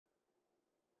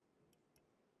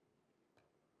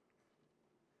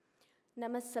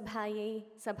Namassabhaye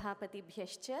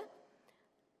Sabhapatibhyascha.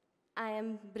 I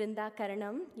am Brinda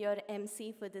Karanam, your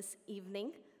MC for this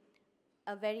evening.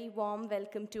 A very warm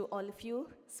welcome to all of you.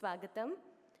 Swagatam.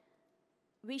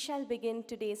 We shall begin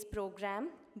today's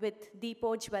program with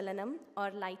Deepojvalanam,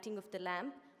 or lighting of the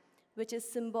lamp, which is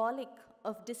symbolic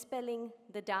of dispelling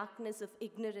the darkness of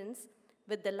ignorance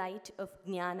with the light of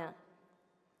Jnana.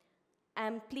 I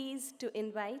am pleased to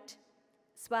invite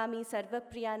Swami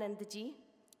Sarvapriyananda ji,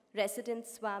 Resident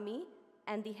Swami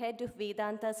and the head of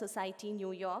Vedanta Society,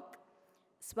 New York,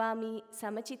 Swami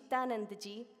Samachittananda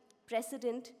ji,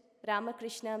 President,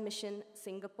 Ramakrishna Mission,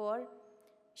 Singapore,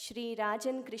 Shri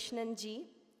Rajan Krishnan ji,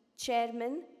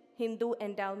 Chairman, Hindu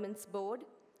Endowments Board,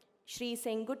 Shri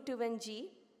Senguttuvan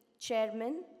ji,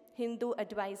 Chairman, Hindu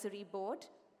Advisory Board,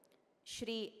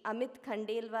 Shri Amit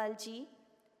Khandelwal ji,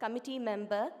 Committee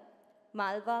Member,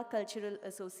 Malwa Cultural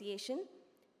Association,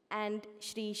 and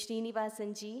Shri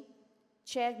Srinivasan ji,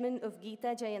 Chairman of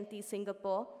Gita Jayanti,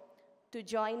 Singapore, to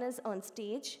join us on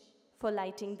stage for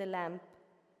lighting the lamp.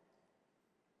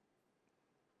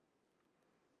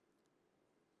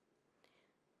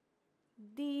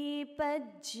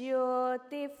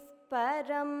 Deepajyotif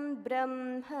param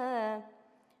brahma,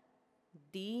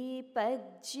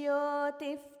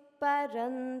 Deepajyotif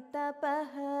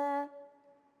parantapah,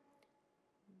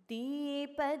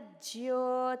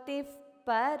 Deepajyotif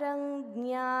parang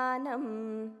jnanam,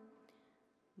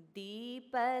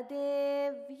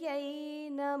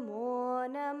 Deepadevyai namo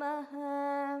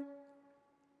namaha.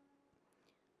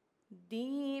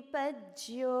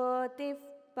 Deepajyotif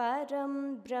param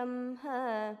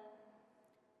brahma,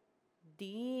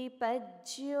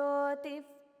 Deepajyotif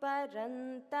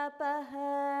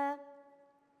parantapah,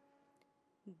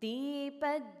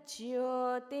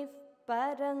 Deepajyotif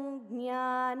parang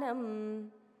jnanam,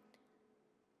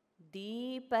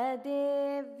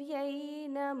 Deepadevyai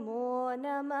namo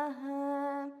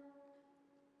namaha.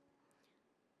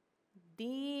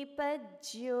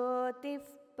 Deepajyotif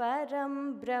param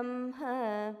brahma,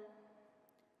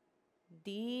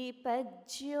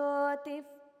 Deepajyotif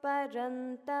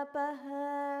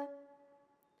parantapah,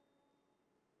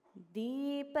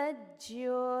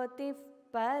 Deepajyotif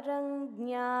parang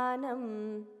jnanam,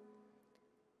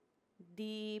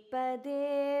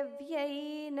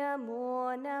 Deepadevyai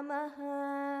namo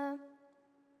namaha.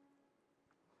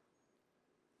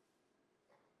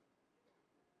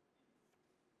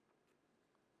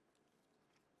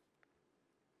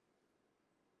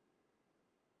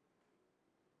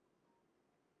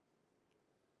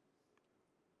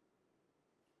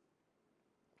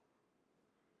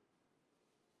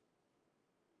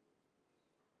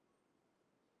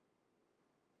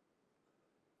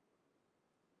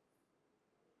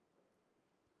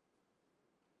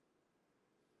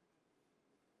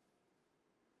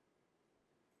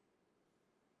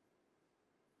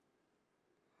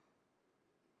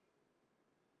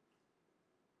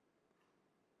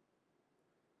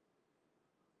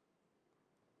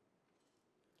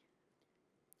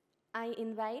 I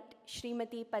invite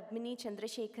Srimati Padmini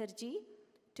Chandrasekhar ji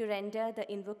to render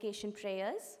the invocation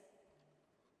prayers.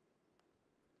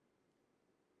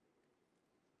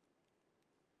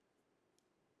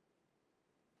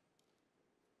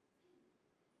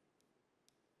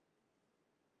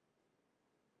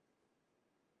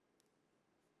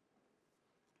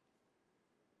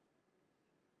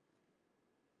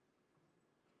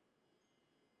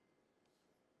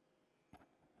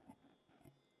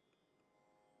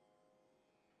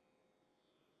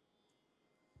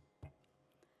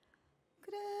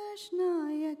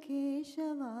 Krishnaya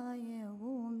Keshavaya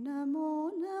Om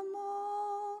Namo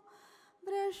Namo,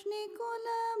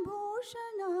 Vrashnikula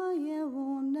Bhushanaya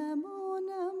Om Namo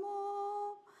Namo,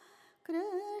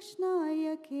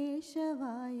 Krishnaya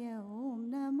Keshavaya Om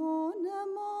Namo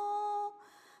Namo,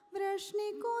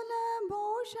 Vrashnikula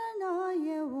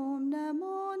Bhushanaya Om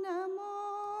Namo Namo,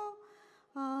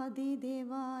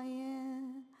 Adidevaya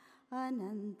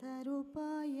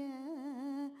Anantarupaya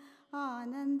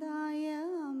Anandaya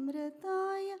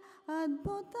Amritaya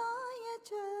Adbhutaya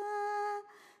Cha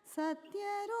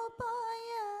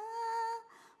Satyarupaya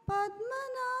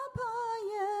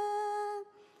Padmanabhaya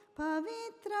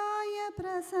Pavitraya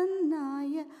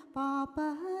Prasannaya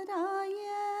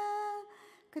Papaharaya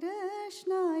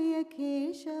Krishnaya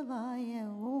Keshavaya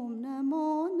Om Namo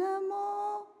Namo,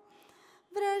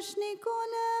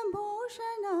 Vrashnikula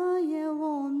Bhushanaya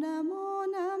Om Namo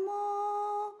Namo,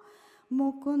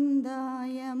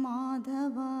 Mukundaya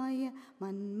Madhavaya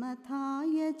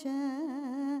Manmathaya Cha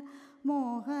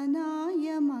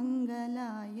Mohanaya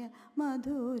Mangalaya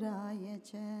Madhuraya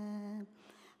Cha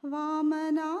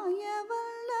Vamanaya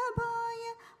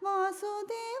Vallabhaya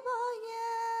Vasudevaya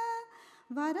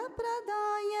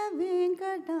वरप्रदाय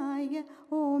वेङ्कटाय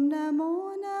ॐ नमो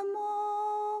नमो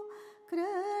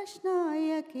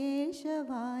कृष्णाय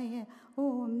केशवाय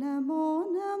ॐ नमो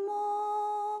नमो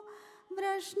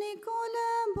वृष्णिकुलभूषणाय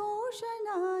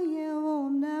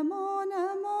ॐ नमो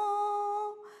नमो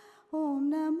ॐ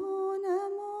नमो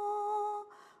नमो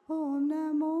ॐ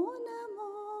Namo Namo.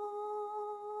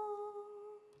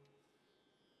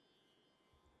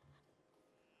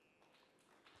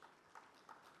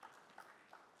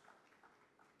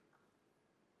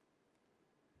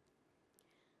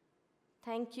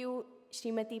 Thank you,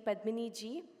 Srimati Padmini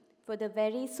ji, for the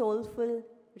very soulful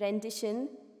rendition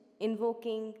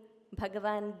invoking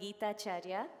Bhagavan Gita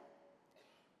Charya.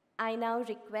 I now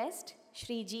request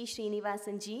Shri G.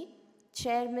 Srinivasan ji,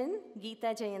 Chairman, Gita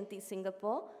Jayanti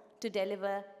Singapore, to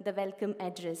deliver the welcome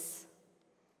address.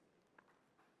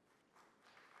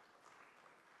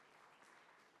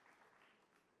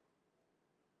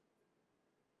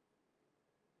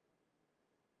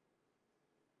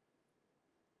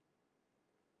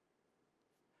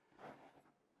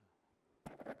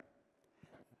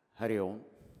 Hari Om.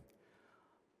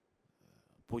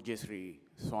 Pujya Sri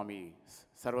Swami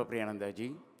Sarvapriyananda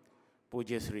ji,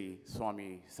 Pujya Sri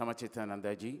Swami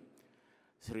Samachitananda ji,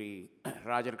 Sri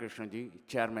Rajan Krishna ji,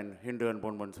 Chairman Hindu and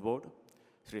Bonbons Board,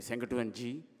 Sri Senkatuvan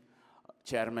ji,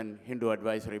 Chairman Hindu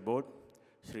Advisory Board,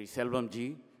 Sri Selvam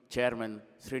ji, Chairman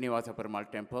Srinivasa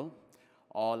Perumal Temple,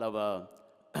 all our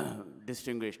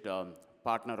distinguished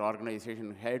partner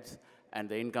organization heads and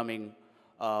the incoming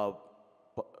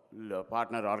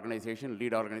partner organization,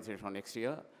 lead organization for next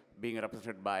year, being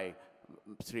represented by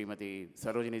Srimati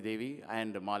Sarojini Devi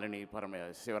and Malini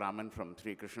Sivaraman from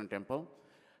Sri Krishna Temple,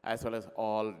 as well as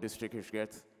all distinguished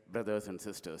guests, brothers and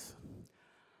sisters.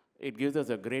 It gives us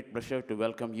a great pleasure to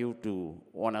welcome you to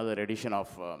one other edition of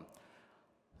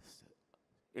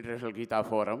International Gita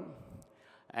Forum,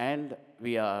 and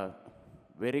we are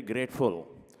very grateful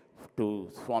to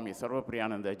Swami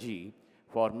Sarvapriyananda ji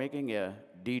for making a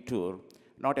detour,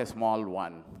 not a small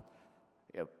one,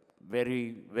 a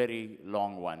very, very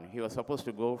long one. He was supposed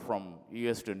to go from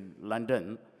US to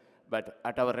London, but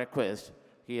at our request,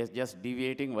 he is just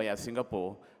deviating via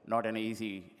Singapore, not an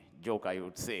easy joke, I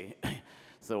would say.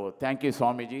 So thank you,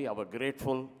 Swamiji, our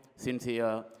grateful,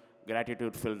 sincere,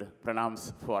 gratitude-filled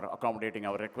pranams for accommodating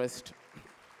our request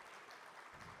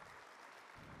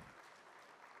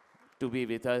to be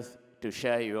with us, to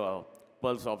share your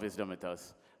pearls of wisdom with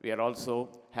us. We are also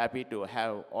happy to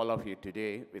have all of you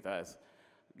today with us.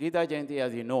 Gita Jayanti,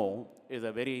 as you know, is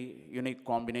a very unique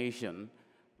combination,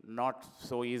 not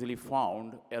so easily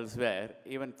found elsewhere,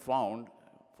 even found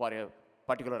for a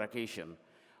particular occasion.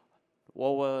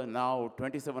 Over now,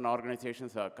 27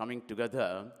 organizations are coming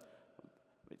together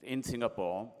in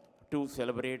Singapore to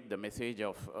celebrate the message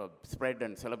of, spread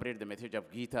and celebrate the message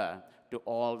of Gita to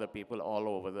all the people all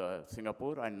over the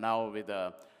Singapore, and now with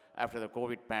after the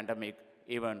COVID pandemic,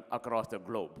 even across the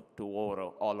globe to over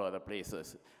all other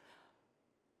places.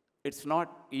 It's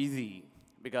not easy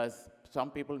because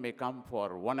some people may come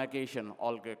for one occasion,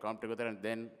 all come together and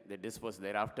then they disperse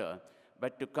thereafter.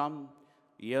 But to come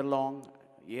year-long,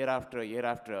 year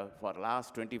after for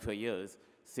last 25 years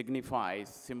signifies,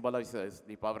 symbolizes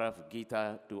the power of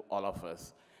Gita to all of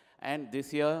us. And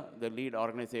this year, the lead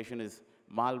organization is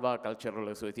Malwa Cultural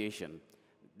Association.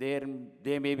 They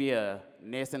may be a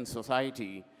nascent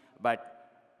society, but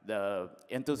the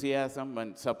enthusiasm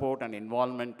and support and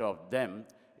involvement of them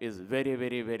is very,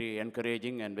 very, very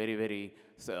encouraging and very, very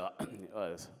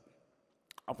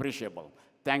appreciable.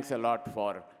 Thanks a lot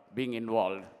for being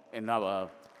involved in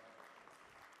our...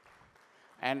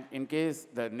 And in case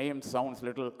the name sounds a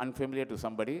little unfamiliar to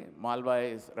somebody,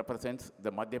 Malwa represents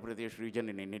the Madhya Pradesh region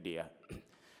in India,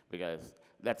 because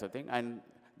that's the thing. And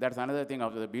that's another thing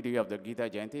of the beauty of the Gita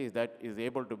Jayanti is that is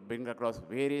able to bring across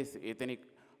various ethnic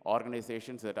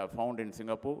organizations that are found in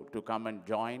Singapore to come and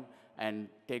join and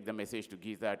take the message to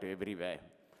Gita to everywhere.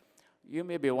 You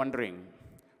may be wondering,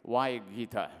 why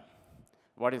Gita?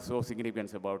 What is so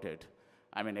significant about it?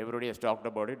 I mean, everybody has talked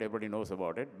about it, everybody knows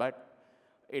about it, but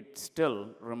it still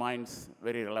remains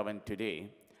very relevant today.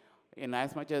 In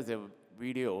as much as a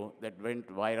video that went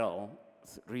viral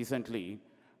recently,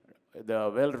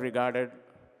 the well-regarded,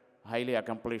 highly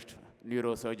accomplished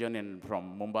neurosurgeon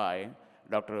from Mumbai,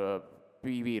 Dr.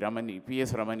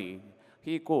 P.S. Ramani,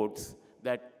 he quotes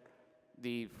that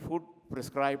the food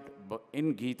prescribed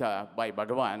in Gita by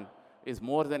Bhagavan is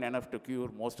more than enough to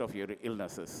cure most of your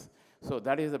illnesses. So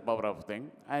that is the power of thing.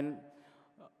 And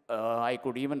I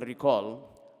could even recall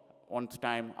one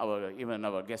time even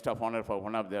our guest of honor for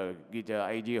one of the Gita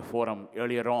IGF forum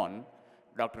earlier on,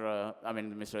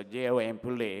 Mr. J.O.M.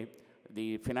 Pillai,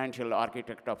 the financial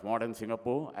architect of modern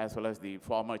Singapore, as well as the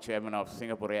former chairman of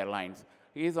Singapore Airlines.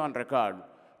 He is on record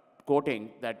quoting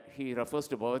that he refers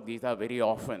to Bhagavad Gita very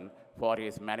often for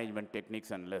his management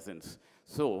techniques and lessons.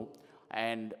 So,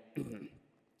 and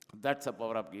that's the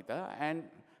power of Gita. And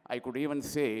I could even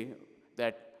say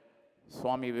that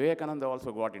Swami Vivekananda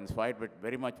also got inspired, but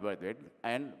very much by it.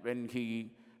 And when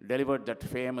he delivered that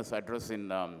famous address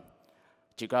in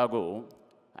Chicago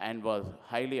and was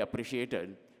highly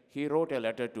appreciated, he wrote a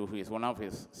letter to one of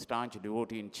his staunch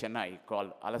devotee in Chennai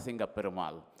called Alasinga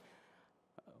Perumal,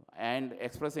 and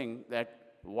expressing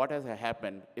that what has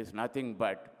happened is nothing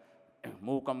but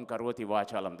Mukam Karvati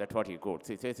Vachalam. That's what he quotes.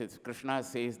 He says, Krishna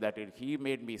says that he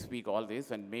made me speak all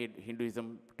this and made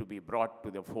Hinduism to be brought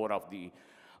to the fore of the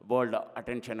world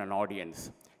attention and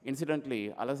audience.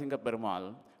 Incidentally, Alasinga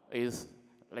Perumal is,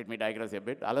 let me digress a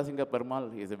bit. Alasinga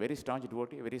Perumal is a very staunch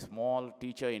devotee, a very small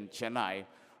teacher in Chennai,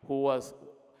 who was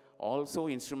also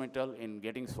instrumental in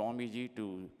getting Swamiji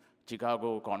to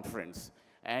Chicago conference.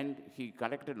 And he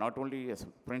collected not only a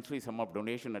princely sum of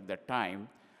donation at that time.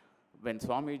 When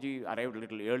Swamiji arrived a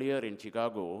little earlier in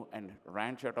Chicago and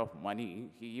ran short of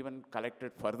money, he even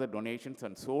collected further donations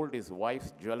and sold his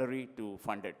wife's jewelry to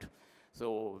fund it.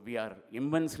 So we are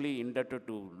immensely indebted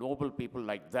to noble people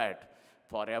like that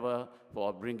forever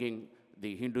for bringing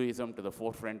the Hinduism to the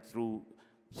forefront through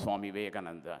Swami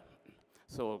Vivekananda.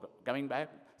 So coming back,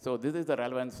 so this is the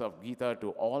relevance of Gita to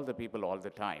all the people all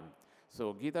the time.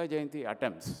 So Gita Jayanti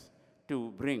attempts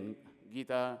to bring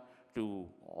Gita to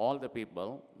all the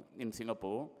people in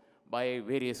Singapore by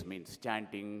various means,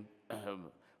 chanting,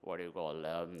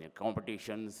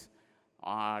 competitions,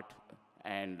 art,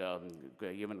 and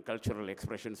even cultural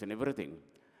expressions and everything.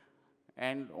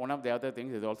 And one of the other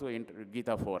things is also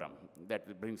Gita Forum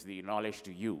that brings the knowledge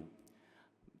to you.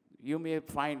 You may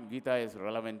find Gita is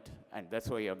relevant, and that's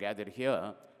why you're gathered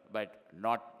here, but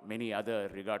not many other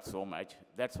regard so much.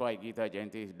 That's why Gita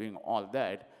Jayanti is doing all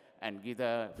that, and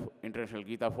International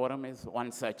Gita Forum is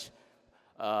one such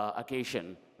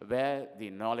occasion where the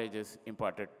knowledge is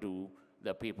imparted to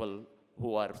the people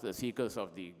who are the seekers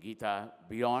of the Gita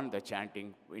beyond the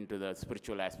chanting into the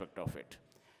spiritual aspect of it.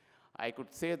 I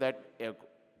could say that a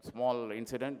small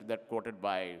incident that quoted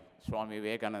by Swami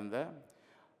Vivekananda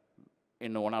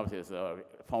in one of his,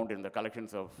 found in the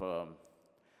collections of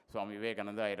Swami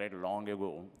Vivekananda, I read long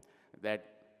ago, that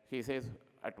he says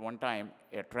at one time,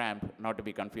 a tramp, not to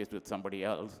be confused with somebody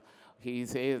else, he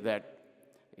says that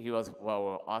he was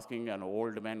asking an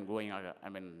old man going,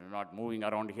 not moving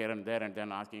around here and there, and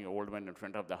then asking an old man in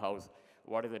front of the house,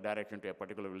 what is the direction to a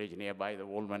particular village nearby? The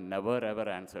old man never ever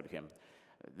answered him.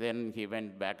 Then he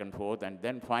went back and forth, and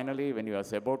then finally, when he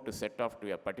was about to set off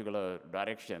to a particular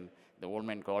direction, the old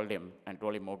man called him and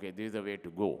told him, okay, this is the way to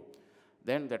go.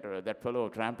 Then that fellow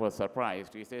tramp was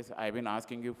surprised. He says, I've been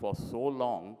asking you for so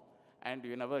long, and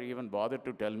you never even bothered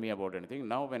to tell me about anything.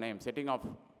 Now when I am setting off,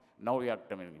 now you are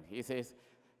telling me. He says,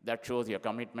 that shows your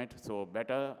commitment, so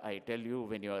better I tell you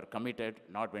when you are committed,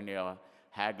 not when you are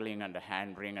haggling and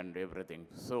hand-wring and everything.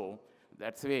 So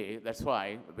that's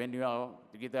why when you are,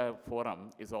 Gita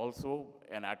Forum is also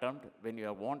an attempt when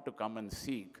you want to come and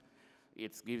seek,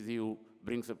 it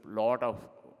brings a lot of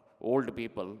old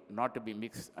people, not to be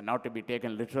mixed, not to be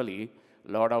taken literally,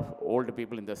 a lot of old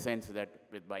people in the sense that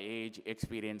by age,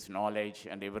 experience, knowledge,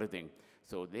 and everything.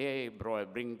 So they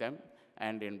bring them,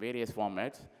 and in various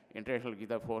formats. International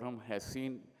Gita Forum has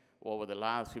seen over the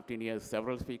last 15 years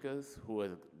several speakers who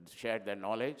have shared their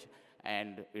knowledge,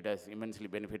 and it has immensely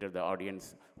benefited the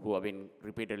audience who have been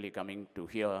repeatedly coming to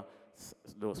hear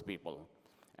those people.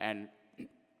 And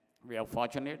we are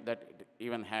fortunate that it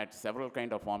even had several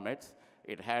kind of formats.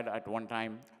 It had at one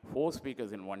time 4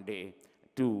 speakers in one day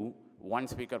to 1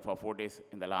 speaker for 4 days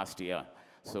in the last year.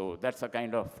 So that's the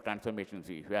kind of transformations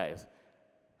we have.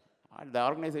 At the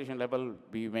organization level,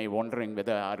 we may be wondering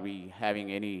whether are we having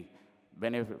any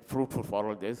fruitful for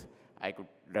all this. I could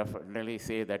definitely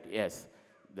say that yes,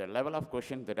 the level of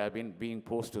questions that have been being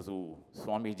posed to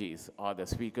Swamijis or the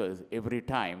speakers every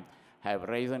time have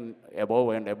risen above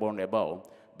and above and above,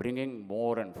 bringing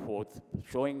more and forth,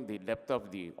 showing the depth of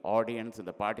the audience and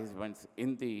the participants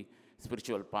in the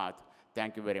spiritual path.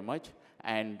 Thank you very much.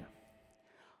 And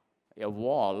a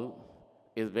wall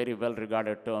is a very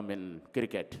well-regarded term in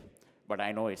cricket, but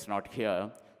I know it's not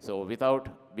here. So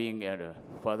without being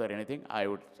further anything, I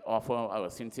would offer our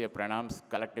sincere pranams,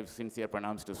 collective sincere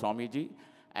pranams to Swamiji,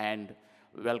 and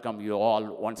welcome you all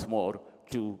once more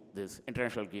to this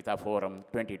International Gita Forum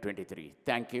 2023.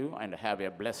 Thank you, and have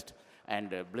a blessed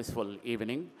and blissful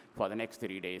evening for the next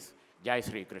 3 days. Jai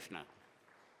Sri Krishna.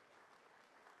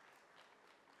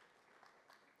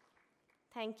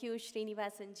 Thank you,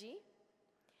 Srinivasanji.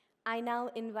 I now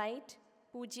invite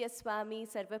Pujya Swami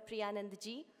Sarvapriyananda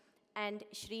ji and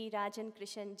Shri Rajan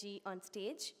Krishan ji on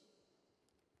stage.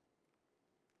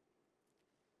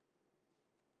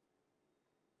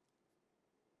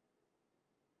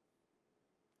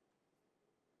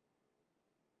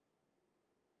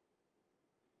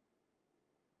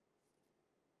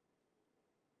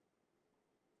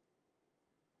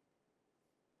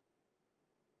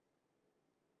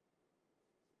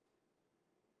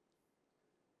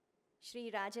 Shri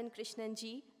Rajan Krishnan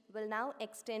ji will now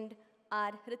extend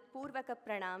our Hritpurvaka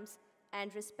pranams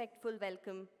and respectful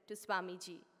welcome to Swami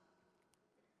ji.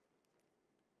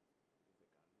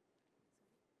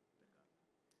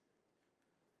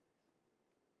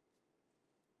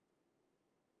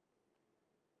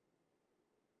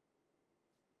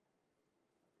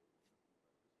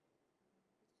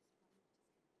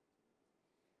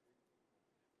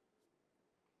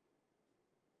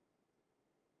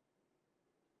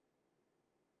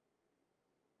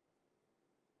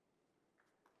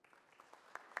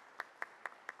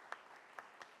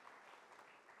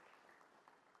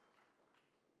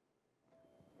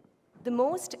 The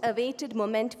most awaited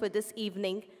moment for this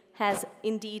evening has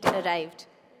indeed arrived.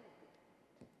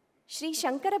 Sri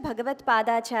Shankara Bhagavat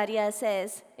Padacharya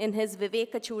says in his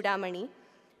Viveka Chudamani,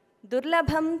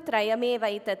 Durlabham trayame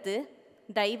vaitat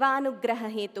daivanugraha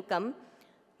hetukam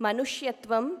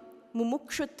manushyatvam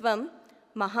mumukshutvam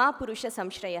mahapurusha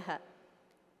samshrayaha.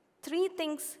 Three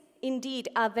things indeed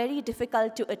are very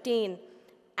difficult to attain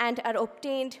and are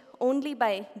obtained only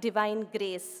by divine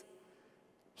grace: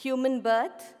 human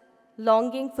birth,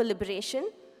 longing for liberation,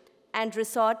 and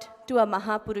resort to a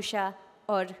Mahapurusha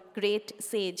or great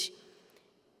sage.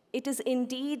 It is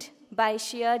indeed by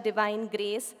sheer divine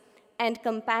grace and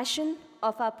compassion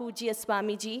of our Pujya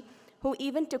Swamiji, who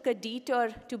even took a detour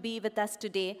to be with us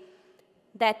today,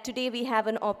 that today we have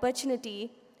an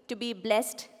opportunity to be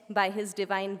blessed by his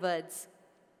divine words.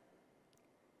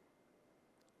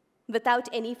 Without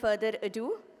any further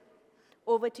ado,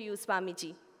 over to you,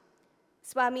 Swamiji.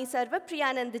 Swami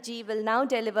Sarvapriyananda ji will now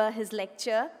deliver his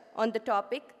lecture on the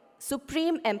topic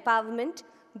Supreme Empowerment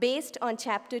based on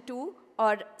Chapter 2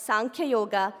 or Sankhya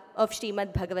Yoga of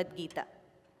Srimad Bhagavad Gita.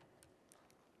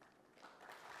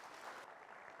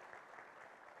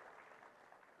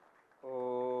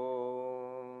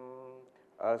 Om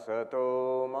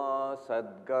Asato ma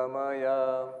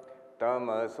sadgamaya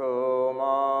tamaso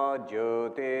ma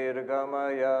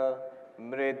jyotirgamaya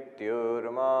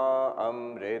Mrityurma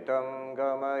amritam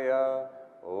gamaya.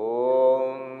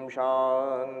 Om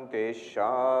Shanti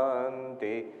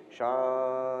Shanti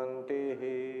Shanti.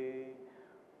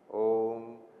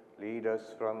 Om, lead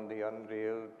us from the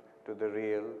unreal to the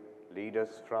real. Lead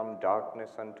us from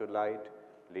darkness unto light.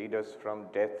 Lead us from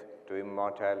death to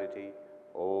immortality.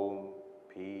 Om,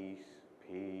 peace,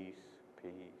 peace,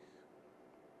 peace.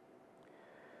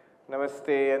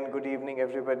 Namaste and good evening,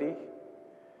 everybody.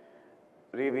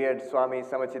 Revered Swami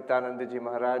Samachittananda Ji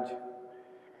Maharaj,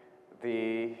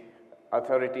 the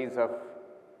authorities of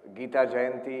Gita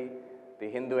Jayanti, the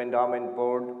Hindu Endowment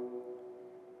Board,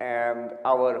 and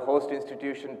our host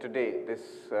institution today, the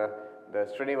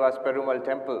Srinivas Perumal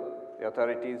Temple, the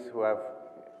authorities who have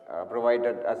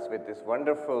provided us with this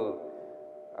wonderful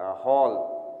hall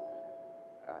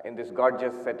in this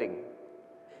gorgeous setting.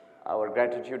 Our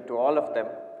gratitude to all of them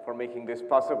for making this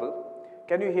possible.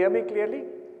 Can you hear me clearly?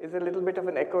 Is there a little bit of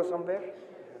an echo somewhere?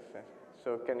 Yes.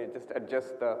 So can you just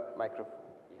adjust the microphone?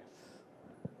 Yes.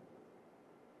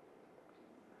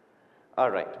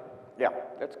 All right. Yeah,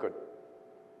 that's good.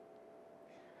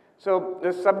 So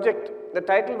the subject, the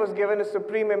title was given as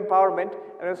Supreme Empowerment,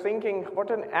 and I was thinking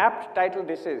what an apt title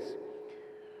this is.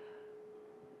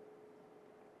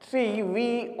 See,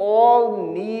 we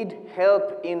all need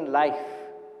help in life,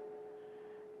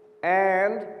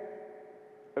 and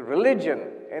religion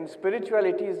and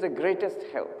spirituality is the greatest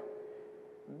help.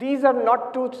 These are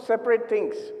not two separate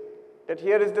things. That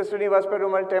here is the Srinivas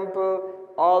Perumal temple,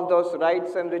 all those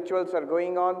rites and rituals are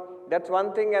going on. That's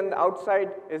one thing, and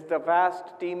outside is the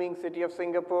vast teeming city of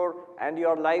Singapore and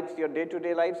your lives, your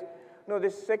day-to-day lives. No,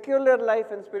 this secular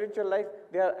life and spiritual life,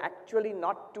 they are actually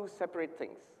not two separate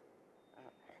things.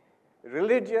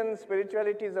 Religion,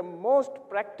 spirituality is the most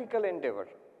practical endeavor.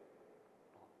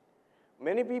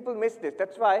 Many people miss this.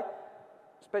 That's why,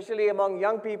 especially among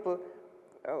young people,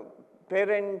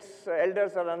 parents,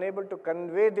 elders are unable to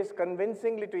convey this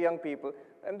convincingly to young people.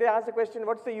 And they ask the question,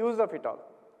 what's the use of it all?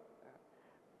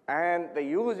 And the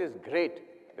use is great.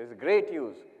 There's great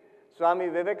use. Swami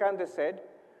Vivekananda said,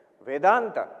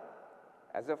 Vedanta,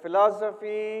 as a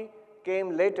philosophy,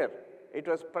 came later. It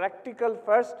was practical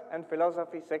first and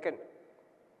philosophy second.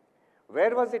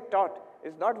 Where was it taught?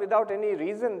 It's not without any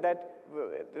reason that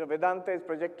Vedanta is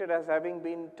projected as having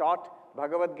been taught,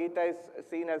 Bhagavad Gita is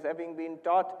seen as having been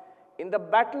taught in the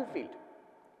battlefield.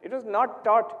 It was not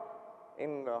taught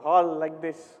in a hall like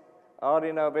this, or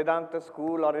in a Vedanta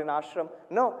school, or in ashram.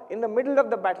 No, in the middle of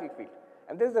the battlefield.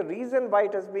 And there's a reason why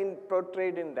it has been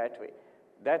portrayed in that way.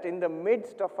 That in the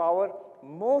midst of our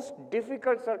most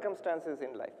difficult circumstances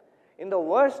in life, in the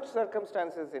worst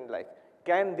circumstances in life,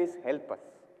 can this help us?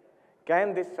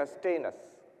 Can this sustain us?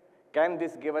 Can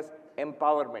this give us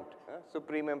empowerment,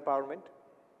 supreme empowerment?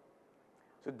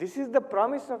 So this is the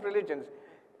promise of religions.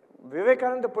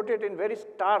 Vivekananda put it in very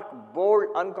stark, bold,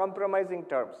 uncompromising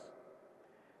terms.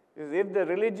 If the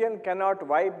religion cannot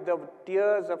wipe the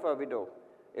tears of a widow,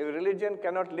 if religion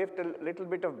cannot lift a little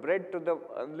bit of bread to the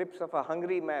lips of a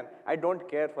hungry man, I don't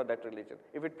care for that religion.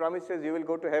 If it promises you will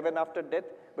go to heaven after death,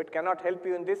 but cannot help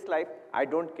you in this life, I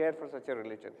don't care for such a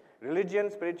religion. Religion,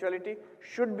 spirituality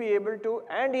should be able to,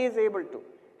 and is able to,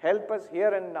 help us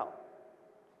here and now.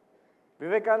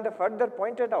 Vivekananda further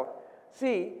pointed out,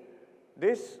 see,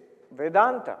 this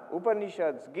Vedanta,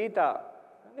 Upanishads, Gita,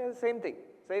 they're the same thing,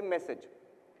 same message.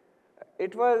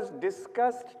 It was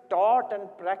discussed, taught, and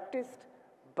practiced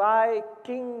by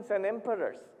kings and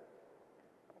emperors.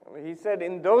 He said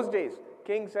in those days,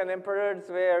 kings and emperors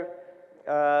were,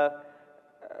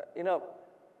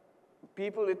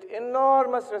 people with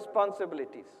enormous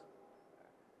responsibilities.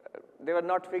 They were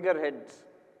not figureheads,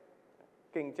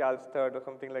 King Charles III or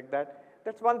something like that.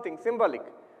 That's one thing, symbolic.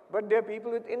 But they are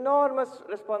people with enormous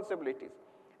responsibilities.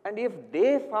 And if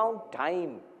they found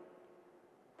time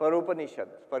for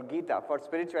Upanishads, for Gita, for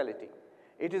spirituality,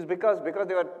 it is because they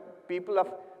were people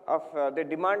they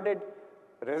demanded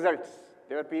results.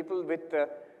 They were people with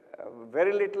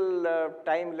very little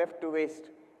time left to waste.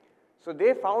 So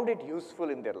they found it useful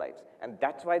in their lives, and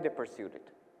that's why they pursued it.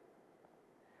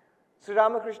 Sri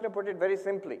Ramakrishna put it very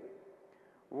simply.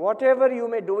 Whatever you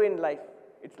may do in life,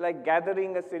 it's like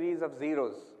gathering a series of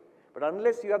zeros. But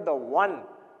unless you have the one,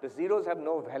 the zeros have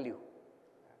no value.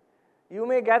 We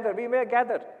may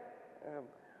gather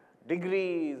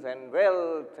degrees and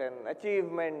wealth and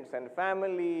achievements and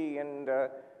family and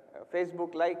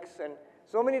Facebook likes and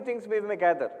so many things we may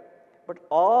gather. But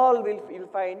all you'll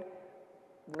find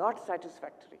not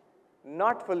satisfactory,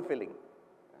 not fulfilling.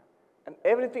 And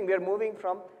everything we are moving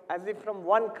from, as if from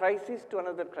one crisis to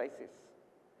another crisis.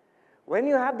 When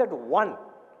you have that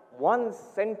one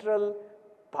central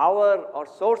power or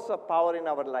source of power in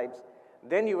our lives,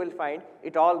 then you will find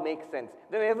it all makes sense.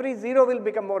 Then every zero will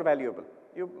become more valuable.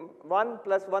 1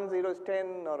 plus 1 0 is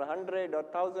 10 or 100 or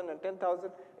 1,000 and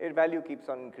 10,000, its value keeps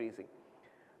on increasing.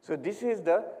 So this is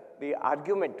the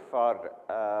argument for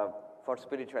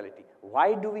spirituality.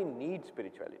 Why do we need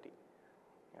spirituality?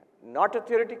 Not a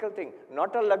theoretical thing,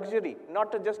 not a luxury,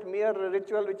 not a just mere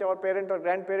ritual which our parent or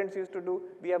grandparents used to do,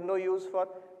 we have no use for.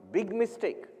 Big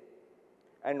mistake.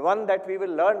 And one that we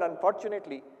will learn,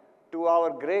 unfortunately, to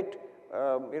our great,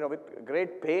 with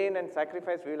great pain and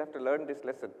sacrifice, we will have to learn this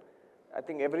lesson. I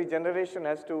think every generation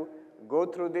has to go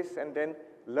through this and then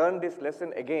learn this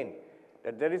lesson again,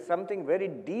 that there is something very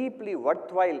deeply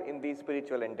worthwhile in these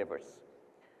spiritual endeavors.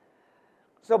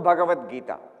 So Bhagavad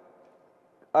Gita,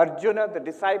 Arjuna, the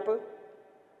disciple,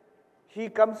 he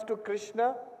comes to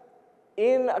Krishna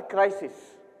in a crisis.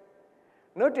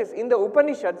 Notice, in the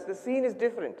Upanishads, the scene is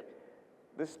different.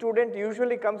 The student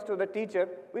usually comes to the teacher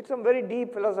with some very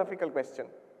deep philosophical question.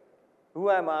 Who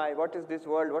am I? What is this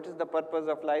world? What is the purpose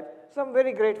of life? Some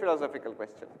very great philosophical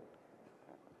question.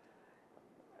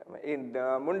 In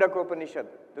Mundaka Upanishad,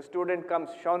 the student comes,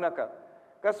 Shaunaka,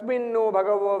 Kasminno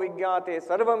bhagavo vijñāte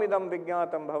sarvamidam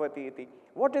vijñātam bhavati iti.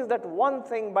 What is that one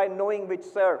thing by knowing which,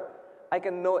 sir, I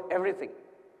can know everything?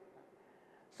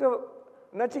 So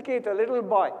Nachiketa, a little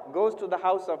boy, goes to the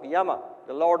house of Yama,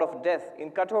 the lord of death,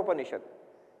 in Kathopanishad,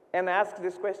 and asks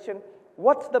this question,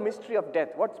 what's the mystery of death?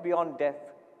 What's beyond death?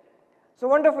 So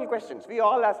wonderful questions. We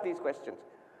all ask these questions.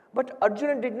 But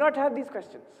Arjuna did not have these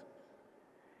questions.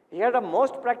 He had a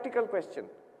most practical question.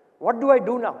 What do I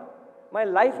do now? My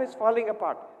life is falling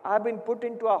apart. I have been put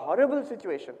into a horrible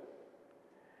situation.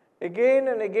 Again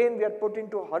and again we are put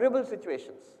into horrible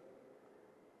situations.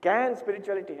 Can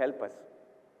spirituality help us?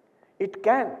 It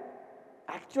can.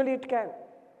 Actually it can.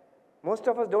 Most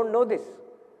of us don't know this.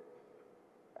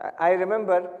 I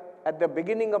remember at the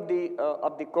beginning of the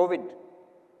COVID,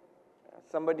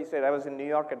 somebody said, I was in New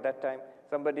York at that time,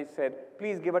 somebody said,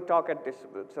 please give a talk at this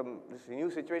new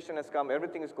situation has come,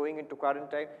 everything is going into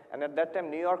quarantine, and at that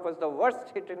time New York was the worst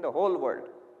hit in the whole world.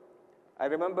 I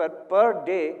remember per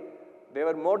day, there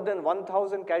were more than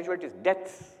 1,000 casualties,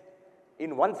 deaths,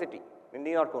 in one city, in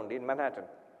New York only, in Manhattan,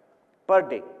 per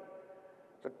day.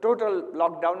 So total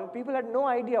lockdown, and people had no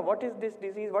idea what is this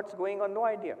disease, what's going on, no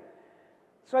idea.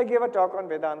 So I gave a talk on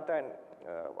Vedanta and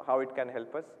how it can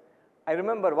help us. I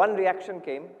remember one reaction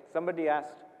came, somebody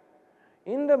asked,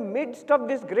 in the midst of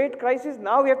this great crisis,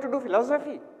 now we have to do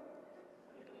philosophy.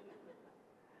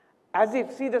 As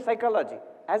if, see the psychology,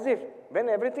 as if when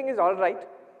everything is all right,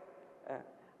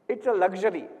 it's a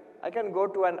luxury. I can go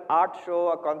to an art show,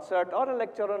 a concert, or a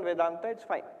lecture on Vedanta, it's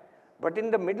fine. But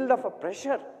in the middle of a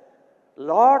pressure,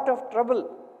 lot of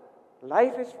trouble,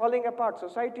 life is falling apart,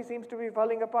 society seems to be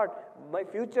falling apart, my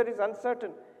future is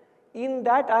uncertain. In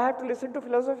that, I have to listen to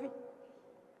philosophy.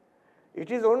 It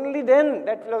is only then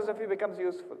that philosophy becomes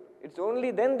useful. It's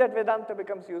only then that Vedanta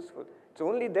becomes useful. It's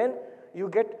only then you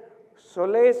get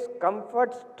solace,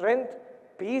 comfort, strength,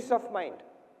 peace of mind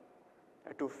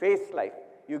to face life.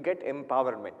 You get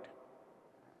empowerment.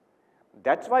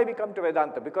 That's why we come to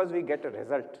Vedanta, because we get a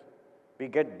result. We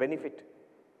get benefit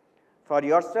for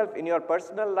yourself in your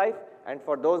personal life and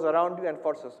for those around you and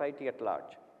for society at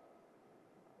large.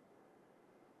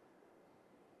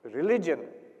 Religion,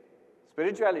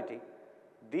 spirituality,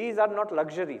 these are not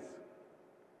luxuries.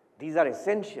 These are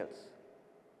essentials.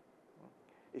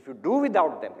 If you do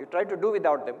without them, you try to do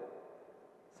without them.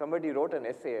 Somebody wrote an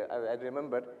essay, I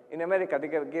remember, in America they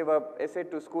gave an essay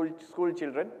to school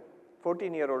children,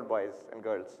 14-year-old boys and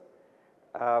girls.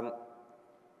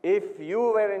 If you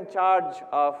were in charge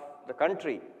of the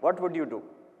country, what would you do?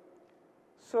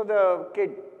 So the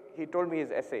kid, he told me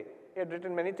his essay. He had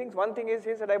written many things. One thing is,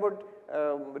 he said, I would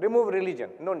remove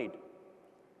religion, no need.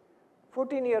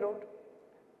 14-year-old,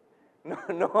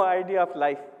 no idea of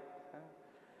life,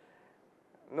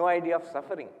 no idea of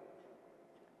suffering.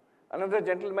 Another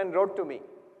gentleman wrote to me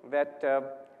that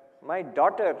my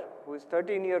daughter, who is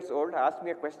 13 years old, asked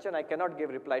me a question I cannot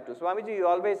give reply to. Swamiji, you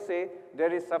always say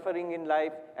there is suffering in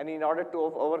life, and in order to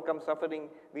overcome suffering,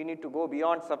 we need to go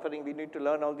beyond suffering, we need to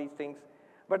learn all these things.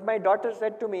 But my daughter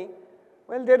said to me,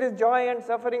 well, there is joy and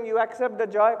suffering, you accept the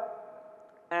joy,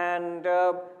 and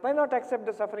why not accept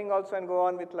the suffering also and go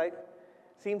on with life?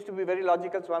 Seems to be very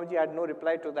logical. Swamiji, I had no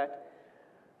reply to that.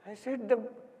 I said,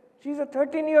 she's a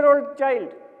 13-year-old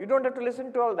child. You don't have to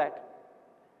listen to all that.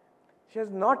 She has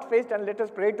not faced, and let us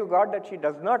pray to God that she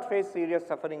does not face serious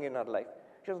suffering in her life.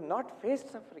 She has not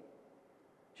faced suffering.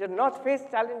 She has not faced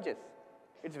challenges.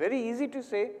 It's very easy to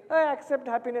say, I accept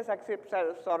happiness, accept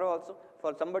sorrow also,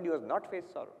 for somebody who has not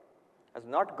faced sorrow, has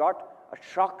not got a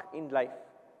shock in life.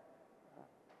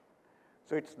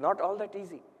 So it's not all that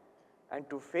easy. And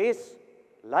to face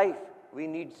life, we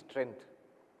need strength.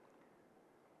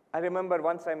 I remember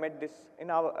once I met this in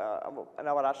our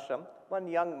ashram, one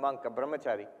young monk, a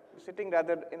brahmachari, sitting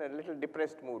rather in a little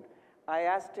depressed mood. I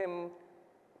asked him,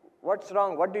 what's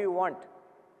wrong? What do you want?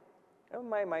 Oh,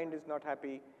 my mind is not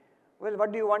happy. Well,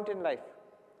 what do you want in life?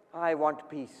 I want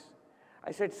peace.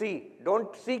 I said, see,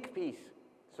 don't seek peace.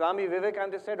 Swami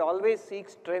Vivekananda said, always seek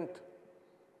strength.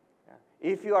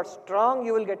 If you are strong,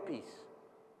 you will get peace.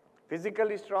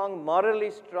 Physically strong, morally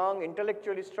strong,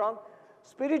 intellectually strong,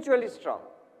 spiritually strong.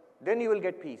 Then you will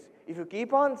get peace. If you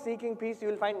keep on seeking peace, you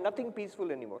will find nothing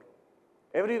peaceful anymore.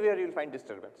 Everywhere you will find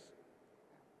disturbance.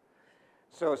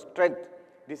 So strength,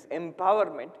 this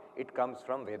empowerment, it comes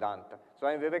from Vedanta.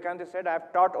 Swami Vivekananda said, I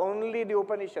have taught only the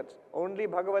Upanishads, only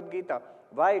Bhagavad Gita.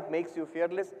 Why? It makes you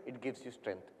fearless, it gives you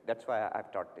strength. That's why I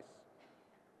have taught this.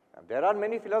 Now, there are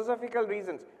many philosophical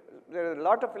reasons. There is a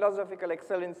lot of philosophical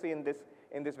excellency in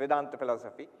this Vedanta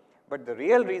philosophy. But the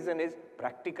real reason is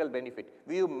practical benefit.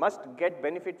 We must get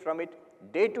benefit from it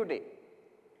day to day.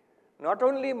 Not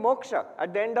only moksha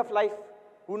at the end of life.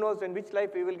 Who knows in which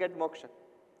life we will get moksha.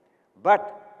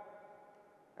 But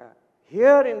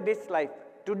here in this life,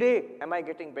 today, am I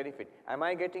getting benefit? Am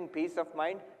I getting peace of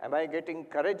mind? Am I getting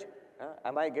courage?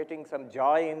 Am I getting some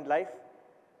joy in life?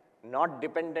 Not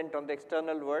dependent on the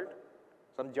external world.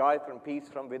 Some joy from peace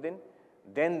from within.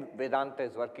 Then Vedanta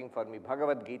is working for me.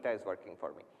 Bhagavad Gita is working for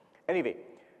me. Anyway,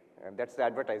 that's the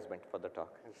advertisement for the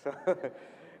talk. So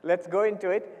let's go into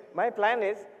it. My plan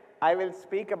is, I will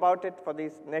speak about it for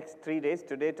these next 3 days,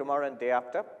 today, tomorrow, and day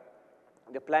after.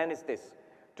 The plan is this.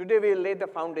 Today we will lay the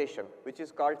foundation, which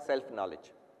is called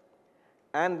self-knowledge.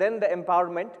 And then the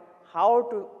empowerment, how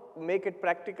to make it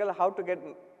practical, how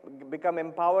to become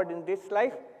empowered in this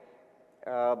life,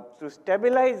 to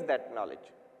stabilize that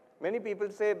knowledge. Many people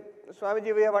say,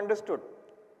 Swamiji, we have understood.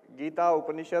 Gita,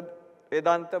 Upanishad,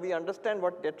 Vedanta, we understand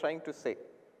what they're trying to say.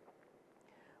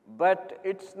 But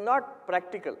it's not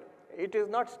practical. It is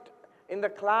not, in the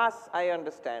class I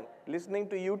understand, listening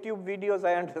to YouTube videos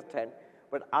I understand,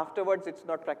 but afterwards it's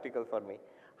not practical for me.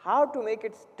 How to make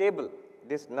it stable,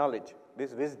 this knowledge,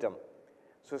 this wisdom.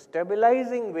 So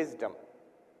stabilizing wisdom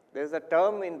There is a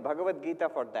term in Bhagavad Gita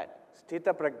for that,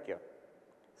 sthita prajna,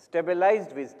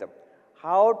 stabilized wisdom.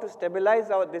 How to stabilize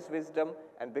this wisdom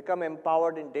and become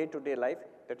empowered in day-to-day life,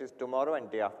 that is tomorrow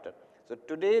and day after. So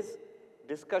today's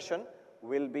discussion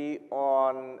will be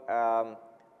on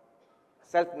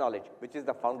self-knowledge, which is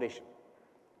the foundation.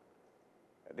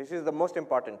 This is the most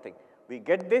important thing. We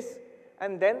get this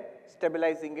and then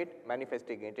stabilizing it,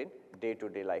 manifesting it in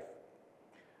day-to-day life.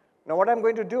 Now what I'm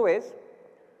going to do is,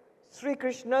 Sri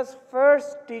Krishna's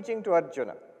first teaching to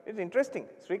Arjuna. It's interesting.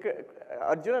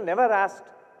 Arjuna never asked,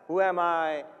 who am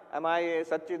I? Am I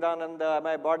Satchidananda? Am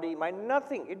I body? Mind?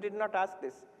 Nothing. He did not ask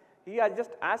this. He had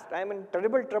just asked, I am in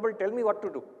terrible trouble, tell me what to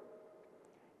do.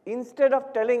 Instead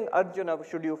of telling Arjuna,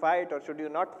 should you fight or should you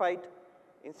not fight,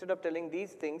 instead of telling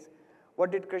these things,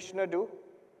 what did Krishna do?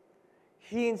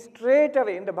 He straight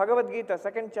away, in the Bhagavad Gita,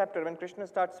 2nd chapter, when Krishna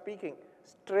starts speaking,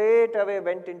 straight away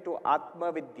went into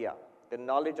Atma Vidya, the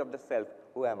knowledge of the self.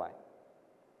 Who am I?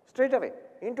 Straight away,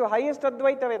 into highest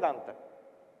Advaita Vedanta.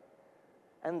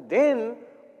 And then,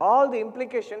 all the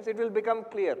implications, it will become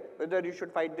clear whether you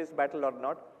should fight this battle or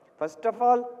not. First of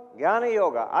all, Jnana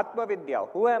Yoga, Atma Vidya,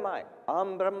 who am I?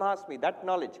 Aham Brahmasmi, that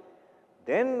knowledge.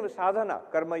 Then sadhana,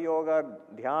 Karma Yoga,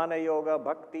 Dhyana Yoga,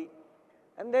 Bhakti.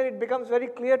 And then it becomes very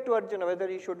clear to Arjuna whether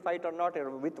he should fight or not,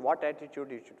 or with what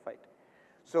attitude he should fight.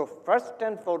 So first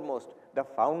and foremost, the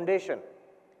foundation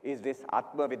is this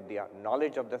Atma Vidya,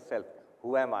 knowledge of the self.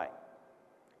 Who am I?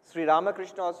 Sri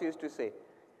Ramakrishna also used to say,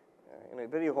 in a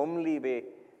very homely way,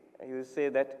 he used to say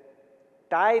that,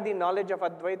 tie the knowledge of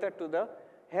Advaita to the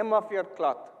hem of your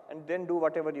cloth and then do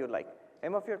whatever you like.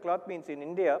 Hem of your cloth means in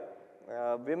India,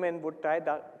 women would tie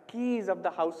the keys of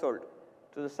the household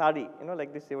to the sari,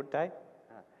 like this they would tie.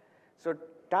 So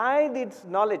tie this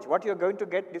knowledge, what you're going to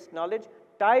get, this knowledge,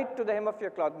 tie it to the hem of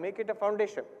your cloth, make it a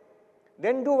foundation.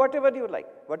 Then do whatever you like.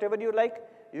 Whatever you like,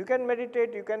 you can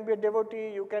meditate, you can be a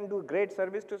devotee, you can do great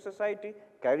service to society,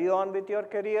 carry on with your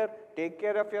career, take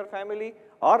care of your family,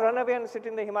 or run away and sit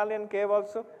in the Himalayan cave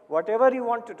also. Whatever you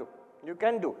want to do, you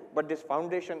can do. But this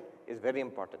foundation is very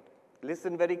important.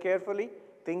 Listen very carefully,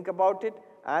 think about it,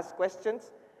 ask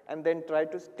questions, and then try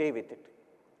to stay with it.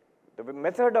 The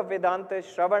method of Vedanta is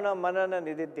Shravana, Manana,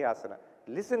 Nididhyasana.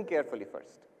 Listen carefully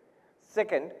first.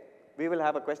 Second, we will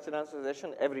have a question and answer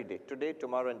session every day, today,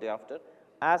 tomorrow, and day after.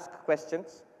 Ask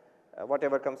questions,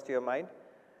 whatever comes to your mind.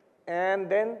 And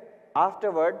then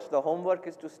afterwards, the homework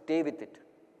is to stay with it.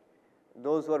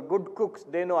 Those who are good cooks,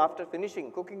 they know after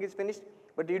finishing, cooking is finished,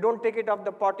 but you don't take it off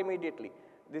the pot immediately.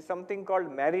 There's something called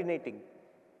marinating.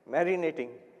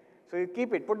 So you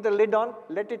keep it, put the lid on,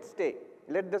 let it stay.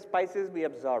 Let the spices be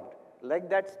absorbed. Like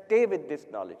that, stay with this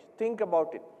knowledge. Think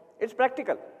about it. It's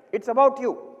practical. It's about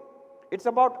you. It's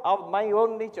about my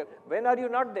own nature. When are you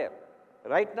not there?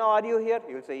 Right now, are you here?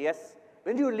 You will say yes.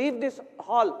 When you leave this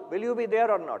hall, will you be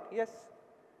there or not? Yes.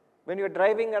 When you're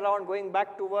driving around, going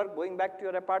back to work, going back to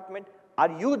your apartment,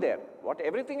 are you there?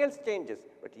 Everything else changes,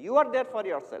 but you are there for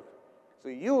yourself. So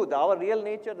you, our real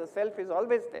nature, the self is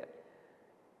always there.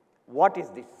 What is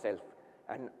this self?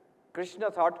 And Krishna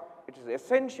thought it is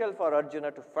essential for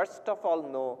Arjuna to first of all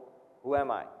know, who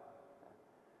am I?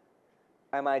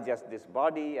 Am I just this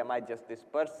body? Am I just this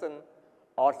person?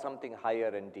 Or something higher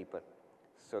and deeper?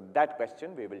 So that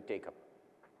question we will take up.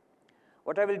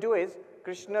 What I will do is,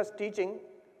 Krishna's teaching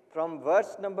from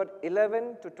verse number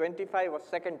 11 to 25 of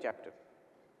 2nd chapter.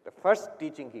 The first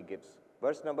teaching he gives,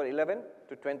 verse number 11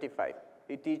 to 25.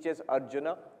 He teaches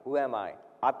Arjuna, who am I?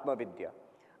 Atma Vidya.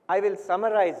 I will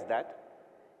summarize that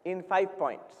in 5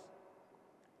 points.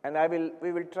 And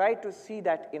we will try to see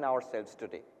that in ourselves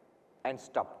today and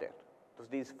stop there. So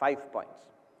these 5 points.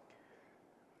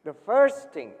 The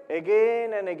first thing,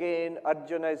 again and again,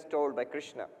 Arjuna is told by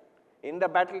Krishna, in the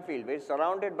battlefield, we're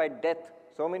surrounded by death,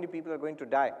 so many people are going to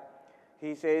die.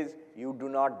 He says, you do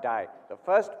not die. The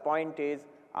first point is,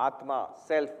 Atma,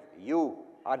 self, you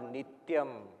are Nityam,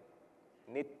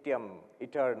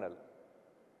 eternal.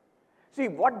 See,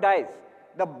 what dies?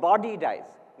 The body dies.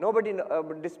 Nobody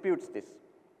disputes this.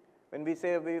 When we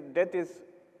say death is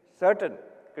certain,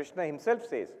 Krishna himself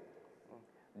says,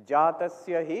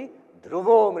 Jatasya hi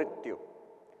dhruvo mrityu.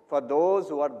 For those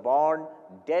who are born,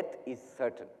 death is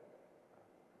certain.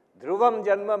 Dhruvam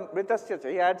janma mritasya.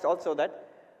 He adds also that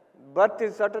birth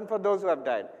is certain for those who have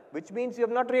died, which means you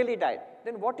have not really died.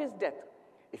 Then what is death?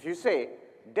 If you say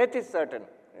death is certain,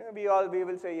 we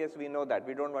will say, yes, we know that.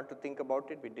 We don't want to think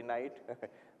about it, we deny it.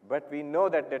 But we know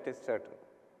that death is certain.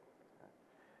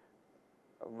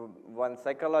 One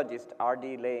psychologist,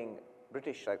 R.D. Laing,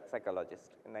 British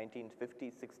psychologist, in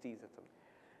 1950s, 60s or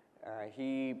something,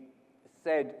 he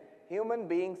said, human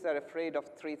beings are afraid of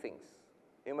 3 things.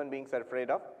 Human beings are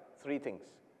afraid of 3 things.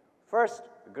 First,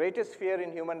 the greatest fear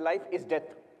in human life is death.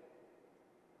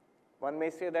 One may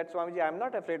say that, Swamiji, I am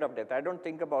not afraid of death. I don't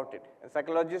think about it. A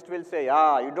psychologist will say,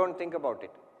 you don't think about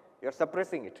it. You're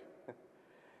suppressing it.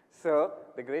 So,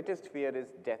 the greatest fear is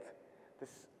death.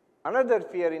 Another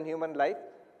fear in human life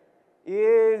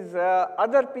is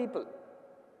other people.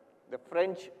 The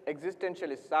French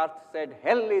existentialist Sartre said,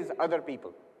 hell is other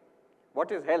people.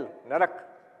 What is hell? Narak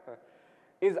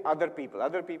is other people.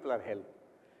 Other people are hell.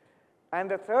 And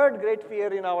the third great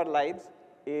fear in our lives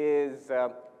is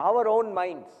our own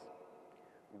minds.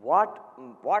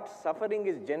 What suffering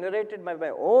is generated by my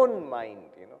own mind,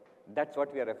 that's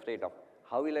what we are afraid of.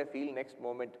 How will I feel next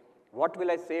moment? What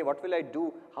will I say? What will I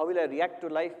do? How will I react to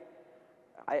life?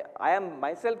 I am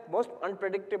myself most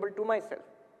unpredictable to myself.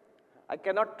 I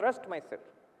cannot trust myself.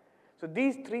 So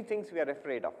these three things we are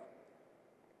afraid of.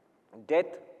 Death,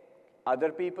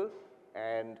 other people,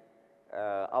 and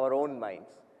our own minds.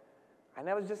 And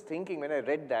I was just thinking when I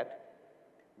read that,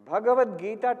 Bhagavad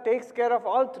Gita takes care of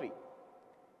all three.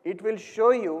 It will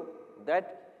show you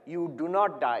that you do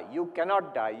not die, you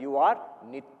cannot die, you are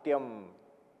nityam.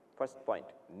 First point,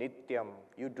 nityam,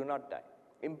 you do not die.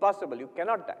 Impossible, you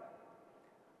cannot die.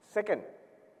 Second,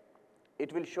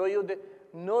 it will show you that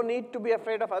no need to be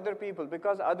afraid of other people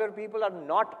because other people are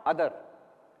not other.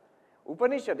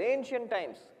 Upanishad, ancient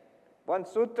times, one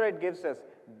sutra it gives us,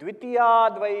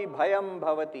 dvitiyadvai bhayam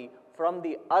bhavati, from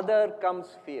the other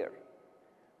comes fear.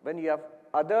 When you have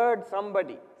othered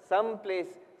somebody, some place,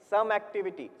 some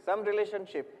activity, some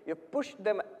relationship, you push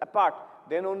them apart,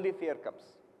 then only fear comes.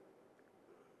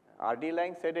 R.D.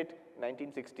 Lang said it in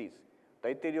 1960s.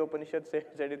 Taittiriya Upanishad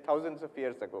said it thousands of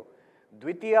years ago.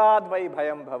 Dvitiyadvai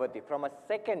bhayam bhavati. From a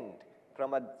second,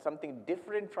 from something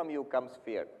different from you comes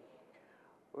fear.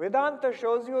 Vedanta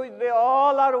shows you they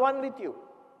all are one with you.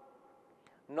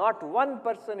 Not one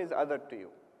person is other to you.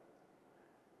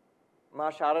 Ma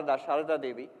Sharada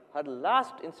Devi, her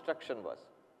last instruction was,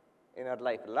 in her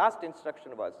life, last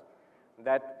instruction was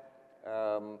that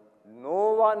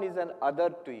no one is an other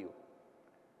to you.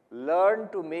 Learn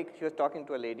to make, she was talking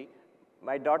to a lady,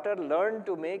 my daughter, learn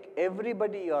to make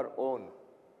everybody your own.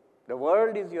 The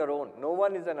world is your own. No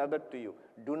one is an other to you.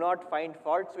 Do not find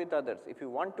faults with others. If you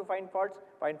want to find faults,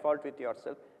 find fault with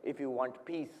yourself. If you want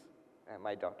peace,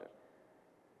 my daughter.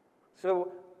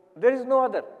 So, there is no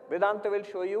other. Vedanta will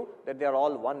show you that they are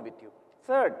all one with you.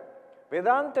 Third,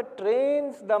 Vedanta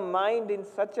trains the mind in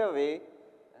such a way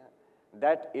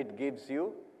that it gives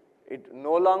you,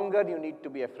 no longer you need to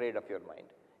be afraid of your mind.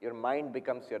 Your mind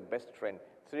becomes your best friend.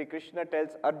 Sri Krishna tells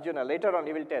Arjuna, later on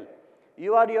he will tell,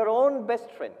 you are your own best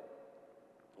friend.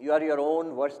 You are your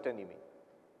own worst enemy.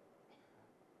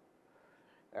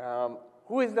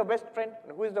 Who is the best friend?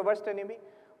 Who is the worst enemy?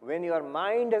 When your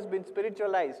mind has been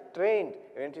spiritualized, trained,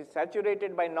 when it is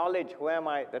saturated by knowledge, who am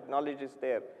I? That knowledge is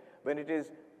there. When it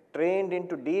is trained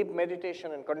into deep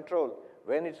meditation and control,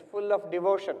 when it's full of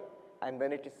devotion, and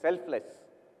when it is selfless,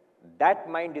 that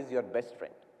mind is your best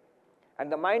friend.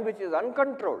 And the mind which is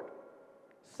uncontrolled,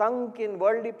 sunk in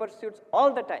worldly pursuits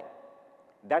all the time,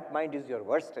 that mind is your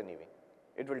worst enemy.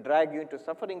 It will drag you into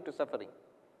suffering to suffering.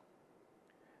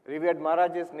 Revered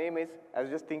Maharaj's name is, I was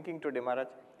just thinking today, Maharaj,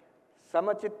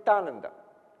 Samachittananda.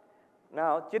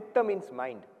 Now, Chitta means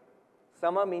mind.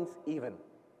 Sama means even,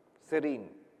 serene.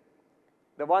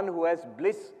 The one who has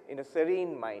bliss in a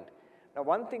serene mind. Now,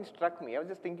 one thing struck me, I was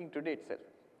just thinking today itself.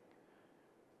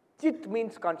 Chit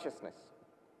means consciousness,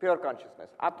 pure consciousness,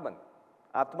 Atman.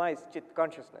 Atma is Chit,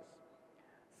 consciousness.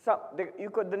 So,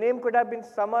 the name could have been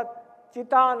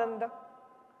Samachittananda,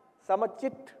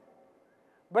 Samachit.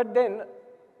 But then,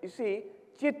 you see,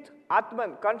 Chit,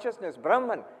 Atman, consciousness,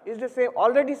 Brahman is the same,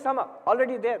 already Sama,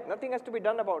 already there. Nothing has to be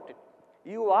done about it.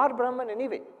 You are Brahman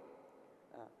anyway.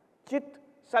 Chit,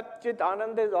 Sat, Chit,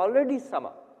 Ananda is already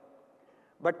Sama.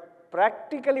 But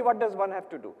practically, what does one have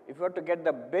to do? If you want to get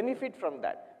the benefit from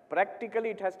that, practically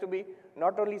it has to be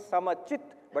not only Sama Chit,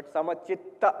 but Sama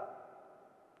Chitta.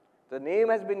 The name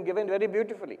has been given very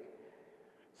beautifully.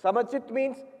 Sama Chit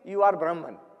means you are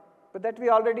Brahman. But that we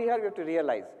already have, you have to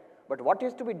realize. But what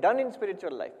is to be done in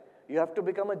spiritual life? You have to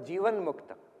become a Jivan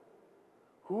Mukta.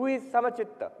 Who is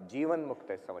Samachitta? Jivan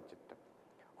Mukta is Samachitta.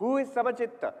 Who is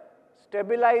Samachitta?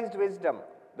 Stabilized wisdom,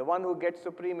 the one who gets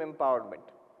supreme empowerment.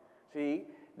 See,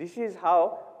 this is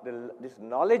how this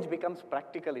knowledge becomes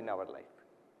practical in our life.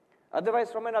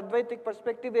 Otherwise, from an Advaitic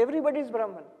perspective, everybody is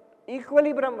Brahman,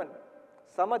 equally Brahman.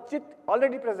 Samachit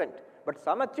already present, but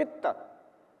Samachitta,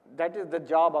 that is the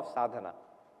job of sadhana.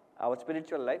 Our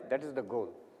spiritual life, that is the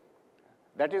goal.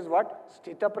 That is what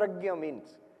Sthita Prajna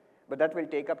means. But that will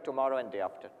take up tomorrow and day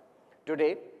after.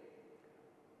 Today,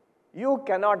 you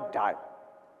cannot die.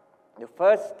 The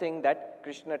first thing that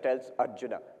Krishna tells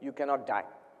Arjuna, you cannot die.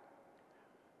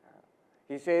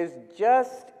 He says,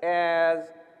 just as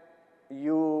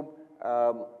you,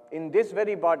 in this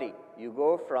very body, you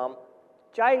go from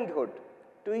childhood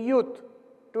to youth,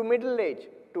 to middle age,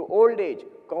 to old age,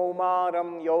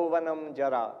 kaumaram yauvanam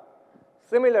jara.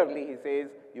 Similarly, he says,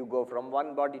 you go from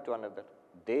one body to another.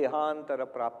 Dehantara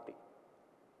prapti.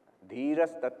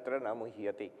 Dhiras tatra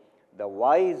namuhyati. The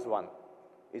wise one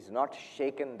is not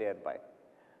shaken thereby.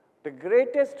 The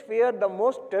greatest fear, the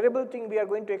most terrible thing we are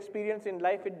going to experience in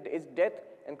life is death,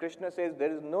 and Krishna says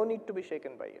there is no need to be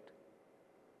shaken by it.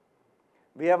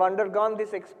 We have undergone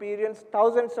this experience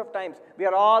thousands of times. We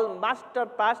are all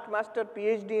past master,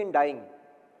 PhD in dying.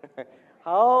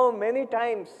 How many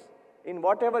times,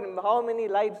 how many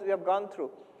lives we have gone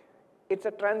through. It's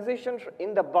a transition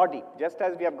in the body. Just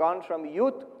as we have gone from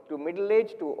youth to middle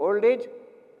age to old age,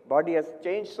 body has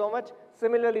changed so much.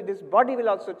 Similarly, this body will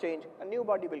also change. A new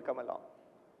body will come along.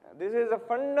 This is a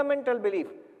fundamental belief,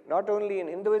 not only in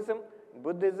Hinduism,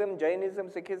 Buddhism, Jainism,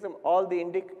 Sikhism, all the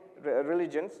Indic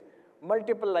religions,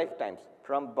 multiple lifetimes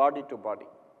from body to body.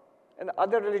 And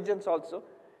other religions also.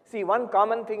 See, one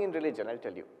common thing in religion, I'll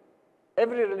tell you.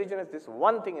 Every religion has this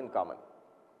one thing in common.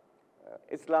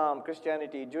 Islam,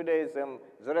 Christianity, Judaism,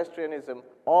 Zoroastrianism,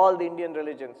 all the Indian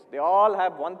religions, they all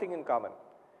have one thing in common.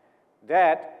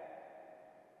 That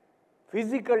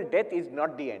physical death is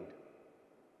not the end.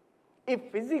 If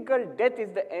physical death is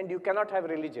the end, you cannot have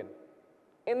religion.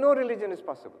 And no religion is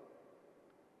possible.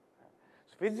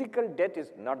 Physical death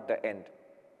is not the end.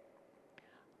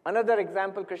 Another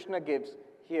example Krishna gives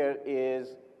here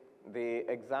is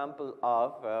the example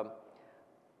of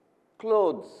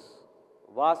clothes.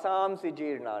 Vasamsi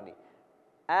jirnani.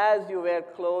 As you wear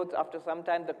clothes, after some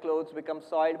time the clothes become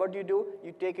soiled. What do?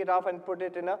 You take it off and put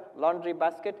it in a laundry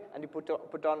basket and you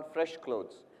put on fresh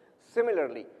clothes.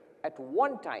 Similarly, at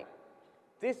one time,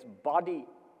 this body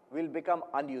will become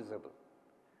unusable.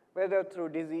 Whether through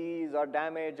disease or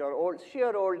damage or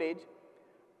sheer old age.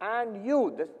 And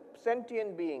you, the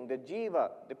sentient being, the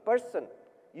jiva, the person,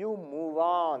 you move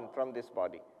on from this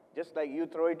body. Just like you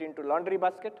throw it into laundry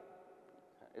basket.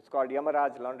 It's called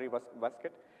Yamaraj laundry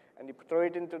basket. And you throw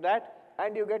it into that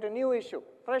and you get a new issue.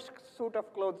 Fresh suit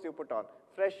of clothes you put on.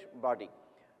 Fresh body.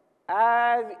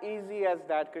 As easy as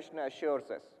that, Krishna assures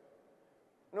us.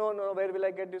 No, where will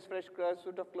I get this fresh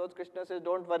suit of clothes? Krishna says,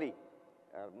 don't worry.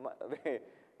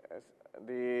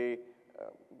 The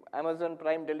Amazon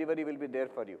Prime delivery will be there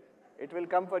for you. It will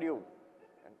come for you.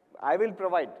 I will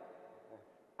provide.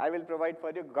 I will provide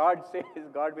for you. God says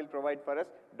God will provide for us.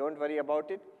 Don't worry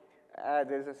about it.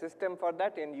 There is a system for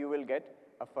that and you will get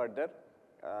a further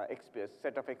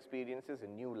set of experiences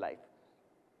in new life.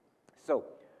 So,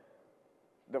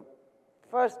 the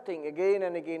first thing again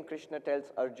and again Krishna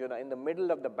tells Arjuna in the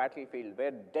middle of the battlefield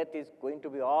where death is going to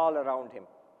be all around him.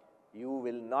 You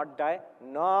will not die,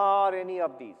 nor any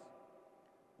of these.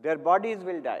 Their bodies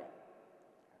will die.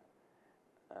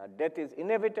 Death is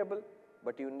inevitable,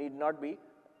 but you need not be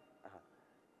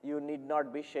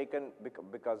shaken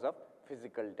because of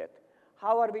physical death.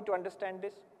 How are we to understand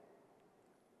this?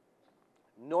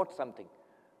 Note something.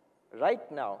 Right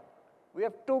now, we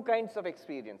have two kinds of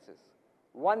experiences.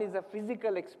 One is a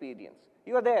physical experience.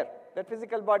 You are there, that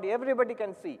physical body, everybody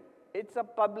can see. It's a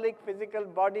public physical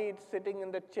body, it's sitting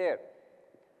in the chair.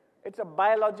 It's a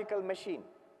biological machine.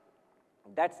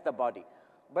 That's the body.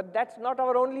 But that's not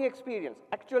our only experience,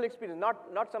 actual experience,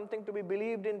 not something to be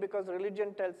believed in because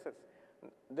religion tells us.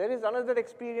 There is another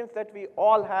experience that we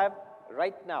all have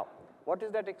right now. What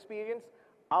is that experience?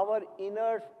 Our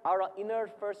inner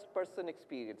first person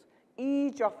experience.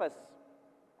 Each of us,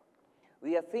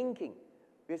 we are thinking,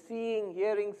 we are seeing,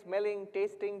 hearing, smelling,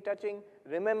 tasting, touching,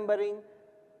 remembering,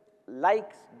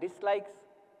 likes, dislikes,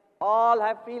 all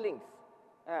have feelings.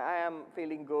 I am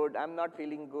feeling good, I am not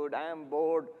feeling good, I am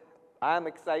bored, I am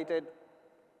excited.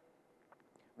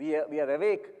 We are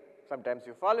awake. Sometimes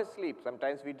you fall asleep,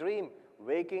 sometimes we dream,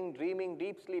 waking, dreaming,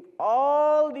 deep sleep.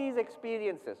 All these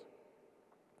experiences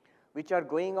which are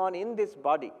going on in this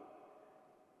body.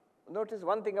 Notice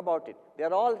one thing about it. They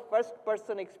are all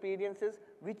first-person experiences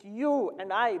which you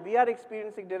and I, we are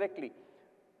experiencing directly.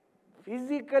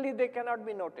 Physically, they cannot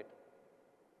be noted.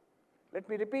 Let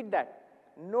me repeat that.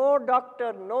 No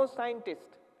doctor, no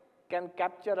scientist can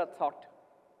capture a thought,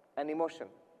 an emotion.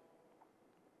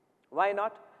 Why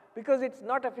not? Because it's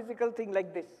not a physical thing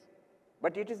like this.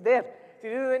 But it is there. See,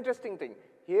 this is an interesting thing.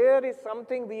 Here is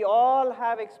something we all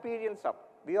have experience of.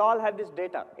 We all have this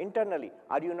data internally.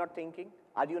 Are you not thinking?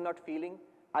 Are you not feeling?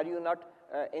 Are you not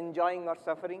enjoying or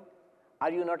suffering?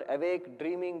 Are you not awake,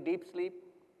 dreaming, deep sleep?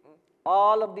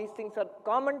 All of these things are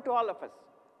common to all of us.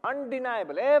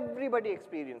 undeniable, everybody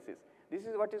experiences. This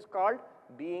is what is called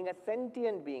being a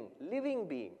sentient being, living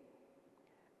being.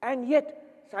 And yet,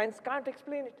 science can't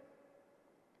explain it.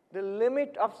 The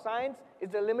limit of science is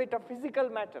the limit of physical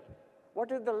matter.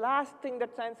 What is the last thing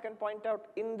that science can point out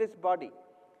in this body?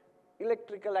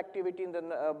 Electrical activity in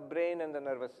the brain and the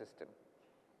nervous system.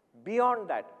 Beyond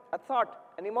that, a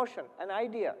thought, an emotion, an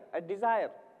idea, a desire,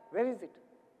 where is it?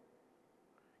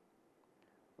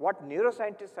 What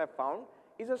neuroscientists have found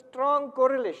is a strong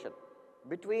correlation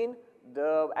between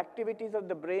the activities of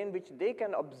the brain which they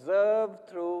can observe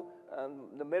through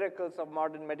the miracles of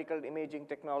modern medical imaging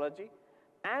technology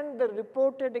and the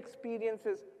reported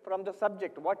experiences from the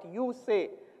subject. What you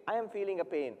say, I am feeling a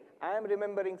pain, I am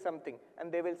remembering something,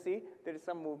 and they will see there is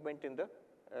some movement in the,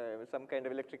 some kind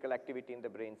of electrical activity in the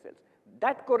brain cells.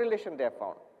 That correlation they have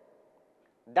found,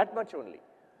 that much only.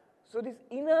 So this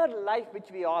inner life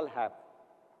which we all have,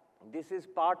 this is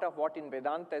part of what in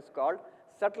Vedanta is called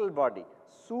subtle body,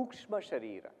 Sukshma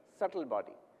Sharira, subtle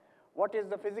body. What is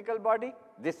the physical body?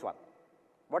 This one.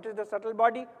 What is the subtle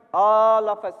body? All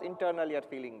of us internally are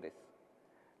feeling this.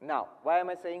 Now, why am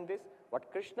I saying this? What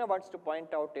Krishna wants to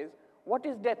point out is, what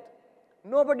is death?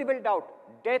 Nobody will doubt.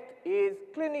 Death is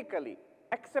clinically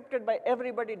accepted by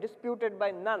everybody, disputed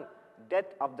by none.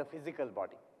 Death of the physical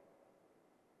body.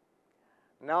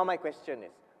 Now my question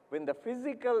is, when the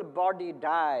physical body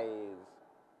dies,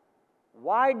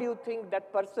 why do you think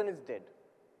that person is dead?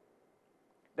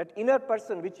 That inner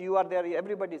person which you are there,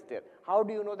 everybody is there. How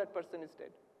do you know that person is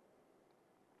dead?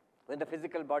 When the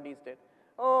physical body is dead.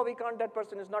 Oh, we can't, that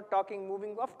person is not talking,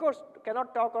 moving. Of course,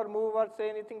 cannot talk or move or say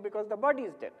anything because the body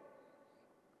is dead.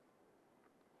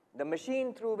 The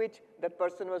machine through which that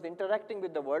person was interacting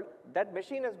with the world, that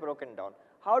machine has broken down.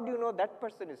 How do you know that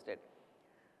person is dead?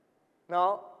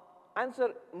 Now, answer,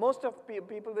 most of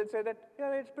people will say that,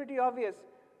 yeah, it's pretty obvious,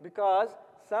 because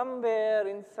somewhere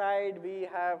inside we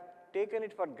have taken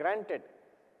it for granted,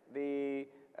 the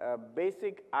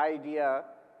basic idea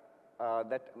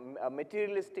that a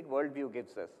materialistic worldview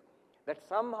gives us, that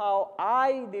somehow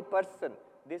I, the person,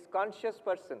 this conscious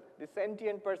person, this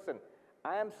sentient person,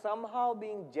 I am somehow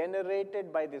being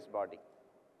generated by this body.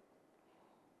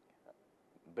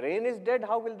 Brain is dead,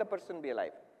 how will the person be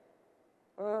alive?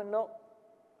 No.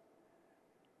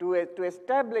 To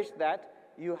establish that,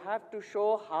 you have to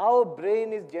show how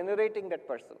brain is generating that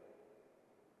person.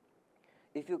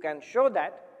 If you can show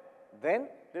that, then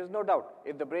there is no doubt.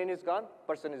 If the brain is gone,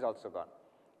 person is also gone.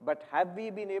 But have we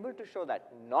been able to show that?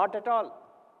 Not at all.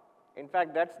 In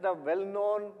fact, that's the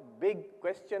well-known big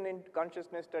question in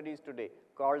consciousness studies today,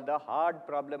 called the hard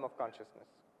problem of consciousness.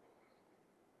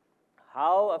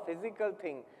 How a physical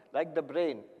thing like the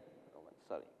brain,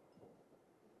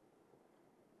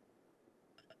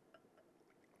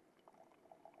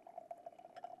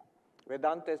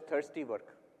 Vedanta is thirsty work.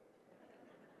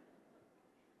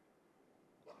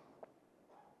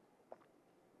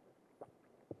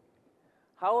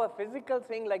 How a physical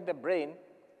thing like the brain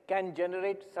can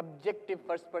generate subjective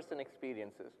first-person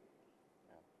experiences.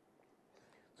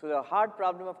 So the hard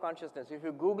problem of consciousness, if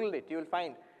you Google it, you will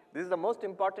find this is the most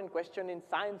important question in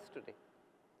science today.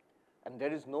 And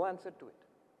there is no answer to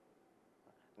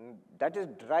it. That is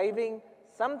driving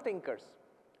some thinkers,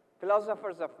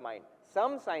 philosophers of mind,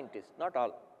 some scientists, not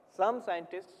all, some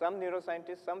scientists, some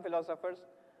neuroscientists, some philosophers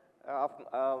of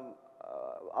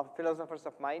philosophers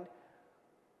of mind,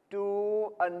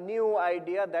 to a new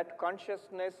idea that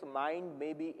consciousness, mind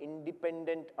may be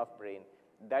independent of brain,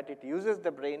 that it uses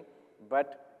the brain,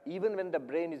 but even when the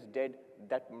brain is dead,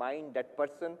 that mind, that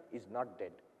person is not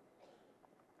dead.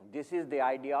 This is the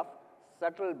idea of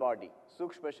subtle body,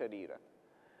 Sukshma Sharira.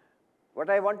 What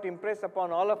I want to impress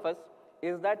upon all of us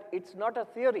is that it's not a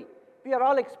theory. We are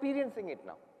all experiencing it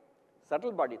now.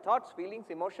 Subtle body, thoughts, feelings,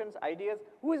 emotions, ideas,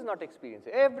 who is not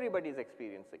experiencing? Everybody is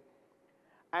experiencing.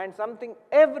 And something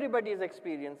everybody is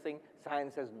experiencing,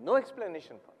 science has no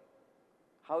explanation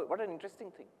for. What an interesting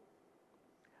thing.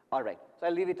 All right, so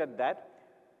I'll leave it at that.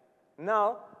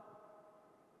 Now,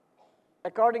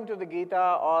 according to the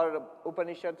Gita or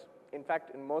Upanishads, in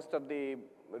fact, in most of the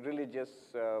religious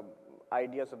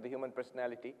ideas of the human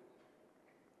personality,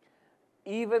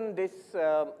 even this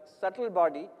subtle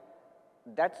body,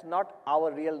 that's not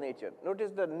our real nature.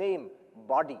 Notice the name,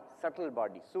 body, subtle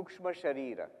body, Sukshma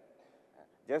Sharira.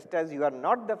 Just as you are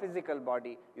not the physical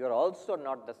body, you are also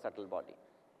not the subtle body.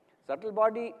 Subtle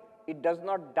body, it does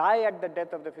not die at the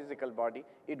death of the physical body.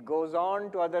 It goes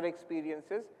on to other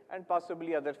experiences and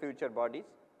possibly other future bodies.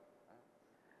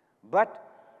 But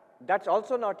that's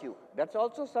also not you. That's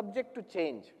also subject to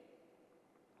change.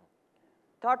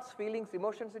 Thoughts, feelings,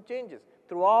 emotions, it changes.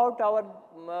 throughout our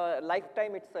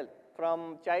lifetime itself,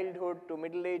 from childhood to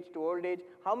middle age to old age,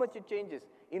 how much it changes.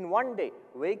 In one day,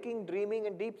 waking, dreaming,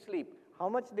 and deep sleep, how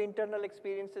much the internal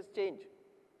experiences change.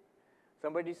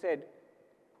 Somebody said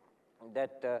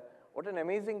that what an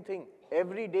amazing thing.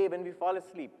 Every day when we fall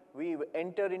asleep, we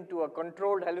enter into a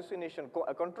controlled hallucination,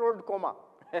 a controlled coma.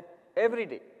 Every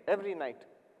day, every night.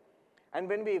 And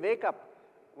when we wake up,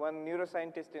 one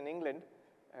neuroscientist in England,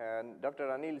 Dr.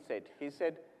 Anil said, he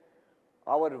said,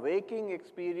 our waking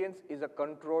experience is a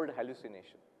controlled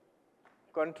hallucination.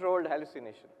 Controlled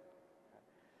hallucination.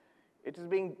 It is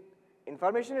being,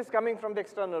 information is coming from the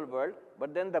external world,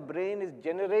 but then the brain is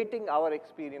generating our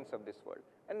experience of this world.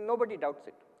 And nobody doubts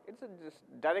it. It's a just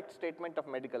direct statement of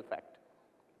medical fact.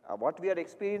 What we are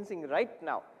experiencing right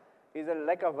now is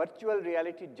like a virtual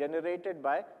reality generated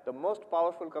by the most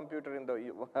powerful computer in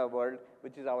the world,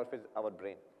 which is our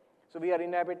brain. So we are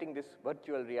inhabiting this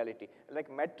virtual reality.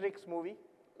 Like Matrix movie,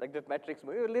 like that Matrix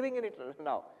movie, we're living in it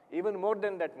now, even more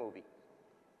than that movie.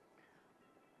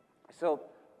 So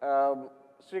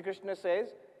Sri Krishna says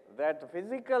that the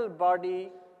physical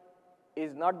body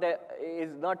is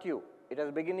not you. It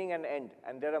has beginning and end,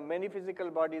 and there are many physical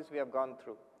bodies we have gone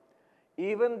through.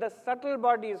 Even the subtle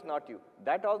body is not you.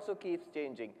 That also keeps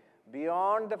changing.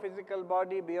 Beyond the physical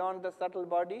body, beyond the subtle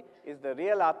body, is the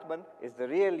real Atman, is the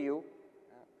real you,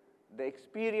 the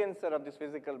experiencer of this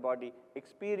physical body,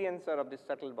 experiencer of this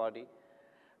subtle body,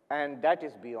 and that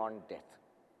is beyond death.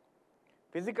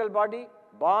 Physical body,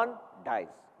 born, dies.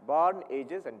 Born,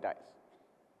 ages, and dies.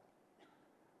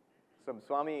 Some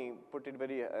Swami put it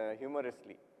very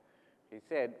humorously. He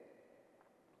said,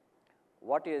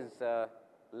 what is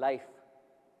life?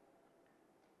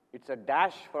 It's a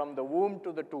dash from the womb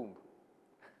to the tomb.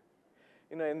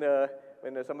 You know,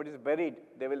 when somebody is buried,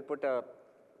 they will put a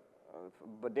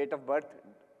date of birth,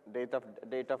 date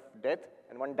of death,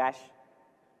 and one dash.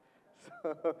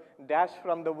 So, dash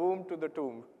from the womb to the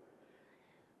tomb.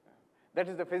 That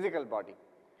is the physical body.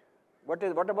 What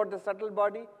about the subtle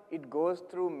body? It goes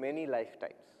through many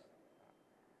lifetimes.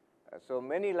 So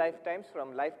many lifetimes,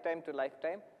 from lifetime to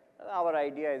lifetime. Our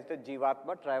idea is that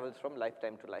Jivatma travels from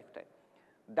lifetime to lifetime.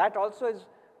 That also is,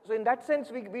 so in that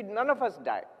sense, none of us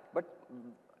die. But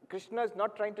Krishna is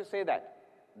not trying to say that.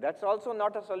 That's also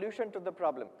not a solution to the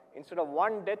problem. Instead of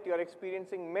one death, you are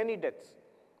experiencing many deaths.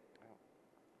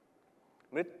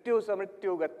 Mrityu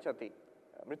samrityu gacchati,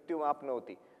 mrityu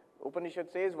apnoti. Upanishad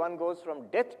says one goes from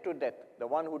death to death, the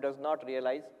one who does not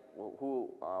realize who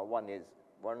one is.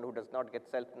 One who does not get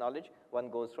self-knowledge,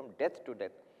 one goes from death to death.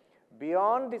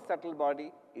 Beyond the subtle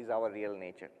body is our real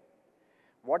nature.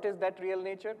 What is that real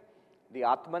nature? The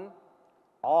Atman,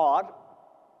 or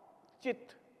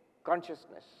Chit,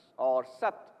 consciousness, or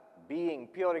Sat, being,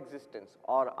 pure existence,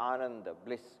 or Ananda,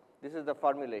 bliss. This is the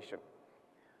formulation.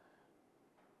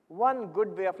 One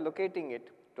good way of locating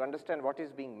it, to understand what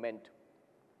is being meant,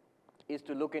 is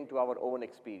to look into our own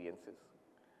experiences.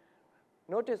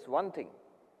 Notice one thing.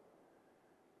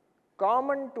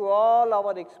 Common to all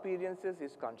our experiences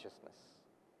is consciousness.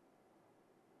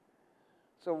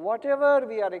 So whatever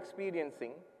we are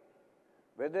experiencing,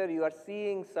 whether you are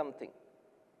seeing something,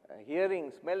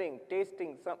 hearing, smelling,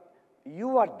 tasting,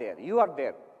 you are there, you are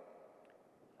there.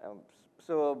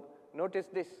 So notice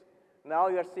this. Now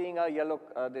you are seeing a yellow,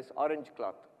 this orange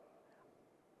cloth.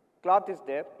 Cloth is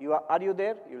there. Are you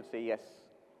there? You will say yes.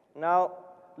 Now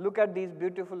look at these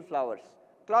beautiful flowers.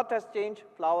 Cloth has changed,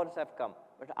 flowers have come.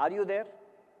 But are you there?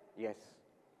 Yes.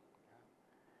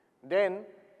 Then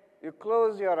you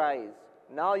close your eyes.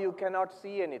 Now you cannot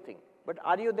see anything. But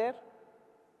are you there?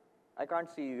 I can't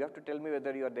see you. You have to tell me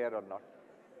whether you are there or not.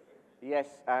 Yes,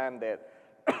 I am there.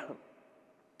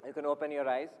 You can open your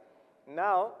eyes.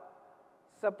 Now,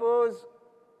 suppose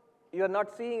you are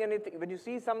not seeing anything. When you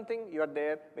see something, you are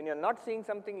there. When you are not seeing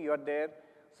something, you are there.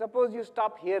 Suppose you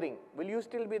stop hearing. Will you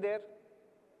still be there?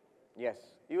 Yes.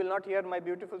 You will not hear my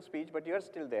beautiful speech, but you are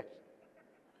still there.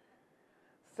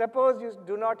 Suppose you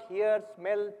do not hear,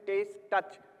 smell, taste,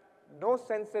 touch, no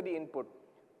sensory input.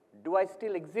 Do I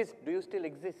still exist? Do you still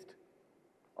exist?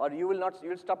 Or you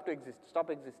will stop to exist, stop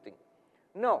existing.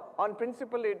 No, on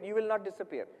principle, you will not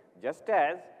disappear. Just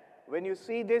as when you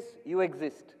see this, you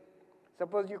exist.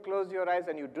 Suppose you close your eyes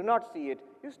and you do not see it,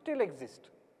 you still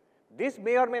exist. This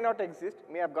may or may not exist,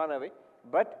 may have gone away,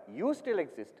 but you still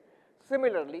exist.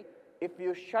 Similarly, if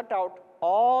you shut out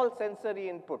all sensory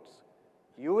inputs,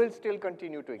 you will still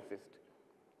continue to exist.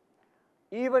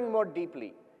 Even more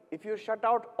deeply, if you shut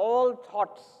out all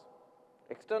thoughts,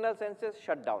 external senses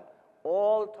shut down,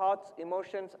 all thoughts,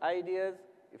 emotions, ideas,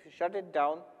 if you shut it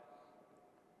down,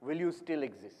 will you still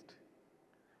exist?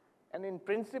 And in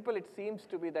principle, it seems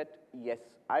to be that, yes,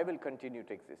 I will continue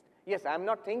to exist. Yes, I'm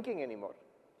not thinking anymore.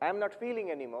 I'm not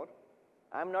feeling anymore.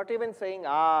 I'm not even saying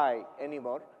I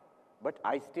anymore, but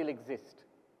I still exist.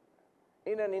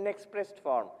 In an inexpressed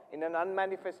form, in an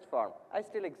unmanifest form, I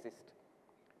still exist.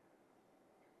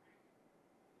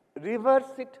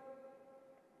 Reverse it.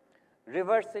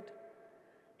 Reverse it.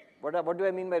 What do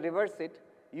I mean by reverse it?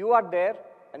 You are there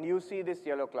and you see this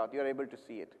yellow cloth. You are able to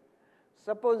see it.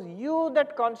 Suppose you,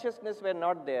 that consciousness, were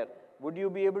not there, would you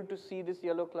be able to see this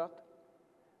yellow cloth?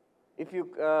 If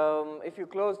you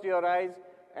closed your eyes,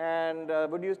 and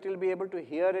would you still be able to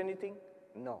hear anything?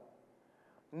 No.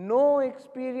 No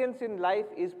experience in life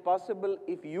is possible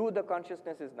if you, the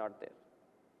consciousness, is not there.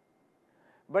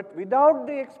 But without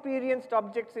the experienced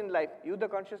objects in life, you, the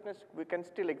consciousness, we can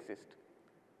still exist.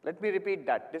 Let me repeat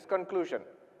that, this conclusion.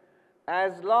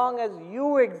 As long as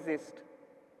you exist,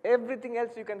 everything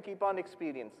else you can keep on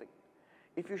experiencing.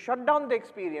 If you shut down the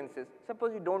experiences,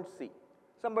 suppose you don't see.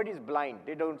 Somebody is blind,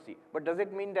 they don't see. But does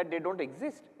it mean that they don't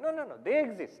exist? No, no, no, they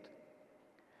exist.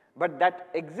 But that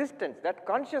existence, that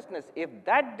consciousness, if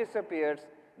that disappears,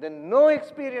 then no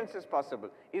experience is possible.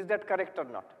 Is that correct or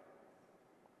not?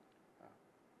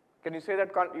 Can you say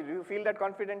that, do you feel that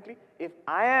confidently? If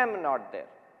I am not there,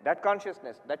 that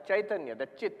consciousness, that Chaitanya,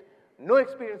 that Chit, no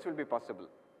experience will be possible.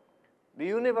 The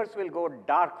universe will go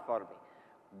dark for me.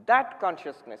 That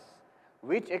consciousness,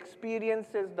 which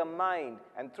experiences the mind,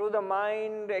 and through the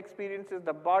mind experiences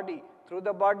the body, through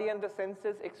the body and the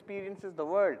senses experiences the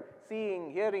world, seeing,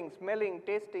 hearing, smelling,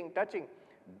 tasting, touching,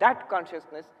 that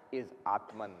consciousness is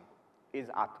Atman, is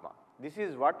Atma. This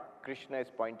is what Krishna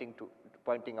is pointing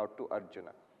out to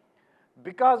Arjuna.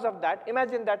 Because of that,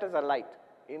 imagine that as a light.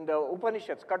 In the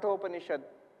Upanishads, Katha Upanishad,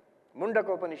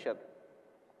 Mundaka Upanishad,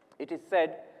 it is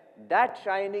said that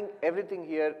shining, everything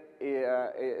here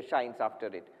shines after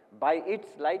it. By its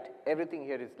light, everything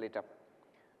here is lit up.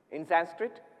 In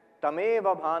Sanskrit,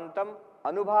 tameva bhantam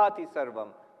anubhati sarvam,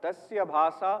 tasya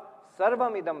bhasa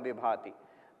sarvam idam vibhati.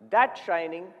 That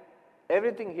shining,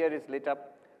 everything here is lit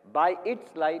up. By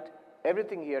its light,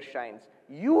 everything here shines.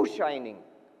 You shining,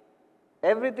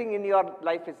 everything in your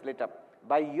life is lit up.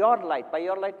 By your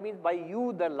light means by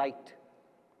you the light.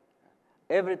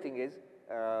 Everything is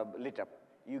lit up.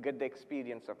 You get the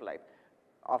experience of life,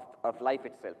 of life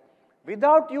itself.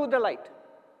 Without you the light,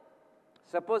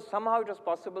 suppose somehow it was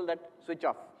possible that switch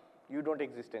off, you don't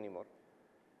exist anymore,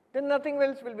 then nothing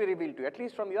else will be revealed to you. At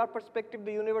least from your perspective,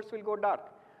 the universe will go dark.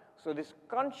 So this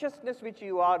consciousness which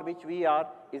you are, which we are,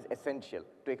 is essential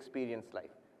to experience life.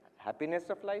 Happiness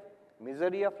of life,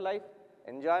 misery of life,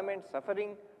 enjoyment,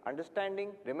 suffering,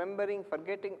 understanding, remembering,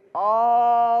 forgetting,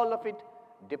 all of it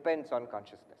depends on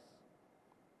consciousness.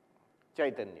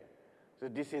 Chaitanya. So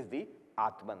this is the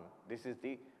Atman, this is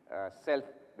the self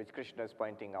which Krishna is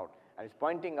pointing out. And he's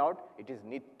pointing out it is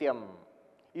Nityam.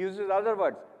 He uses other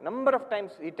words. Number of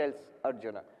times he tells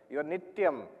Arjuna, you are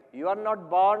Nityam. You are not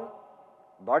born,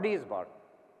 body is born.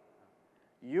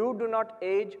 You do not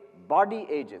age, body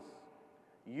ages.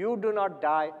 You do not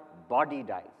die, body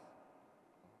dies.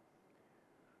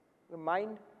 The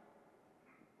mind,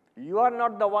 you are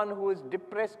not the one who is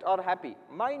depressed or happy.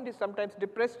 Mind is sometimes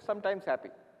depressed, sometimes happy.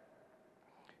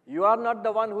 You are not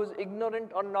the one who is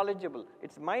ignorant or knowledgeable.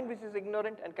 It's mind which is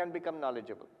ignorant and can become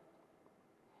knowledgeable.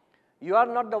 You are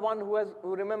not the one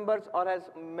who remembers or has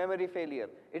memory failure.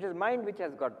 It is mind which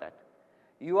has got that.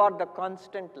 You are the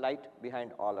constant light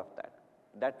behind all of that.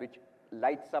 That which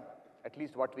lights up at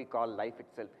least what we call life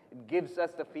itself. It gives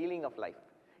us the feeling of life.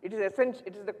 It is essential,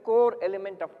 it is the core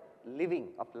element of living,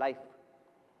 of life.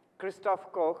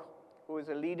 Christoph Koch, who is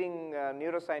a leading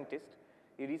neuroscientist,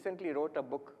 he recently wrote a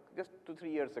book just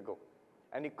 2-3 years ago,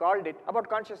 and he called it, about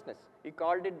consciousness, he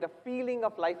called it the feeling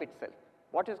of life itself.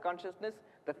 What is consciousness?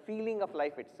 The feeling of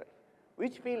life itself.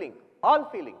 Which feeling? All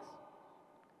feelings.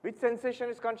 Which sensation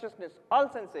is consciousness? All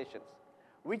sensations.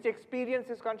 Which experience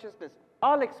is consciousness?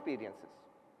 All experiences.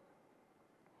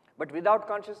 But without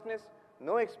consciousness,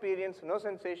 no experience, no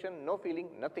sensation, no feeling,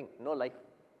 nothing, no life.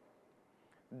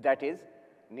 That is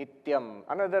Nityam.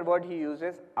 Another word he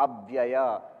uses,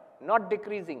 Abhyaya. Not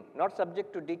decreasing, not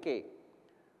subject to decay.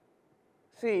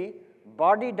 See,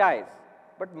 body dies,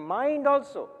 but mind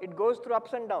also, it goes through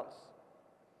ups and downs.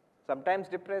 Sometimes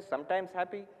depressed, sometimes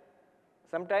happy,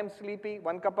 sometimes sleepy,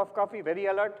 1 cup of coffee, very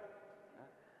alert.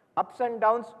 Ups and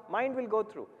downs, mind will go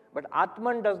through. But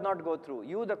Atman does not go through.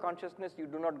 You, the consciousness, you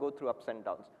do not go through ups and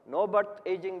downs. No birth,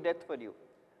 aging, death for you.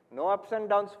 No ups and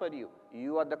downs for you.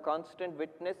 You are the constant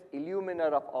witness,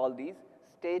 illuminer of all these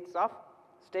states of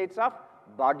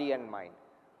body and mind.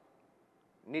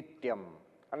 Nityam.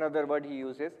 Another word he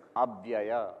uses,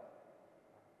 Abhyaya.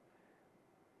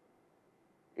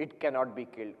 It cannot be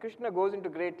killed. Krishna goes into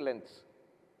great lengths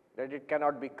that it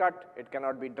cannot be cut, it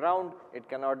cannot be drowned, it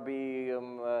cannot be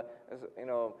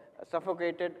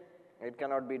suffocated, it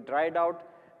cannot be dried out.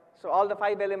 So all the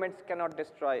 5 elements cannot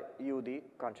destroy you, the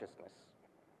consciousness.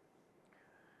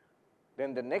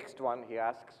 Then the next one he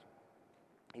asks,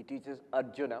 he teaches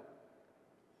Arjuna,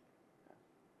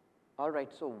 all right,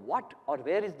 so what or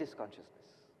where is this consciousness?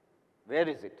 Where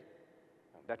is it?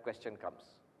 That question comes.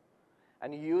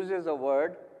 And he uses a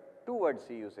word, 2 words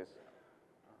he uses.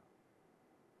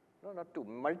 No, not 2,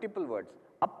 multiple words.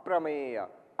 Aprameya,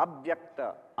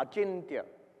 Abhyakta, Achintya.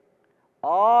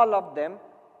 All of them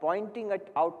pointing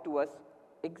it out to us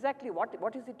exactly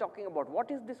what is he talking about? What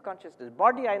is this consciousness?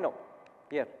 Body I know,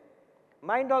 here.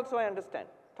 Mind also I understand.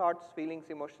 Thoughts, feelings,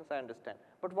 emotions I understand.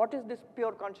 But what is this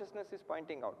pure consciousness is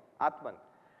pointing out? Atman.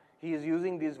 He is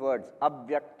using these words,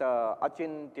 Abhyakta,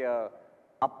 Achintya,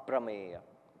 Aprameya.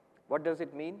 What does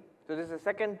it mean? So this is the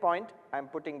second point I am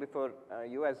putting before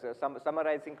you as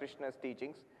summarizing Krishna's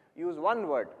teachings. Use one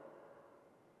word,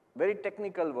 very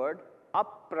technical word,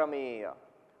 Aprameya.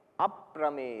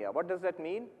 Aprameya. What does that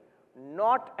mean?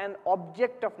 Not an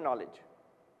object of knowledge.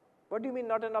 What do you mean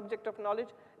not an object of knowledge?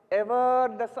 Ever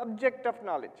the subject of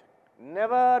knowledge,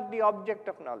 never the object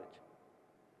of knowledge.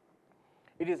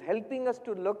 It is helping us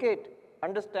to locate,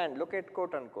 understand, locate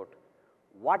quote unquote,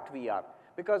 what we are.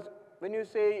 Because when you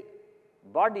say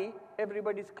body,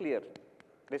 everybody is clear,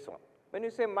 this one. When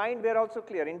you say mind, we are also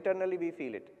clear, internally we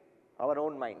feel it, our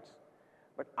own minds.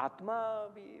 But Atma,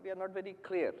 we are not very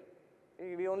clear.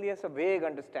 We only have a vague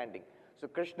understanding. So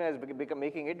Krishna has become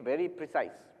making it very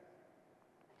precise.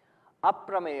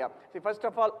 Aprameya. See, first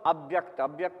of all, Abhyakta.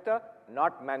 Abhyakta,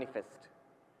 not manifest.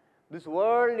 This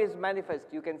world is manifest.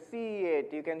 You can see it,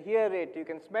 you can hear it, you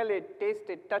can smell it, taste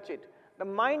it, touch it. The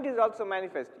mind is also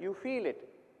manifest. You feel it.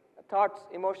 Thoughts,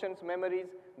 emotions, memories,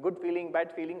 good feeling,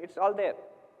 bad feeling, it's all there.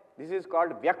 This is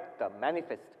called Vyakta,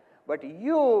 manifest. But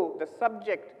you, the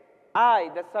subject, I,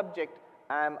 the subject,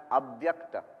 am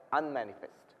Abhyakta,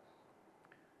 unmanifest.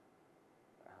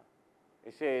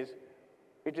 He says,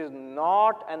 it is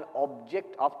not an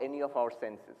object of any of our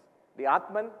senses. The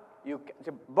Atman,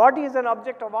 the body is an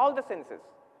object of all the senses.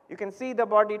 You can see the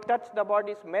body, touch the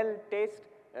body, smell, taste,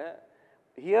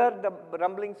 hear the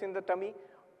rumblings in the tummy.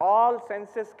 All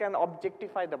senses can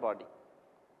objectify the body.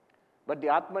 But the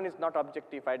Atman is not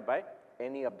objectified by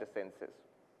any of the senses.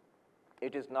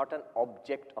 It is not an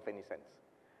object of any sense.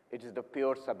 It is the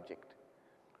pure subject.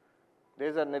 There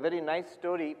is a very nice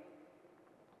story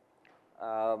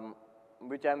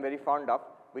which I am very fond of,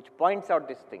 which points out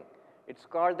this thing. It's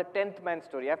called the 10th man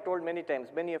story. I have told many times.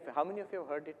 How many of you have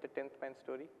heard it, the 10th man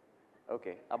story?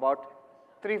 Okay, about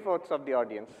 3/4 of the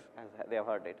audience, they have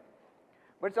heard it.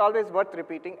 But it's always worth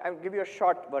repeating. I'll give you a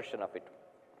short version of it.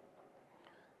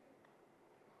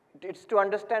 It's to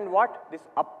understand what? This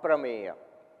Aprameya.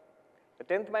 The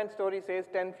 10th man story says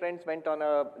 10 friends went on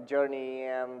a journey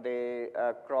and they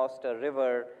crossed a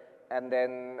river, and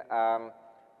then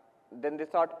they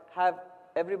thought,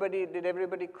 did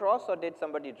everybody cross or did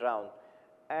somebody drown?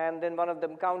 And then one of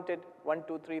them counted, 1,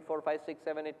 2, 3, 4, 5, 6,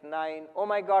 7, 8, 9. Oh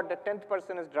my God, the 10th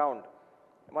person is drowned.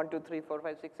 1, 2, 3, 4,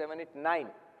 5, 6, 7, 8, 9.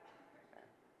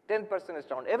 10th person is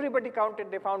drowned. Everybody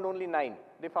counted, they found only 9.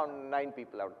 They found 9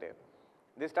 people out there.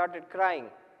 They started crying.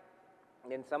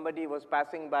 Then somebody was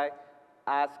passing by,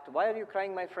 asked, why are you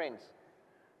crying, my friends?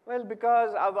 Well,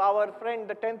 because our friend,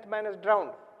 the 10th man, is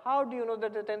drowned. How do you know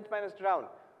that the 10th man is drowned?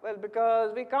 Well,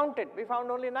 because we counted. We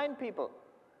found only 9 people.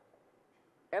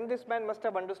 And this man must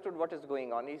have understood what is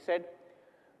going on. He said,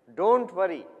 don't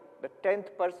worry, the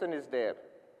 10th person is there.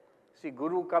 See,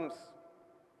 Guru comes,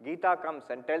 Gita comes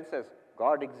and tells us,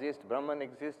 God exists, Brahman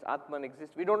exists, Atman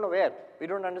exists. We don't know where, we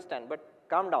don't understand, but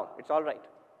calm down, it's all right.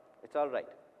 It's all right.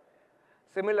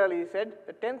 Similarly, he said,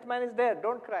 the 10th man is there,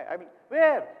 don't cry.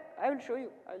 Where? I will show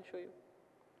you, I will show you.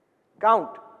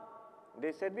 Count.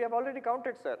 They said, we have already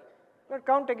counted, sir. But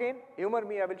count again, humor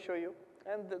me, I will show you.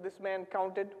 And this man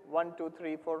counted 1, 2,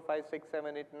 3, 4, 5, 6,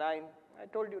 7, 8, 9. I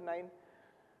told you 9.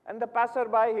 And the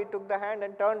passerby, he took the hand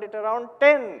and turned it around,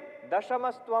 10.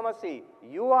 Dashamastvamasi,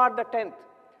 you are the 10th.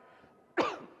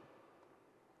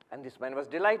 And this man was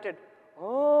delighted.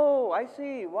 Oh, I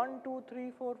see, 1, 2,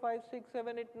 3, 4, 5, 6,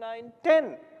 7, 8, 9,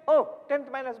 10. Oh,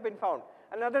 10th man has been found.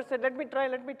 Another said, let me try,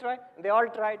 let me try. And they all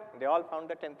tried, they all found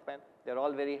the 10th man. They're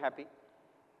all very happy.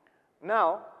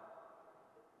 Now,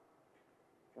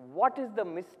 what is the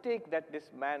mistake that this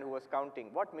man who was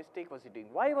counting, what mistake was he doing?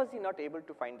 Why was he not able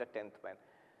to find the 10th man?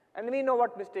 And we know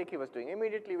what mistake he was doing.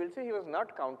 Immediately we'll say he was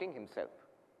not counting himself.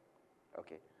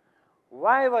 Okay.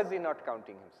 Why was he not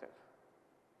counting himself?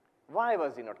 Why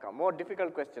was he not come? More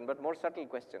difficult question, but more subtle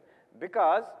question.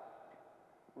 Because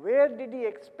where did he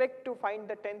expect to find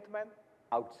the 10th man?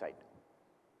 Outside.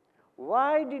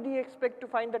 Why did he expect to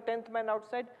find the 10th man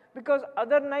outside? Because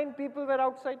other 9 people were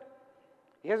outside.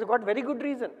 He has got very good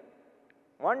reason.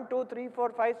 1, 2, 3,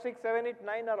 4, 5, 6, 7, 8,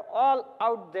 9 are all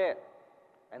out there.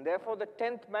 And therefore the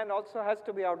 10th man also has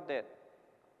to be out there.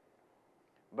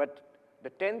 But the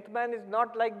 10th man is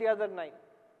not like the other 9.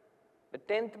 The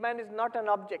 10th man is not an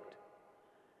object.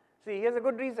 See, here's a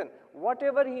good reason.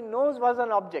 Whatever he knows was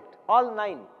an object, all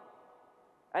 9.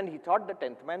 And he thought the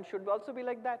 10th man should also be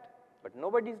like that. But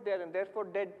nobody is there and therefore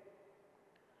dead.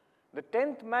 The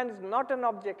 10th man is not an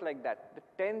object like that.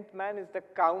 The 10th man is the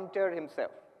counter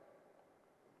himself.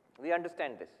 We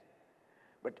understand this.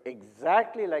 But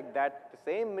exactly like that, the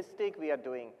same mistake we are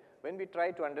doing when we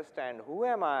try to understand who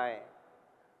am I?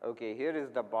 Okay, here is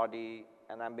the body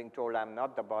and I'm being told I'm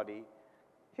not the body.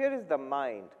 Here is the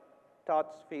mind,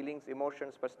 thoughts, feelings,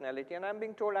 emotions, personality, and I'm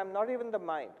being told I'm not even the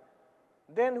mind.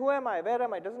 Then who am I? Where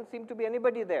am I? Doesn't seem to be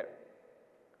anybody there.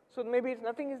 So maybe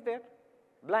nothing is there.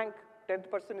 Blank. 10th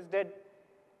person is dead.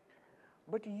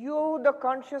 But you, the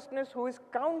consciousness who is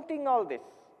counting all this,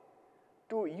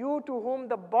 to you to whom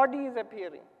the body is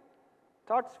appearing,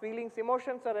 thoughts, feelings,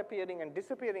 emotions are appearing and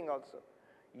disappearing also.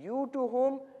 You to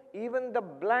whom even the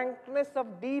blankness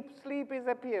of deep sleep is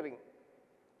appearing.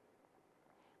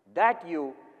 That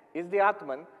you is the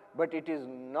Atman, but it is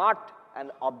not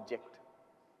an object.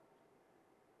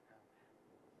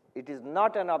 It is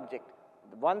not an object.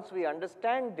 Once we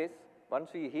understand this,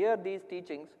 once we hear these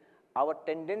teachings, our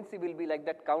tendency will be like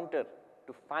that counter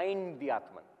to find the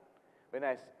Atman. When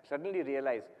I suddenly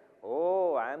realize,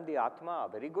 oh, I am the Atma,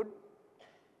 very good.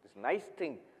 This nice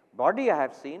thing. Body I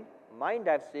have seen, mind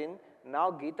I have seen.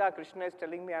 Now Gita, Krishna is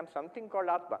telling me I am something called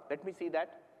Atma. Let me see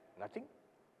that. Nothing.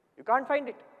 You can't find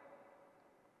it.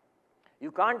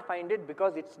 You can't find it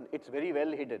because it's very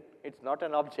well hidden. It's not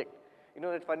an object. You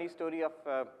know that funny story of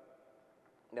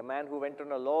the man who went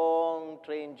on a long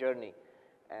train journey,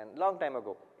 and long time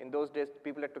ago. In those days,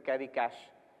 people had to carry cash.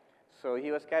 So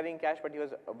he was carrying cash, but he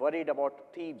was worried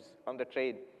about thieves on the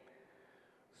train.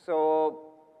 So,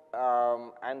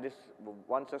 and this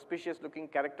one suspicious-looking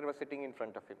character was sitting in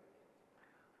front of him,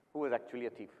 who was actually a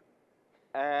thief.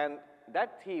 And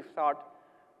that thief thought,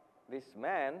 this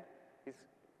man is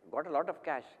got a lot of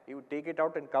cash. He would take it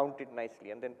out and count it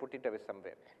nicely and then put it away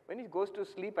somewhere. When he goes to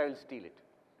sleep, I will steal it.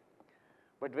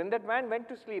 But when that man went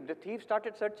to sleep, the thief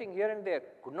started searching here and there,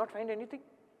 could not find anything.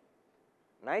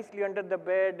 Nicely under the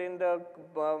bed, in the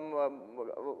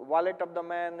wallet of the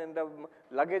man, in the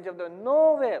luggage of the,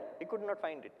 nowhere. He could not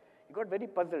find it. He got very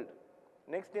puzzled.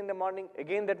 Next day in the morning,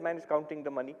 again that man is counting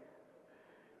the money.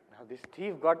 Now this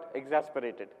thief got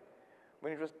exasperated.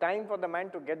 When it was time for the man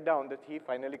to get down, the thief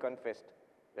finally confessed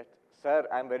that, sir,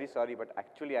 I am very sorry, but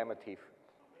actually I am a thief.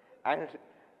 And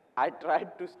I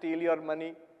tried to steal your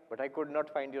money, but I could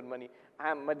not find your money.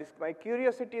 My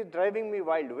curiosity is driving me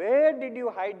wild. Where did you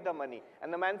hide the money?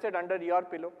 And the man said, under your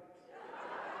pillow.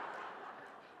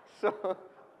 So,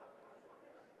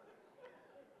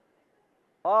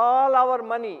 all our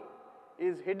money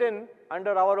is hidden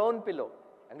under our own pillow.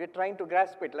 And we're trying to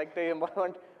grasp it like they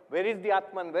want, where is the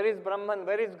Atman? Where is Brahman?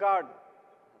 Where is God?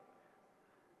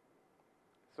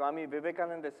 Swami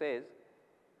Vivekananda says,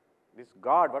 this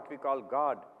God, what we call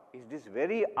God, is this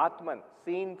very Atman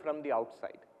seen from the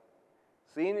outside.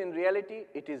 Seen in reality,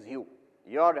 it is you,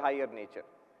 your higher nature.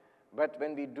 But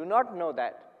when we do not know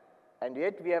that, and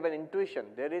yet we have an intuition,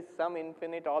 there is some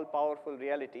infinite, all-powerful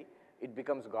reality, it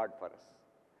becomes God for us.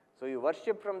 So you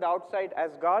worship from the outside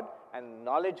as God, and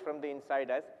knowledge from the inside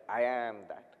as I am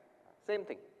that. Same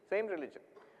thing, same religion.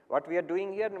 What we are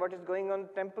doing here and what is going on in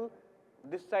the temple,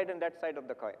 this side and that side of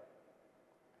the coin.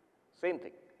 Same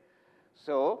thing.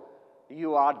 So,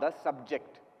 you are the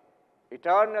subject,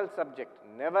 eternal subject,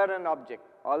 never an object.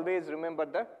 Always remember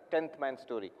the 10th man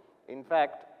story. In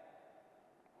fact,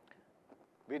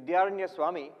 Vidyaranya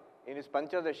Swami, in his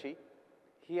Panchadashi,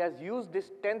 he has used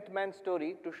this 10th man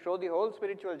story to show the whole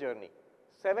spiritual journey.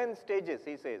 7 stages,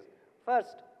 he says.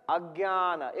 First,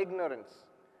 ajnana, ignorance.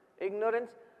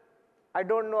 Ignorance, I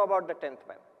don't know about the 10th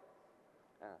man.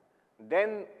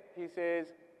 Then he says,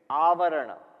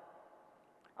 avarana.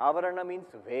 Avarana means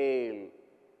veil.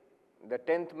 The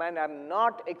 10th man, I am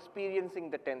not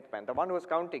experiencing the 10th man, the one who is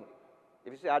counting.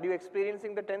 If you say, are you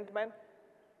experiencing the 10th man?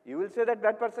 You will say that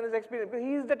that person is experiencing,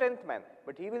 he is the 10th man.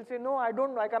 But he will say, no, I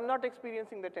don't know, I'm not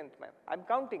experiencing the 10th man. I'm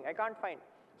counting, I can't find.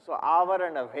 So,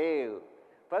 avarana, veil.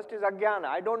 First is ajnana,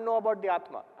 I don't know about the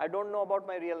Atma. I don't know about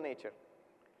my real nature.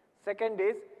 Second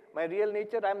is, my real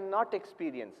nature I am not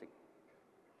experiencing.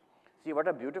 See, what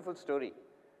a beautiful story.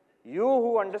 You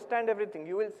who understand everything,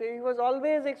 you will say he was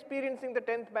always experiencing the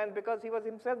 10th man because he was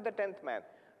himself the 10th man.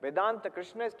 Vedanta,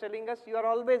 Krishna is telling us, you are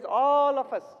always, all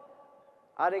of us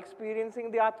are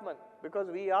experiencing the Atman because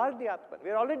we are the Atman. We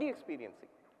are already experiencing.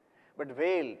 But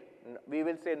veiled, we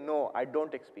will say, no, I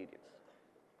don't experience.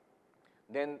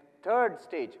 Then third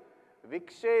stage,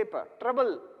 vikshepa,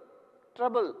 trouble,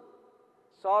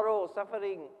 sorrow,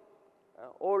 suffering,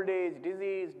 old age,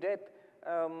 disease, death,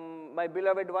 my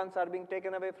beloved ones are being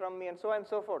taken away from me, and so on and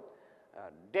so forth.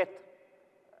 Death,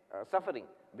 suffering,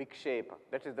 vikshepa,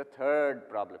 that is the third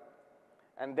problem.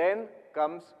 And then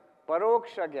comes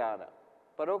paroksha jnana.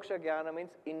 Paroksha jnana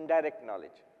means indirect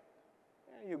knowledge.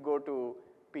 You go to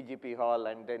PGP Hall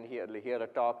and then hear a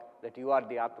talk that you are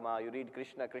the Atma, you read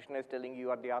Krishna, Krishna is telling you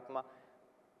are the Atma.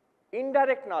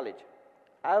 Indirect knowledge.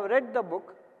 I have read the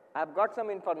book, I have got some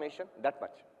information, that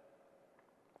much.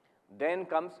 Then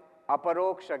comes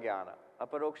aparoksha jnana.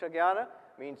 Aparoksha jnana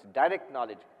means direct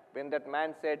knowledge. When that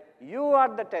man said, you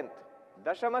are the 10th,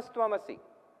 dashamastvamasi.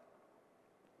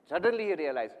 Suddenly he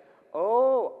realized,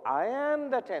 oh, I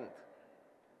am the 10th.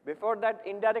 Before that,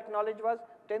 indirect knowledge was,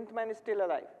 10th man is still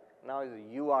alive. Now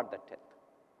you are the 10th.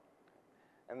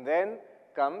 And then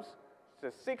comes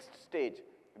the sixth stage,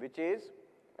 which is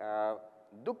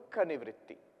dukkha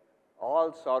nivritti.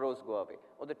 All sorrows go away.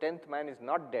 Oh, the 10th man is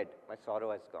not dead. My sorrow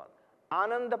has gone.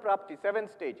 Ananda prapti,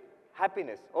 seventh stage,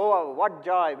 happiness. Oh, what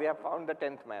joy, we have found the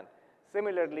 10th man.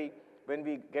 Similarly, when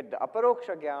we get the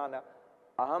aparoksha jnana,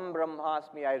 aham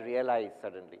brahmasmi, I realize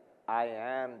suddenly, I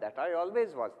am that. I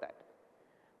always was that.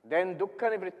 Then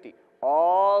dukkha nivritti.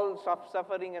 All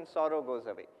suffering and sorrow goes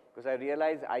away because I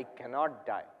realize I cannot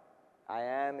die. I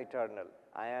am eternal.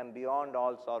 I am beyond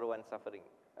all sorrow and suffering.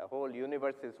 The whole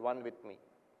universe is one with me.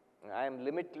 I am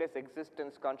limitless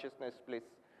existence, consciousness, bliss.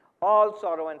 All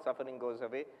sorrow and suffering goes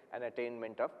away and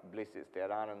attainment of bliss is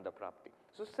there, ananda prapti.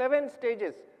 So 7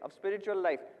 stages of spiritual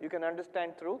life you can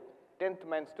understand through 10th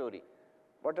man story.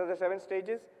 What are the 7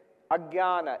 stages?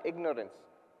 Ajnana, ignorance.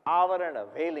 Avarana,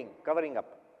 veiling, covering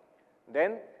up.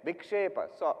 Then vikshepa,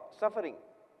 suffering.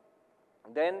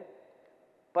 Then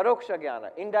paroksha jnana,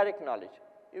 indirect knowledge.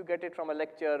 You get it from a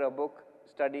lecture, a book,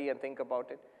 study and think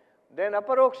about it. Then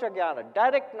aparoksha jnana,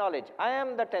 direct knowledge. I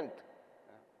am the 10th.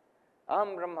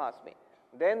 Aham brahmasmi.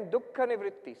 Then dukkha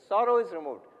nivritti, sorrow is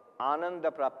removed.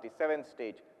 Ananda prapti, 7th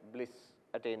stage, bliss,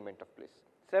 attainment of bliss.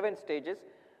 7 stages.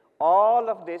 All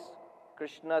of this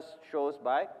Krishna shows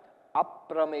by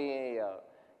aprameya.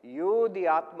 You, the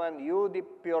Atman, you, the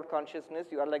pure consciousness,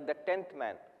 you are like the 10th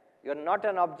man. You are not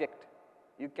an object.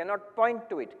 You cannot point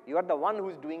to it. You are the one who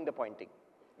is doing the pointing.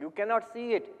 You cannot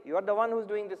see it. You are the one who is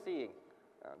doing the seeing.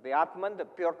 The Atman, the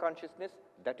pure consciousness,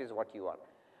 that is what you are.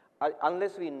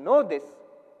 Unless we know this,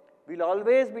 we'll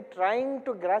always be trying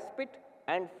to grasp it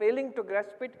and failing to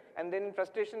grasp it, and then in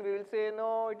frustration we will say,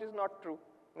 no, it is not true.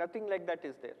 Nothing like that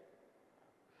is there.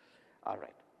 All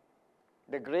right.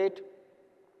 The great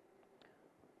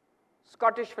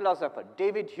Scottish philosopher,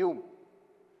 David Hume,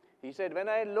 he said, when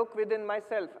I look within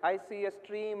myself, I see a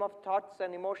stream of thoughts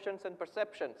and emotions and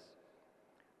perceptions.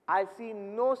 I see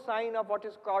no sign of what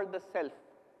is called the self.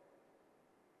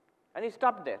 And he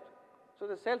stopped there. So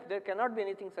the self, there cannot be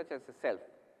anything such as the self.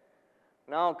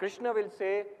 Now Krishna will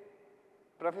say,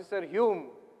 Professor Hume,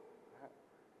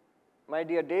 my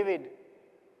dear David,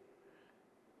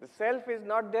 the self is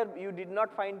not there. You did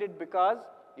not find it because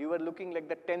you were looking like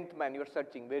the 10th man. You were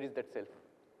searching. Where is that self?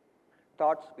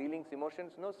 Thoughts, feelings,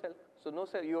 emotions, no self. So no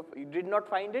self. You did not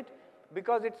find it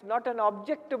because it's not an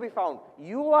object to be found.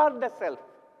 You are the self.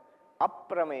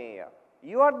 Aprameya.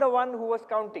 You are the one who was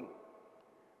counting.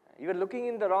 You are looking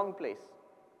in the wrong place.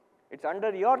 It's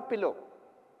under your pillow,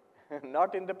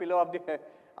 not in the pillow of the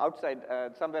outside,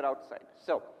 somewhere outside.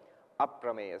 So,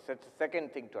 aprameya. So it's the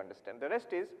second thing to understand. The rest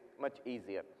is much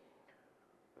easier.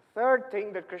 Third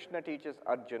thing that Krishna teaches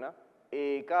Arjuna,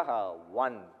 ekaha,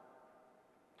 one.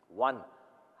 One.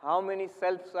 How many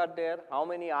selves are there? How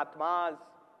many atmas?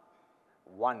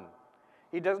 One.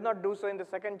 He does not do so in the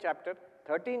 2nd chapter.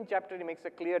 13th chapter he makes a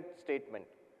clear statement.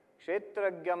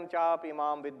 Kshetragyam chapi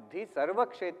mam vidhi sarva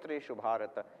kshetreshu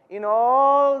bharata. In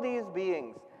all these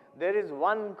beings, there is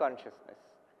one consciousness.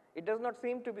 It does not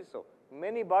seem to be so.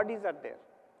 Many bodies are there.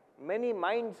 Many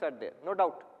minds are there, no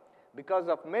doubt. Because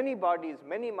of many bodies,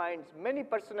 many minds, many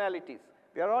personalities.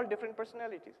 We are all different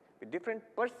personalities, with different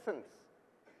persons.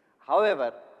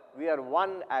 However, we are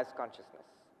one as consciousness.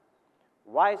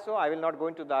 Why so? I will not go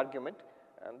into the argument.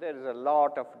 There is a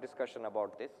lot of discussion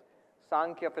about this.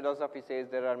 Sankhya philosophy says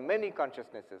there are many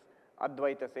consciousnesses.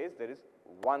 Advaita says there is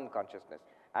one consciousness.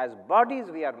 As bodies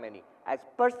we are many. As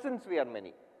persons we are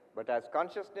many. But as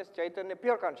consciousness, Chaitanya,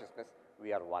 pure consciousness,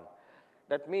 we are one.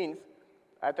 That means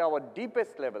at our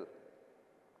deepest level,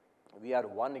 we are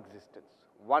one existence,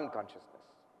 one consciousness.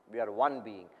 We are one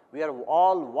being. We are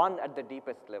all one at the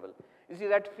deepest level. You see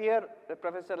that fear that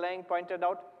Professor Lang pointed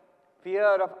out?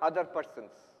 Fear of other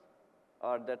persons.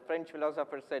 Or that French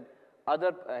philosopher said,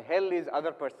 hell is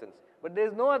other persons. But there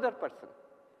is no other person.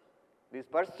 These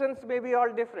persons may be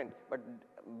all different, but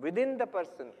within the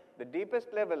person, the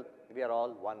deepest level, we are all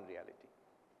one reality.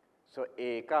 So,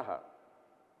 ekaha.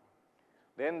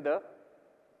 Then the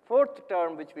fourth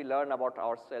term which we learn about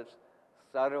ourselves,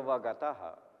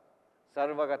 sarvagataha.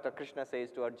 Sarvagata, Krishna says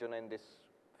to Arjuna in these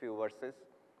few verses,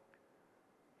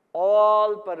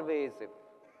 all pervasive,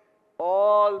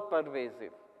 all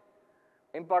pervasive.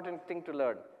 Important thing to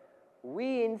learn.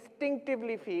 We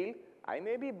instinctively feel, I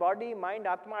may be body, mind,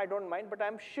 atma, I don't mind, but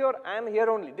I'm sure I'm here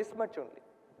only, this much only.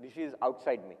 This is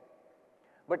outside me.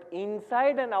 But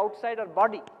inside and outside are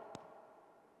body.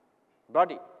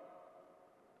 Body.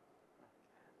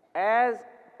 As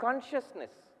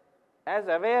consciousness, as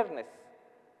awareness,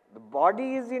 the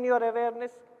body is in your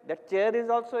awareness, that chair is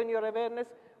also in your awareness,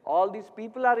 all these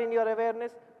people are in your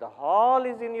awareness, the hall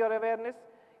is in your awareness,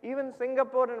 even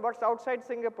Singapore and what's outside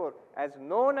Singapore, as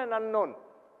known and unknown,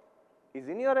 is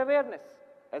in your awareness.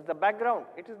 As the background,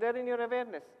 it is there in your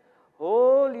awareness.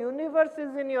 Whole universe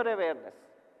is in your awareness.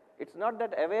 It's not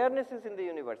that awareness is in the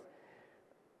universe.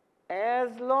 As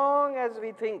long as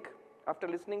we think, after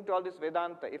listening to all this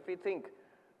Vedanta, if we think,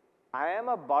 I am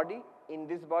a body, in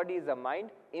this body is a mind,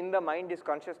 in the mind is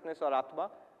consciousness or Atma,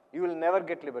 you will never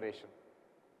get liberation.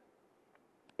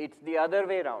 It's the other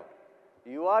way around.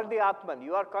 You are the Atman,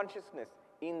 you are consciousness.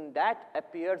 In that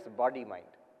appears body-mind.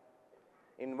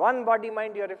 In one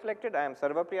body-mind you are reflected, I am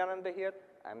Sarvapriyananda here,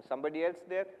 I am somebody else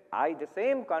there, I the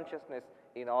same consciousness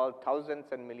in all thousands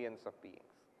and millions of beings.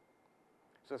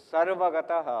 So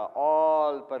sarvagataha,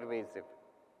 all pervasive.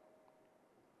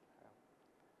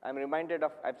 I'm reminded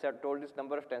of, I've told this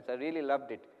number of times, I really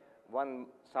loved it. One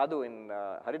sadhu in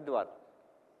Haridwar,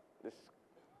 this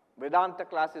Vedanta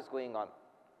class is going on,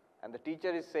 and the teacher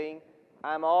is saying,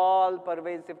 I am all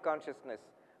pervasive consciousness.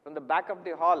 From the back of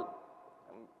the hall,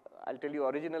 I'll tell you,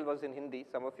 original was in Hindi,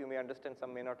 some of you may understand,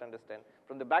 some may not understand.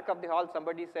 From the back of the hall,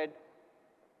 somebody said,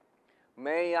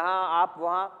 मैं यहाँ, आप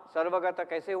वहाँ, सर्वगत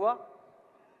कैसे हुआ?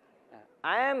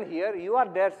 I am here, you are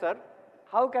there, sir.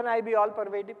 How can I be all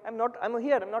pervasive? I'm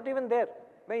here, I'm not even there.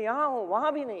 मैं यहाँ हूँ,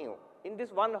 वहाँ भी नहीं हूँ. In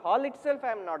this one hall itself,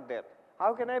 I am not there.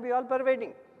 How can I be all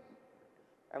pervading?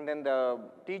 And then the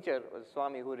teacher, was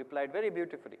Swami, who replied very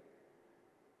beautifully.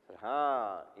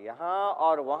 हाँ, यहाँ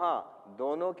और वहाँ,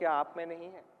 दोनों क्या आप में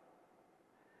नहीं है?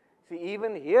 See,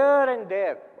 even here and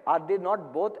there, are they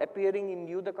not both appearing in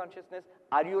you, the consciousness?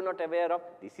 Are you not aware of,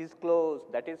 this is close,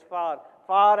 that is far?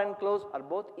 Far and close are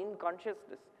both in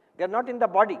consciousness. They are not in the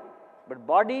body, but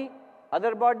body,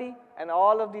 other body, and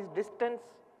all of these distance,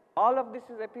 all of this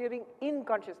is appearing in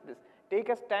consciousness. Take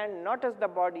a stand not as the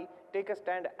body, take a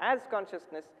stand as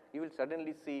consciousness, you will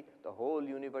suddenly see the whole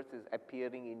universe is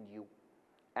appearing in you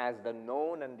as the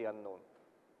known and the unknown.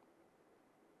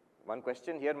 One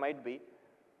question here might be,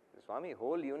 Swami,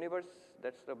 whole universe,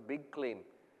 that's the big claim.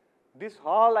 This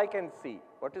hall I can see.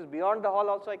 What is beyond the hall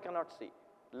also I cannot see.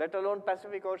 Let alone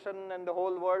Pacific Ocean and the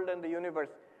whole world and the universe.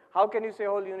 How can you say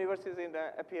whole universe is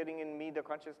appearing in me, the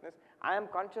consciousness? I am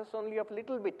conscious only of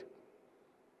little bit.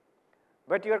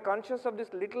 But you are conscious of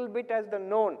this little bit as the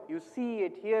known. You see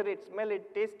it, hear it, smell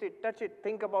it, taste it, touch it,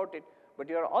 think about it. But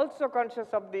you are also conscious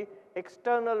of the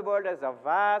external world as a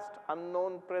vast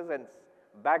unknown presence,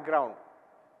 background.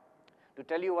 To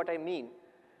tell you what I mean,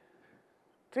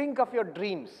 think of your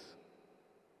dreams.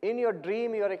 In your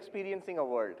dream, you are experiencing a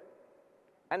world.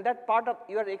 And that part of,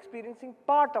 you are experiencing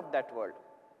part of that world.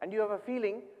 And you have a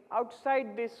feeling,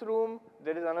 outside this room,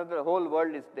 there is another, whole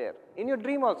world is there. In your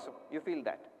dream also, you feel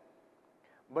that.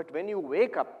 But when you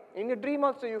wake up, in your dream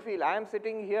also you feel, I am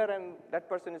sitting here and that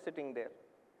person is sitting there.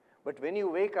 But when you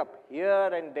wake up, here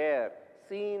and there,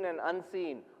 seen and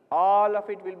unseen, all of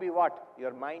it will be what?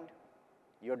 Your mind,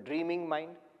 your dreaming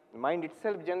mind. The mind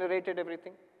itself generated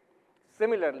everything.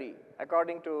 Similarly,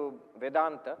 according to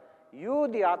Vedanta, you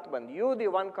the Atman, you the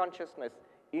one consciousness,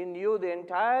 in you the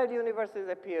entire universe is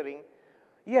appearing.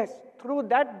 Yes, through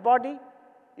that body,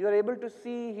 you are able to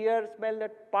see, hear, smell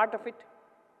that part of it.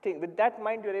 With that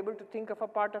mind, you are able to think of a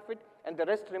part of it, and the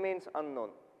rest remains unknown.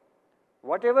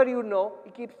 Whatever you know,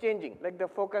 it keeps changing, like the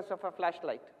focus of a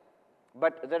flashlight.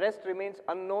 But the rest remains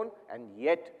unknown, and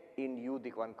yet in you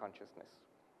the one consciousness.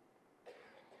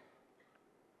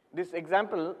 This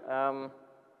example, I'm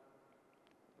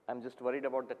just worried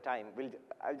about the time.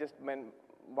 I'll just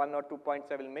one or 2 points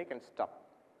I will make and stop.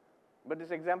 But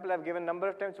this example I've given a number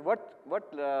of times.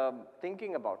 What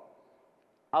thinking about?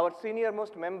 Our senior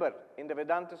most member in the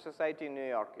Vedanta Society in New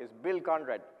York is Bill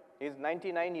Conrad. He's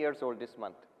 99 years old this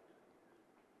month.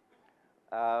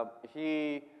 So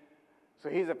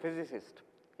he's a physicist.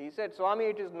 He said, Swami,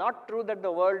 it is not true that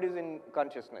the world is in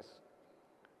consciousness.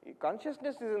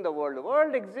 Consciousness is in the world. The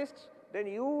world exists. Then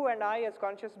you and I as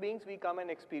conscious beings, we come and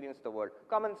experience the world.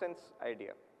 Common sense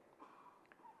idea.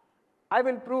 I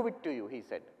will prove it to you, he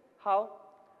said. How?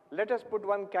 Let us put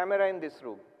one camera in this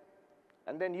room.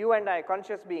 And then you and I,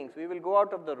 conscious beings, we will go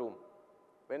out of the room.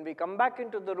 When we come back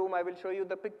into the room, I will show you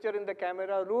the picture in the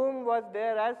camera. Room was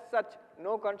there as such.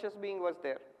 No conscious being was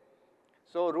there.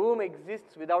 So room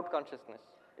exists without consciousness.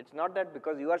 It's not that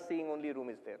because you are seeing only room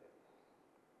is there.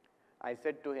 I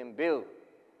said to him, Bill,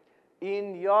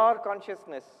 in your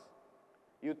consciousness,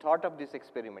 you thought of this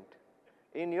experiment.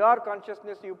 In your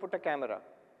consciousness, you put a camera.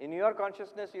 In your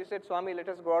consciousness, you said, Swami, let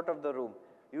us go out of the room.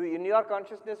 In your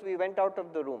consciousness, we went out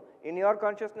of the room. In your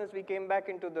consciousness, we came back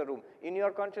into the room. In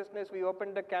your consciousness, we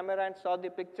opened the camera and saw the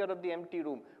picture of the empty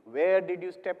room. Where did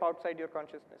you step outside your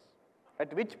consciousness?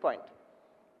 At which point?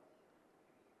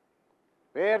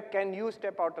 Where can you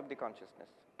step out of the consciousness?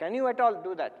 Can you at all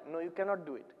do that? No, you cannot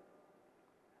do it.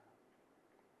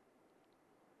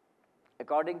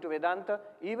 According to Vedanta,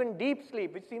 even deep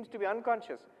sleep, which seems to be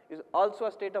unconscious, is also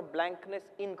a state of blankness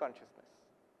in consciousness.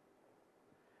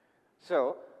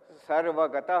 So,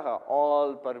 sarvagataha,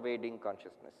 all-pervading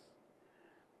consciousness.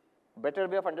 Better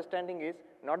way of understanding is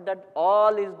not that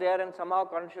all is there and somehow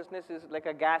consciousness is like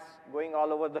a gas going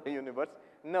all over the universe.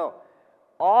 No,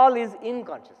 all is in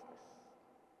consciousness.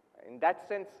 In that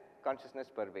sense, consciousness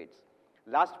pervades.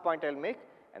 Last point I'll make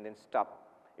and then stop.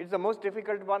 It's the most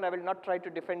difficult one. I will not try to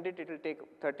defend it. It will take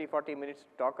 30, 40 minutes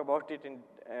to talk about it,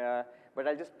 but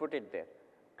I'll just put it there.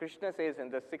 Krishna says in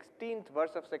the 16th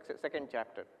verse of second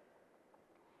chapter,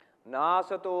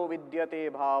 Nasato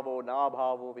vidyate bhavo, na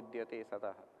bhavo vidyate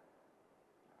sataha.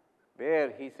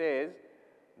 Where he says,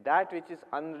 that which is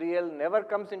unreal never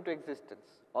comes into existence,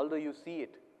 although you see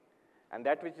it. And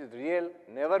that which is real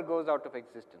never goes out of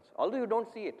existence, although you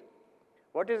don't see it.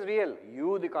 What is real?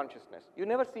 You, the consciousness. You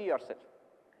never see yourself.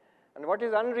 And what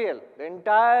is unreal? The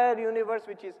entire universe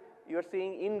which is you are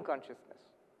seeing in consciousness.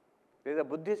 There is a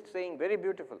Buddhist saying, very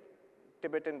beautiful,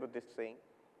 Tibetan Buddhist saying,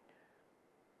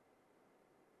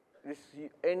 this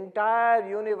entire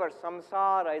universe,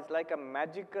 samsara, is like a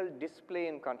magical display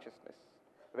in consciousness.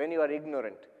 When you are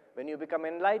ignorant, when you become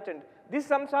enlightened, this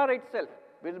samsara itself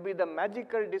will be the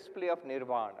magical display of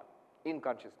nirvana in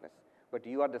consciousness. But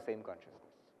you are the same consciousness.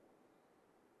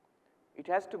 It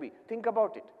has to be. Think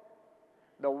about it.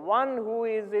 The one who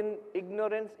is in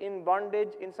ignorance, in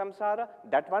bondage, in samsara,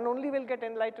 that one only will get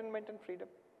enlightenment and freedom.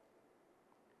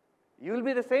 You will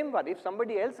be the same one. If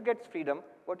somebody else gets freedom,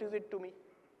 what is it to me?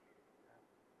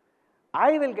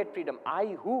 I will get freedom.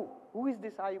 I who? Who is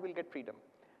this I will get freedom?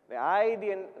 The I,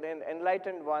 the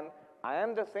enlightened one, I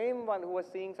am the same one who was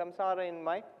seeing samsara in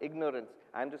my ignorance.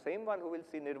 I am the same one who will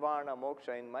see nirvana,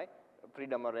 moksha in my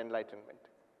freedom or enlightenment.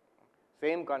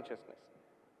 Same consciousness.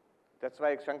 That's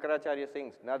why Shankaracharya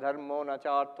sings, na dharmo, na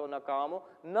chartho, na kamo,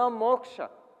 na moksha,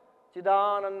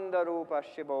 chidananda rupa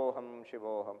shivoham,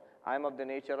 shivoham. I am of the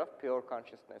nature of pure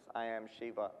consciousness. I am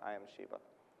Shiva, I am Shiva.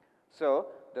 So,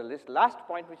 this last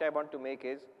point which I want to make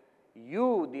is,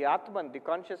 you, the Atman, the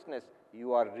consciousness,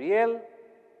 you are real,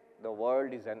 the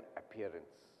world is an appearance.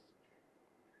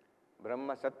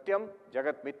 Brahma Satyam,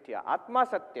 Jagat Mithya. Atma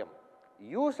Satyam,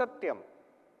 you Satyam.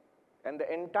 And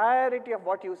the entirety of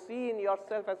what you see in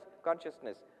yourself as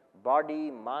consciousness,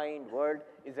 body, mind, world,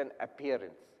 is an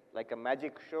appearance. Like a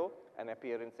magic show, an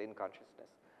appearance in consciousness.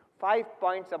 5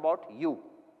 points about you,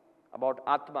 about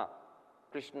Atma,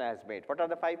 Krishna has made. What are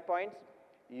the 5 points?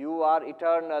 You are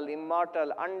eternal,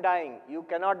 immortal, undying. You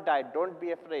cannot die. Don't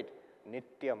be afraid.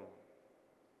 Nityam.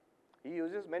 He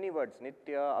uses many words.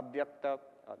 Nitya, Abhyakta,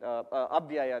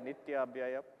 Abhyaya, Nitya,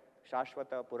 Abhyaya,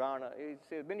 Shashvata, Purana. He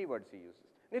says many words he uses.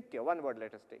 Nitya, one word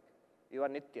let us take. You are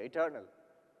Nitya, eternal.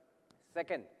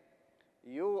 Second,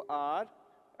 you are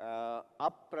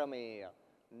Aprameya,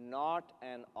 not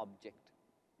an object.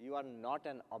 You are not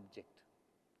an object.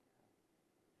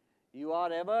 You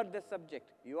are ever the subject.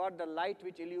 You are the light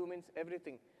which illumines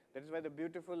everything. That is why the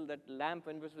beautiful, that lamp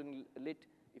when it was lit,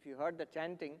 if you heard the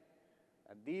chanting,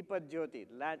 Deepa Jyoti,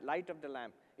 light of the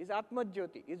lamp, is Atma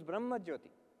Jyoti, is Brahma Jyoti.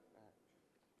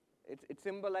 It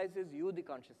symbolizes you, the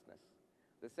consciousness.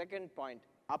 The second point,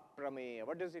 Aprameya.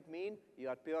 What does it mean? You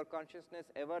are pure consciousness,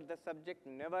 ever the subject,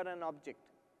 never an object.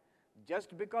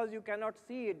 Just because you cannot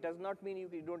see it does not mean you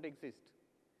don't exist.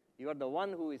 You are the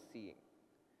one who is seeing.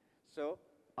 So,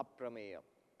 Aprameya.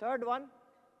 Third one,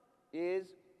 is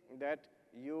that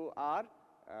you are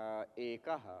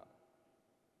ekaha.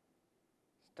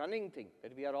 Stunning thing,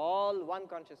 that we are all one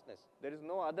consciousness. There is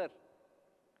no other.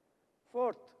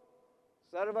 Fourth,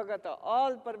 sarvagata,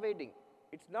 all pervading.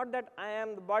 It's not that I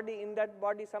am the body, in that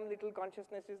body some little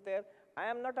consciousness is there. I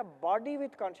am not a body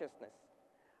with consciousness.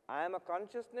 I am a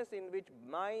consciousness in which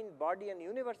mind, body and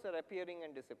universe are appearing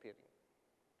and disappearing.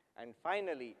 And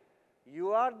finally,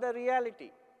 you are the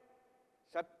reality.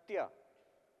 Satya,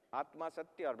 Atma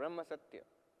Satya or Brahma Satya,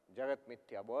 Jagat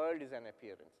Mithya, world is an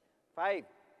appearance. 5,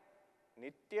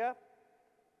 Nitya,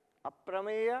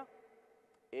 Aprameya,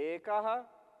 Ekaha,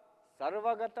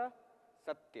 Sarvagata,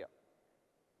 Satya.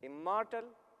 Immortal,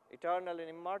 eternal and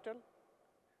immortal,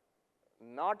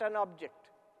 not an object,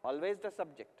 always the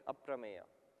subject, Aprameya.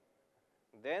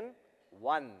 Then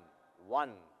one,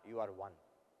 you are one.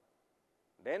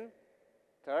 Then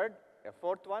third, a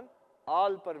fourth one,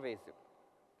 all pervasive.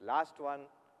 Last one,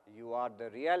 you are the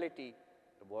reality,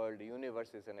 the world, the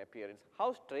universe is an appearance.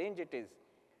 How strange it is.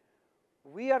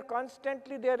 We are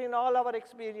constantly there in all our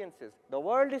experiences. The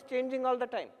world is changing all the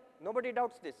time. Nobody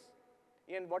doubts this.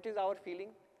 And what is our feeling?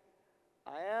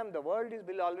 The world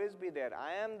will always be there.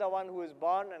 I am the one who is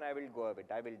born and I will go a bit.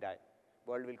 I will die.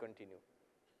 World will continue.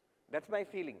 That's my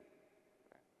feeling.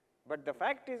 But the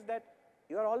fact is that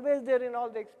you are always there in all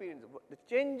the experience. The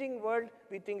changing world,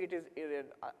 we think it is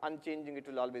unchanging, it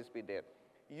will always be there.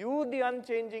 You, the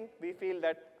unchanging, we feel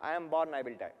that I am born, I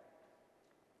will die.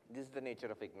 This is the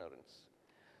nature of ignorance.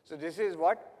 So this is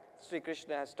what Sri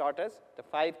Krishna has taught us, the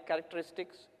 5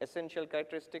 characteristics, essential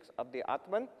characteristics of the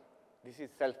Atman. This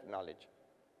is self-knowledge.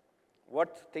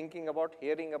 What thinking about,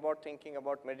 hearing about, thinking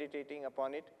about, meditating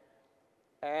upon it.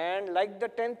 And like the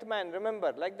 10th man,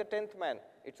 remember, like the 10th man,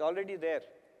 it's already there.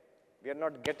 We are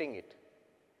not getting it.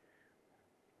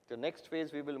 The next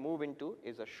phase we will move into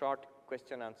is a short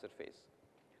question-answer phase.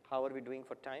 How are we doing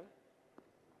for time?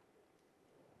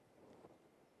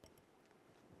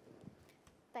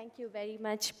 Thank you very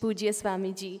much, Pujya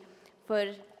Swamiji, for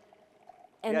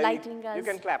enlightening us. You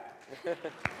can clap.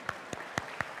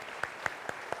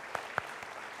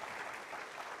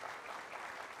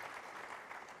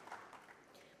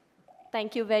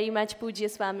 Thank you very much, Pujya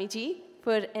Swamiji,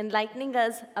 for enlightening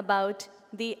us about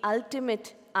the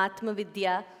ultimate Atma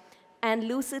Vidya and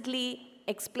lucidly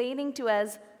explaining to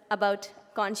us about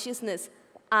consciousness,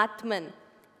 Atman,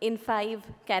 in 5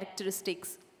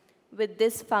 characteristics. With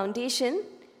this foundation,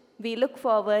 we look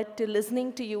forward to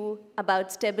listening to you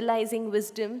about stabilizing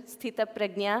wisdom, Sthita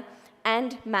Prajna,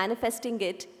 and manifesting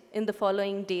it in the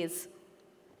following days.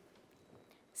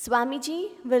 Swamiji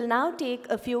will now take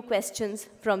a few questions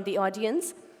from the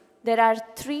audience. There are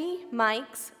 3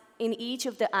 mics in each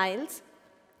of the aisles.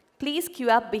 Please queue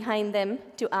up behind them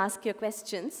to ask your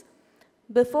questions.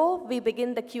 Before we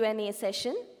begin the Q&A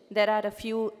session, there are a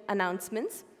few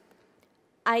announcements.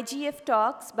 IGF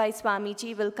talks by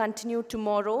Swamiji will continue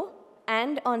tomorrow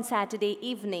and on Saturday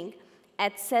evening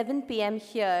at 7 p.m.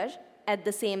 here at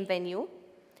the same venue.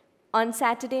 On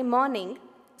Saturday morning,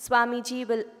 Swamiji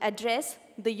will address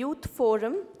the youth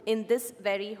forum in this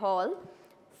very hall.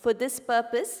 For this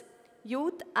purpose,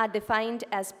 youth are defined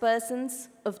as persons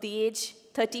of the age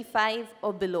 35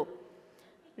 or below.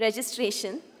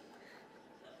 Registration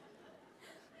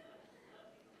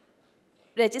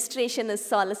is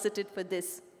solicited for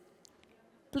this.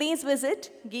 Please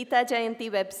visit Gita Jayanti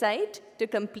website to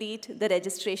complete the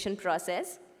registration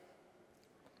process.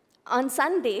 On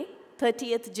Sunday,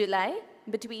 30th July,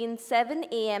 between 7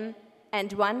 a.m.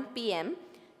 and 1 p.m.,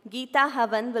 Gita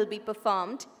Havan will be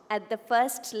performed at the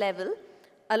first level,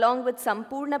 along with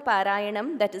Sampurna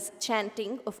Parayanam, that is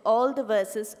chanting of all the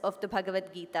verses of the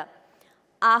Bhagavad Gita.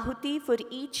 Ahuti for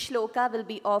each shloka will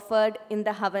be offered in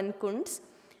the Havan Kunds.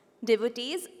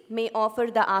 Devotees may offer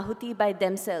the Ahuti by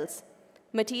themselves.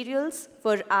 Materials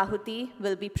for Ahuti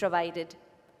will be provided.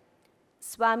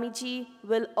 Swamiji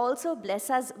will also bless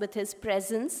us with his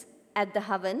presence at the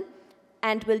Havan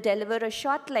and will deliver a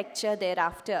short lecture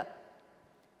thereafter.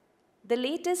 The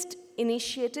latest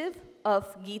initiative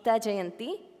of Gita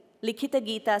Jayanti, Likhita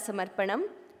Gita Samarpanam,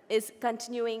 is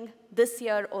continuing this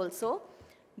year also.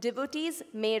 Devotees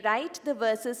may write the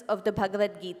verses of the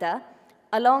Bhagavad Gita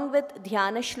along with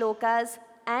Dhyana Shlokas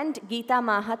and Gita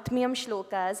Mahatmyam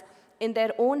Shlokas in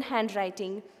their own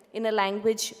handwriting in a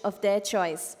language of their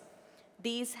choice.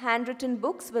 These handwritten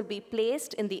books will be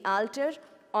placed in the altar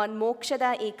on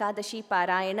Mokshada Ekadashi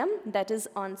Parayanam, that is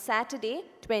on Saturday,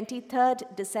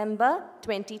 23rd December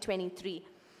 2023.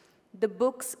 The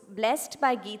books blessed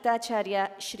by Gitacharya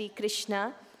Shri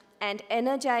Krishna and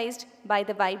energized by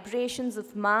the vibrations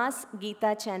of mass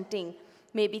Gita chanting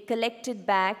may be collected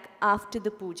back after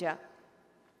the puja.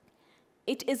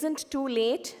 It isn't too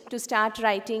late to start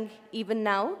writing even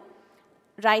now.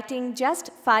 Writing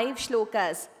just 5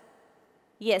 shlokas,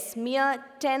 yes, mere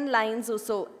 10 lines or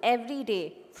so every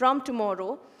day from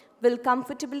tomorrow will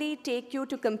comfortably take you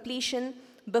to completion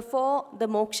before the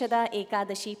Mokshada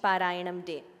Ekadashi Parayanam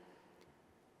day.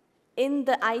 In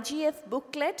the IGF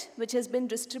booklet, which has been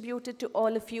distributed to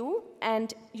all of you,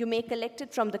 and you may collect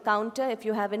it from the counter if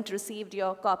you haven't received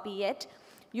your copy yet,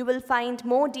 you will find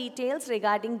more details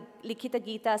regarding Likhita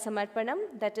Gita Samarpanam,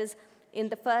 that is in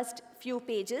the first few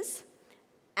pages.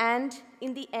 And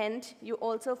in the end, you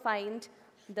also find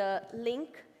the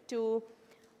link to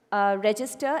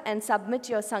register and submit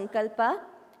your sankalpa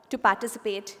to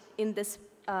participate in this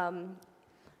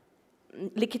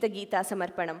Likhita Gita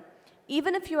Samarpanam.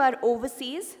 Even if you are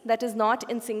overseas, that is not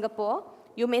in Singapore,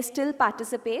 you may still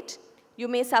participate. You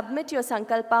may submit your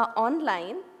sankalpa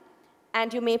online,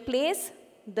 and you may place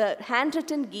the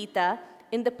handwritten Gita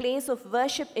in the place of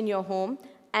worship in your home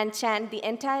and chant the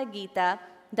entire Gita,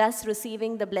 thus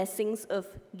receiving the blessings of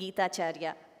Gita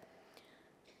Charya.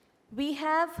 We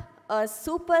have a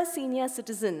super senior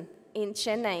citizen in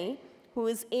Chennai who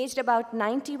is aged about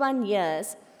 91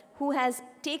 years, who has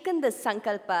taken this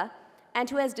sankalpa and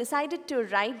who has decided to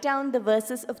write down the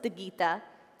verses of the Gita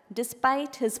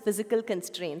despite his physical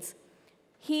constraints.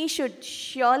 He should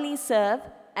surely serve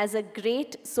as a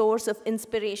great source of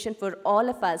inspiration for all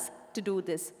of us to do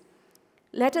this.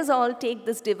 Let us all take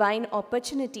this divine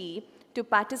opportunity to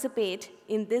participate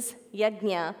in this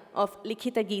yajna of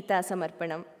Likhita Gita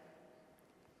Samarpanam.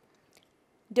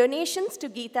 Donations to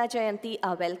Gita Jayanti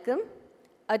are welcome.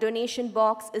 A donation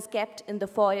box is kept in the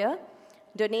foyer.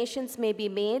 Donations may be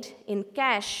made in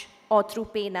cash or through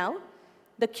PayNow.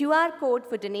 The QR code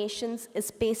for donations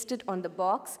is pasted on the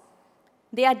box.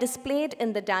 They are displayed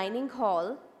in the dining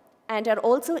hall and are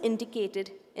also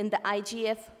indicated in the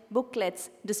IGF booklets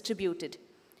distributed.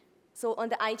 So on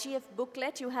the IGF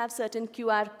booklet, you have certain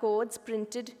QR codes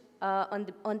printed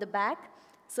on the back.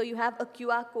 So you have a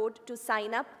QR code to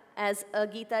sign up as a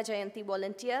Gita Jayanti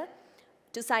volunteer,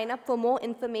 to sign up for more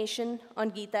information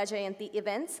on Gita Jayanti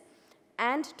events,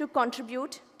 and to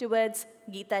contribute towards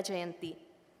Gita Jayanti.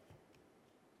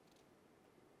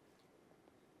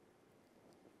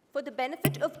 For the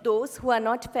benefit of those who are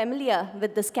not familiar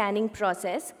with the scanning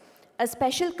process, a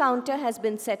special counter has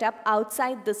been set up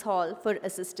outside this hall for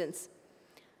assistance.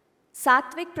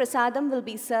 Satvik Prasadam will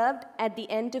be served at the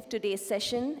end of today's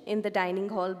session in the dining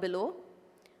hall below.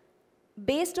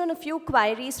 Based on a few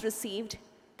queries received,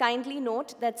 kindly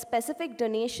note that specific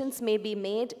donations may be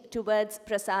made towards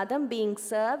prasadam being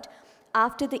served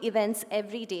after the events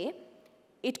every day.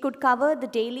 It could cover the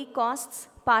daily costs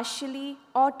partially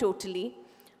or totally.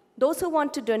 Those who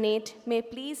want to donate may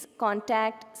please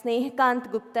contact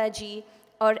Snehakant Gupta ji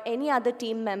or any other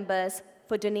team members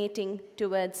for donating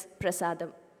towards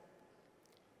prasadam.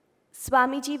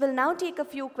 Swamiji will now take a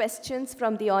few questions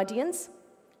from the audience.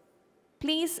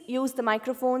 Please use the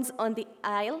microphones on the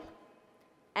aisle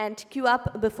and queue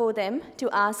up before them to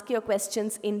ask your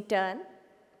questions in turn.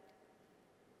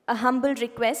 A humble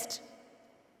request,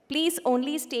 please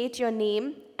only state your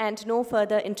name and no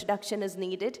further introduction is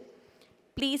needed.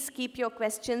 Please keep your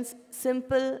questions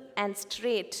simple and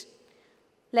straight.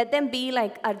 Let them be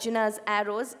like Arjuna's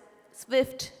arrows,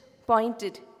 swift,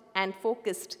 pointed, and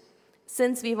focused,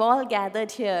 since we've all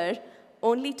gathered here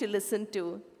only to listen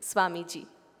to Swamiji.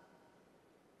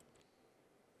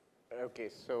 Okay,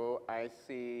 so I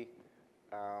see,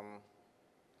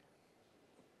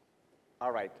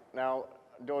 all right, now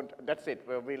that's it.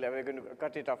 We're going to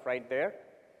cut it off right there.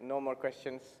 No more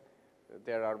questions.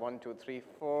 There are 1, 2, 3,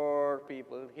 4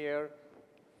 people here,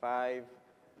 5,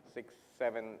 6,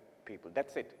 7 people.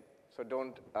 That's it. So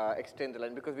don't extend the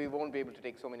line because we won't be able to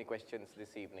take so many questions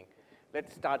this evening.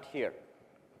 Let's start here.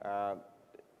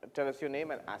 Tell us your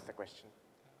name and ask the question.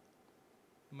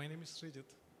 My name is Srijit.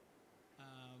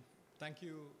 Thank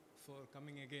you for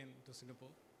coming again to Singapore.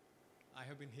 I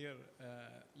have been here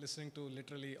listening to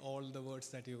literally all the words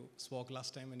that you spoke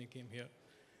last time when you came here.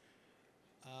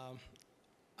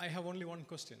 I have only one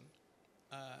question.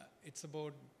 It's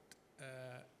about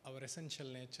our essential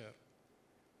nature,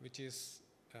 which is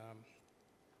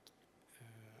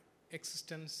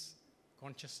existence,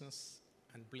 consciousness,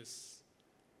 and bliss.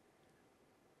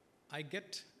 I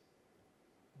get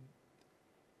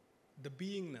the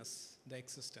beingness, the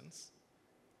existence.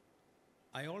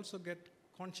 I also get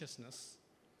consciousness,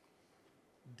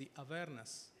 the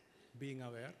awareness, being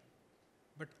aware,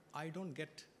 but I don't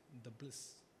get the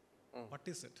bliss. What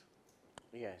is it?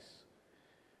 Yes.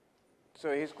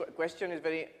 So his question is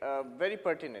very, very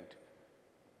pertinent.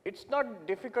 It's not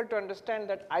difficult to understand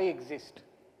that I exist.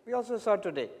 We also saw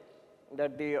today,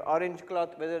 that the orange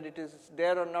cloth, whether it is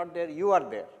there or not there, you are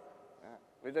there.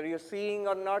 Whether you are seeing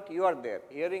or not, you are there.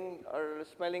 Hearing or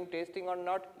smelling, tasting or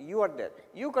not, you are there.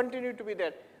 You continue to be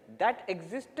there. That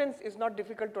existence is not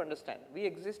difficult to understand. We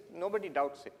exist, nobody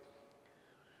doubts it.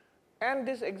 And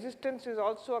this existence is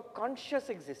also a conscious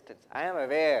existence. I am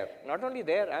aware. Not only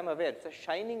there, I am aware. It's a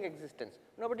shining existence.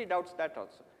 Nobody doubts that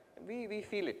also. We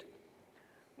feel it.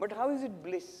 But how is it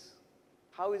bliss?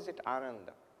 How is it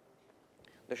Ananda?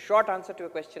 The short answer to your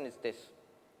question is this.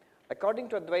 According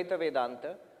to Advaita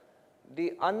Vedanta,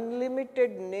 the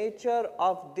unlimited nature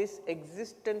of this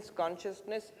existence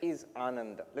consciousness is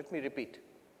Ananda. Let me repeat.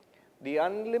 The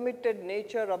unlimited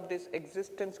nature of this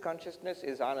existence consciousness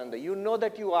is Ananda. You know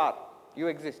that you are, you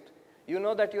exist. You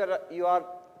know that you are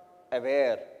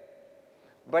aware.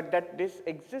 But that this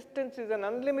existence is an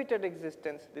unlimited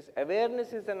existence, this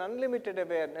awareness is an unlimited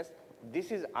awareness,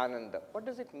 this is Ananda. What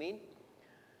does it mean?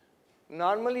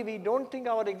 Normally we don't think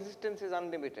our existence is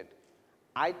unlimited.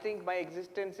 I think my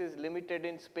existence is limited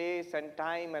in space and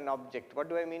time and object. What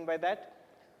do I mean by that?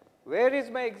 Where is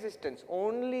my existence?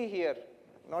 Only here,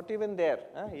 not even there.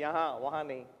 Yahan, wahan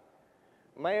nahi.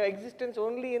 My existence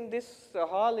only in this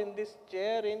hall, in this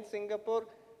chair in Singapore,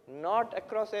 not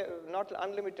across, not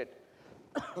unlimited.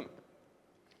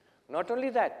 Not only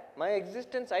that, my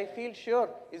existence, I feel sure,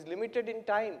 is limited in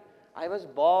time. I was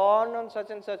born on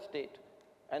such and such date,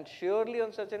 and surely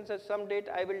on such and such some date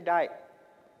I will die.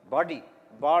 Body,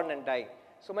 born and dying.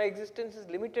 So my existence is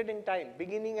limited in time,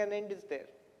 beginning and end is there.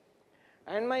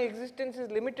 And my existence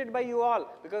is limited by you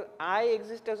all, because I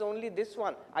exist as only this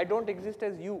one. I don't exist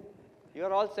as you. You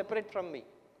are all separate from me.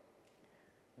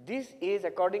 This is,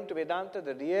 according to Vedanta,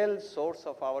 the real source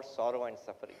of our sorrow and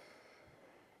suffering.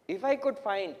 If I could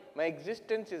find my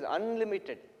existence is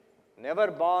unlimited,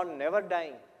 never born, never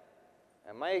dying,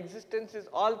 and my existence is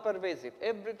all pervasive,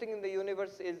 everything in the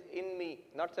universe is in me,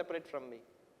 not separate from me.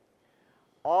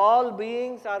 All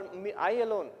beings are me, I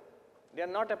alone, they are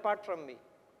not apart from me.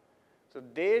 So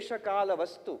desha, kala,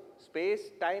 vastu,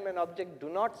 space, time and object do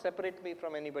not separate me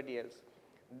from anybody else.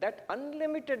 That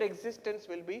unlimited existence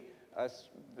will be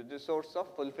the source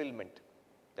of fulfillment,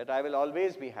 that I will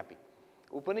always be happy.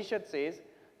 Upanishad says,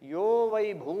 Yo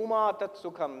vai bhuma tat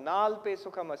sukham, nalpe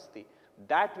sukham asti.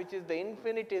 That which is the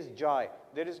infinite is joy.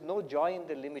 There is no joy in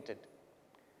the limited.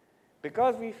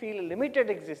 Because we feel limited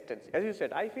existence, as you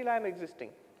said, I feel I am existing,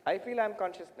 I feel I am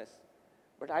consciousness,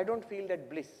 but I don't feel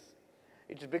that bliss.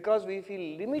 It's because we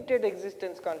feel limited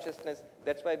existence consciousness,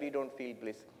 that's why we don't feel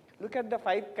bliss. Look at the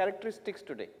 5 characteristics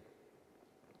today.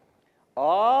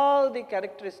 All the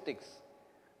characteristics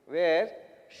were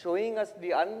showing us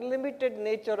the unlimited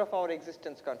nature of our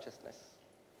existence consciousness.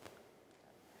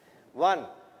 1,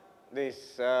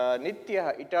 this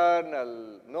nitya,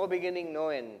 eternal, no beginning, no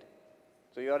end.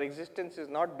 So your existence is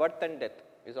not birth and death,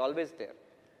 it's always there.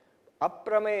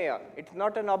 Aprameya, it's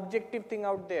not an objective thing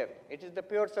out there, it is the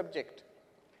pure subject.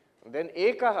 Then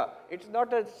ekaha, it's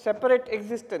not a separate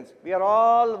existence, we are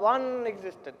all one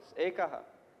existence, ekaha.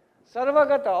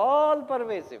 Sarvagata, all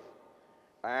pervasive.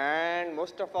 And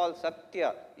most of all,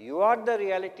 Satya, you are the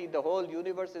reality, the whole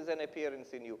universe is an appearance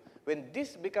in you. When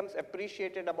this becomes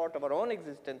appreciated about our own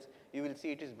existence, you will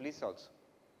see it is bliss also.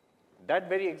 That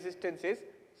very existence is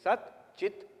Sat,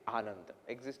 Chit, Ananda.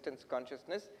 Existence,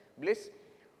 consciousness, bliss.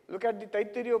 Look at the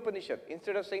Taittiriya Upanishad.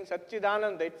 Instead of saying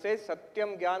Satchidananda, it says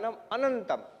Satyam Jnanam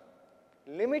Anantam.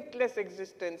 Limitless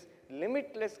existence,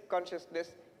 limitless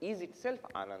consciousness is itself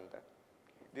Ananda.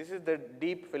 This is the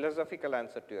deep philosophical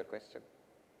answer to your question.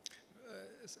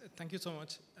 Thank you so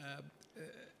much.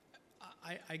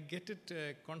 I get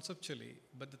it conceptually,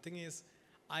 but the thing is,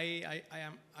 I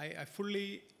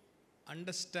fully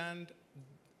understand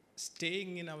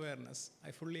staying in awareness.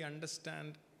 I fully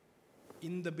understand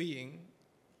in the being,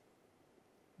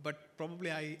 but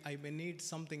probably I may need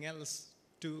something else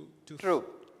to True.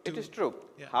 It is true.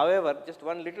 Yeah. However, just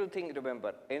one little thing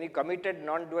remember. Any committed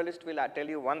non-dualist will tell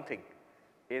you one thing,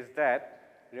 is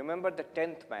that remember the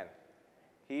 10th man.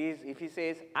 If he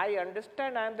says, I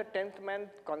understand I am the 10th man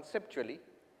conceptually,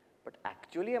 but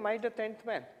actually am I the 10th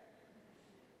man?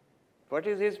 What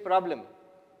is his problem?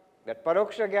 That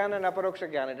paroksha jnana and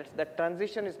aparoksha jnana, that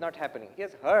transition is not happening. He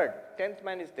has heard, 10th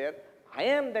man is there, I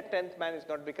am the 10th man is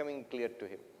not becoming clear to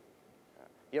him.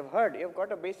 You have heard, you have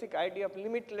got a basic idea of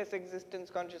limitless existence,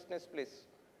 consciousness, bliss.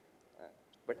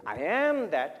 But I am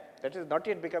that is not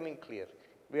yet becoming clear.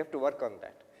 We have to work on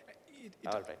that.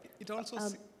 All right. It also,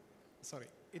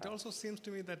 it also seems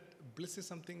to me that bliss is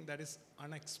something that is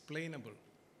unexplainable.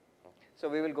 So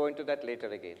we will go into that later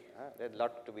again. There's a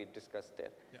lot to be discussed there.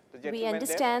 Yeah. The We gentleman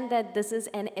understand that this is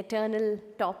an eternal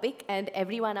topic and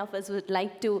every one of us would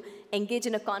like to engage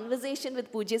in a conversation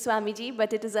with Pujya Swamiji,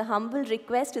 but it is a humble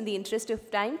request in the interest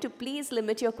of time to please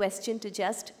limit your question to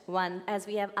just one, as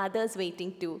we have others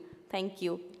waiting too. Thank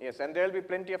you. there. Yes, and there will be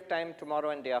plenty of time tomorrow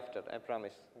and day after, I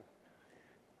promise.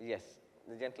 Yes,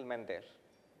 the gentleman there.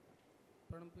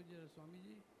 Pranam Pujya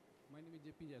Swamiji, my name is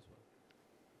JP Jaiswal.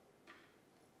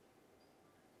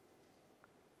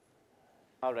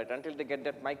 All right, until they get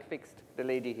that mic fixed, the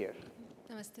lady here.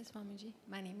 Namaste Swamiji,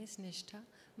 my name is Nishtha.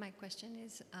 My question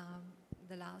is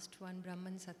the last one,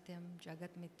 Brahman Satyam Jagat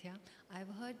Mithya.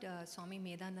 I've heard Swami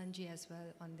Medhananji as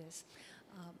well on this.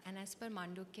 And as per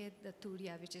Mandukya, the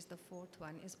Turiya, which is the fourth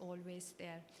one, is always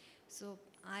there. So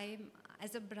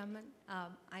as a Brahman,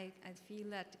 I feel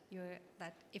that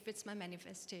if it's my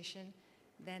manifestation,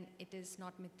 then it is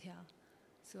not Mithya.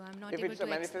 So I'm not If able it's to a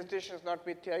manifestation, it's not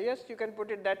mithya. Yes, you can put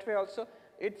it that way also.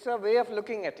 It's a way of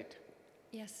looking at it.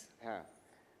 Yes.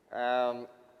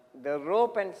 The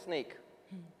rope and snake.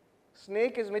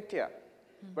 Snake is mithya,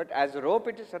 but as a rope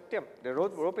it is satyam. The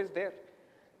rope is there.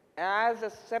 As a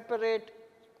separate,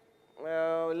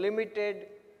 limited,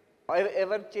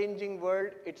 ever-changing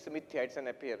world, it's mithya, it's an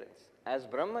appearance. As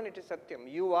Brahman, it is satyam.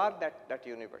 You are that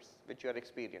universe which you are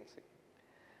experiencing.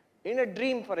 In a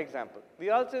dream, for example,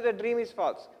 we all say the dream is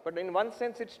false, but in one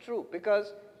sense it's true,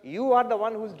 because you are the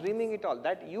one who's dreaming it all.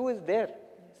 That you is there.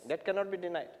 Yes. That cannot be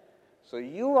denied. So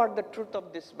you are the truth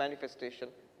of this manifestation.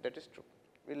 That is true.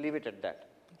 We'll leave it at that.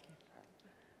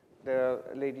 The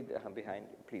lady behind,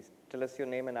 please tell us your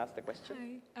name and ask the question.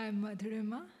 Hi, I'm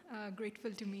Madhurima.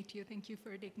 Grateful to meet you. Thank you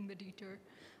for taking the detour.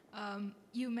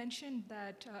 You mentioned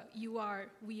that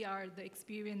we are the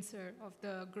experiencer of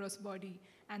the gross body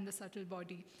and the subtle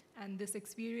body, and this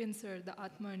experiencer, the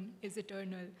Atman, is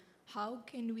eternal. How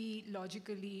can we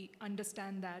logically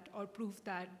understand that or prove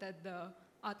that the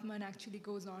Atman actually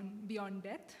goes on beyond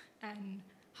death? And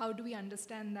how do we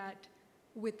understand that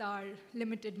with our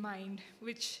limited mind,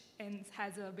 which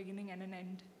has a beginning and an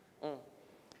end?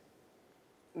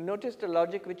 Notice the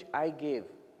logic which I gave,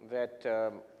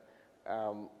 that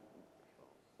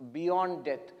beyond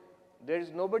death, there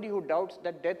is nobody who doubts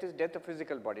that death is death of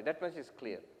physical body. That much is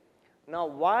clear. Now,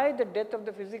 why the death of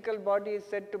the physical body is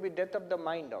said to be death of the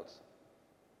mind also?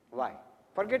 Why?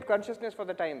 Forget consciousness for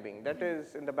the time being. That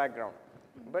is in the background.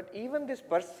 But even this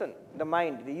person, the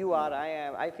mind, the you are, I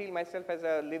am, I feel myself as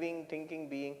a living, thinking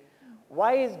being.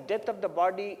 Why is death of the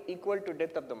body equal to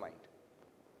death of the mind?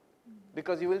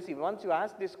 Because you will see, once you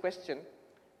ask this question,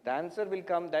 the answer will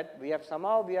come that we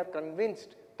are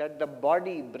convinced that the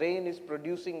body, brain is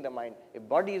producing the mind. If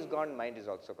body is gone, mind is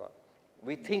also gone.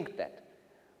 We think that.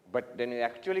 But then you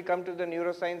actually come to the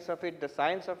neuroscience of it, the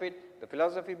science of it, the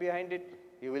philosophy behind it,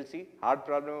 you will see hard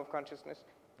problem of consciousness.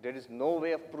 There is no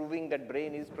way of proving that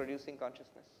brain is producing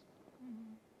consciousness.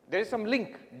 There is some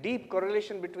link, deep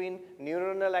correlation between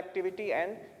neuronal activity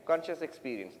and conscious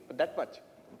experience, but that much.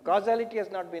 Causality has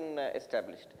not been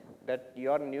established, that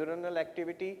your neuronal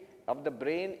activity of the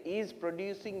brain is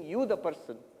producing you, the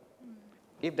person.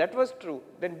 If that was true,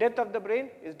 then death of the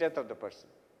brain is death of the person.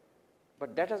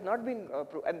 But that has not been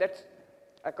proved, and that's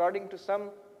according to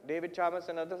some, David Chalmers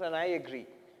and others, and I agree.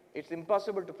 It's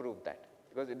impossible to prove that,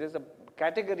 because it is a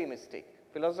category mistake.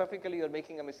 Philosophically, you are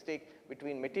making a mistake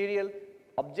between material,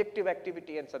 objective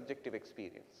activity and subjective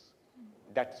experience.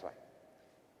 That's why.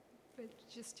 But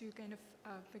just to kind of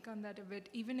pick on that a bit,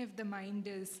 even if the mind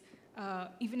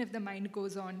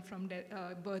goes on from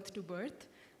birth to birth,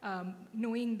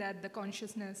 knowing that the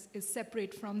consciousness is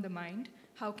separate from the mind,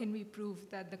 how can we prove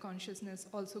that the consciousness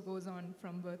also goes on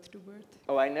from birth to birth?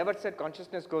 Oh, I never said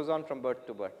consciousness goes on from birth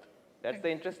to birth. That's the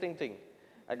interesting thing.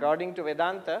 According to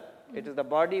Vedanta, it is the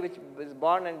body which is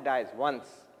born and dies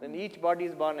once. Then each body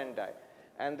is born and die.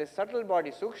 And the subtle body,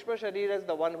 Sukshma Sharira, is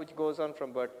the one which goes on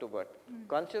from birth to birth.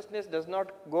 Consciousness does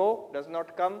not go, does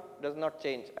not come, does not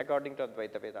change, according to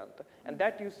Advaita Vedanta. And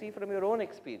that you see from your own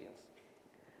experience.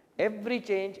 Every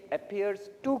change appears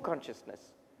to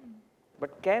consciousness.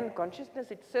 But can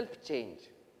consciousness itself change?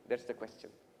 That's the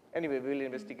question. Anyway, we will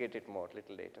investigate it more a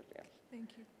little later. Yeah. Thank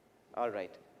you. All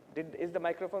right. Is the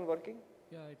microphone working?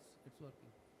 Yeah, it's working.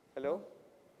 Hello?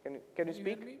 Can you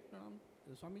speak? Hear me,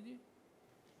 Swamiji?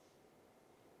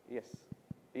 Yes.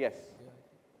 Yes.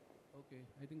 Yeah. Okay.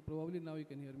 I think probably now you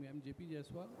can hear me. I'm JP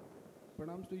Jaiswal.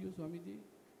 Pranams to you, Swamiji.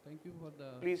 Thank you for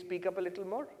the... Please speak up a little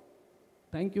more.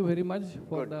 Thank you very much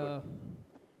for Good, the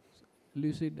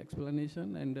lucid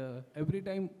explanation. And every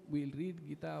time we'll read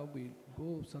Gita, we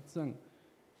go satsang,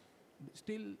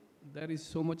 still there is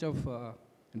so much of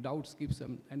doubts keeps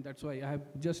them, and that's why I have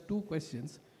just two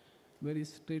questions. very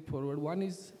straightforward. One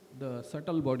is the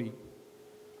subtle body.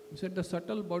 You said the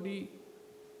subtle body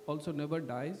also never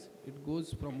dies. It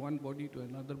goes from one body to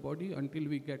another body until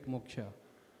we get moksha.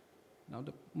 Now,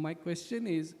 my question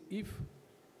is, if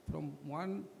from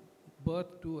one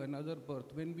birth to another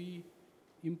birth, when we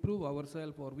improve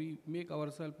ourselves or we make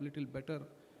ourselves little better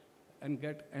and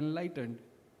get enlightened,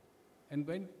 and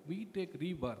when we take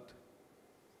rebirth,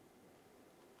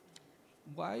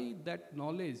 why that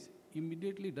knowledge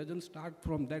immediately doesn't start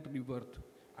from that rebirth?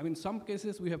 I mean, some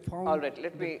cases we have found... All right,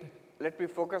 let me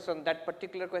focus on that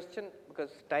particular question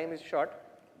because time is short.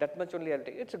 That much only I'll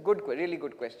take. It's a good, really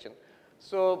good question.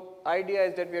 So, idea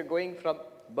is that we are going from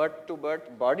birth to birth,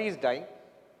 body is dying,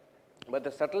 but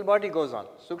the subtle body goes on,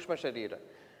 Sukshma Sharira.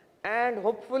 And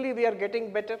hopefully we are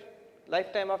getting better,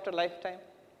 lifetime after lifetime.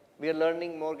 We are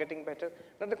learning more, getting better.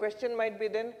 Now the question might be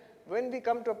then, when we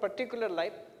come to a particular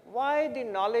life, why the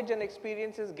knowledge and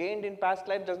experiences gained in past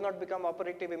life does not become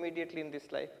operative immediately in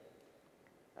this life?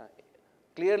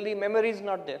 Clearly memory is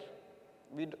not there.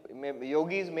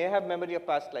 Yogis may have memory of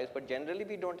past lives, but generally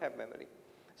we don't have memory.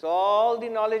 So all the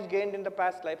knowledge gained in the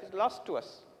past life is lost to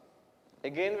us.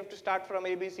 Again we have to start from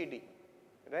A, B, C, D,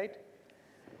 right?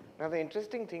 Now the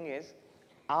interesting thing is,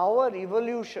 our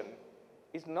evolution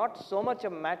is not so much a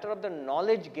matter of the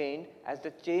knowledge gained as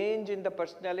the change in the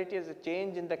personality, as the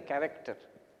change in the character.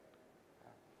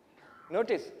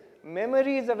 Notice,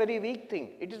 memory is a very weak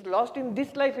thing. It is lost in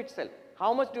this life itself.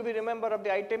 How much do we remember of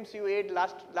the items you ate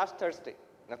last Thursday?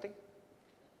 Nothing.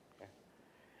 Yeah.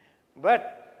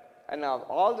 But, and now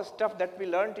all the stuff that we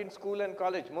learned in school and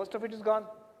college, most of it is gone.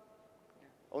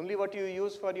 Only what you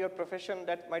use for your profession,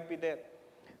 that might be there.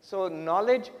 So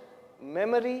knowledge,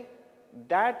 memory,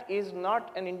 that is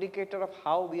not an indicator of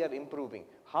how we are improving.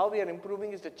 How we are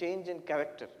improving is the change in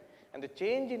character. And the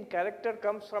change in character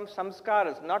comes from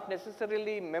samskaras, not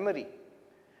necessarily memory.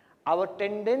 Our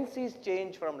tendencies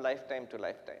change from lifetime to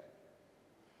lifetime.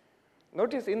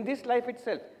 Notice in this life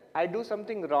itself, I do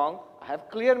something wrong, I have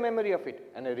clear memory of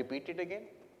it, and I repeat it again.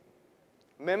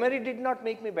 Memory did not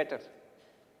make me better.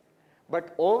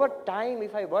 But over time,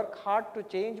 if I work hard to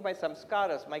change my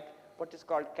samskaras, my what is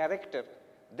called character,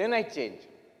 then I change.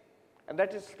 And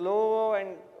that is slow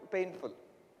and painful.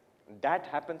 That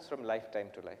happens from lifetime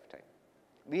to lifetime.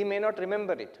 We may not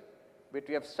remember it, but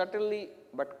we have subtly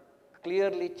but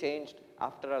clearly changed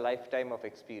after a lifetime of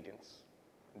experience.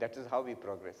 That is how we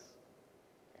progress.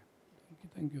 Yeah.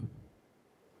 Thank you.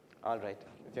 All right,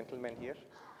 the gentleman here.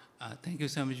 Thank you,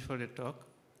 Swamiji, for the talk.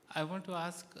 I want to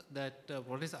ask that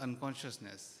what is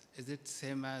unconsciousness? Is it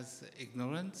same as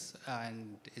ignorance,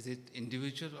 and is it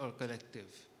individual or collective?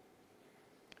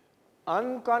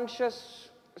 Unconscious,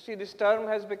 see, this term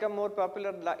has become more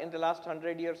popular in the last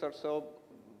 100 years or so,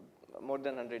 more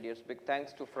than 100 years, big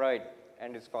thanks to Freud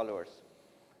and his followers.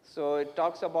 So it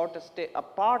talks about a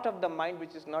part of the mind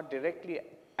which is not directly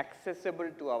accessible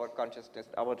to our consciousness,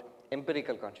 our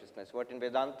empirical consciousness, what in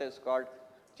Vedanta is called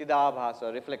Chidabhasa,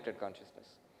 or reflected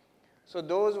consciousness. So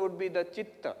those would be the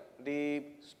chitta, the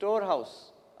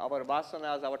storehouse, our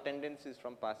vasanas, our tendencies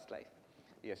from past life.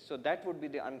 Yes, so that would be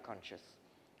the unconscious.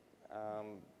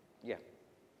 Yeah.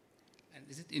 And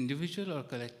is it individual or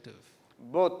collective?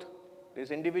 Both. There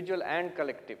is individual and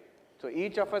collective. So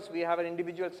each of us, we have an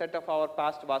individual set of our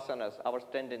past vasanas, our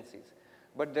tendencies.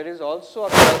 But there is also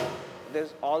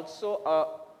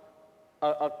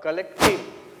a collective.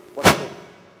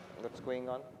 What's going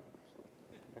on?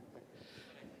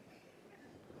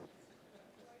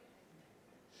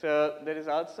 So there is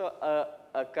also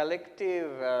a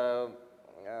collective,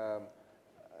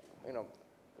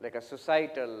 like a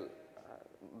societal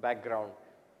background.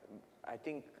 I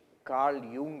think Carl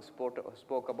Jung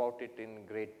spoke about it in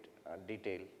great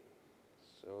detail.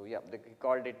 So yeah, he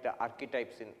called it the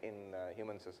archetypes in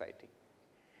human society.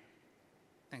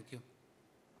 Thank you.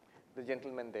 The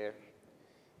gentleman there.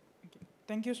 Okay.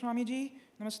 Thank you, Swamiji.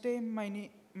 Namaste.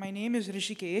 My name is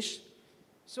Rishikesh.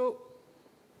 So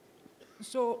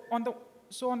on the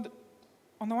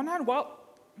one hand,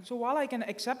 while I can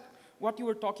accept what you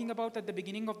were talking about at the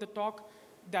beginning of the talk,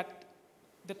 that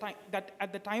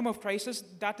at the time of crisis,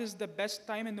 that is the best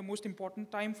time and the most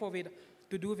important time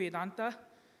to do Vedanta.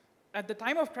 At the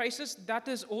time of crisis, that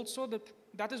is also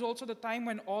the time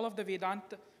when all of the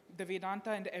Vedanta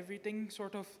and everything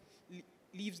sort of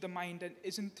leaves the mind and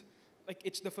isn't, like,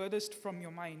 it's the furthest from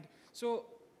your mind. So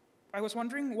I was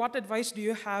wondering, what advice do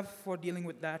you have for dealing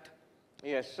with that?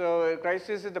 Yes, so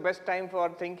crisis is the best time for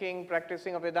thinking,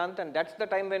 practicing of Vedanta, and that's the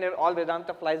time when all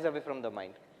Vedanta flies away from the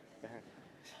mind.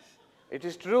 It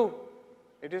is true.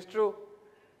 It is true.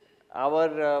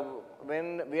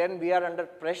 When we are under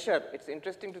pressure, it's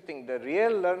interesting to think the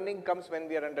real learning comes when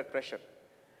we are under pressure.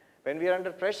 When we are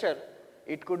under pressure,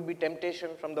 it could be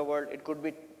temptation from the world, it could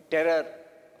be terror,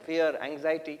 fear,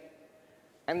 anxiety.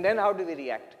 And then how do we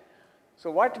react? So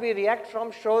what we react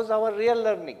from shows our real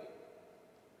learning.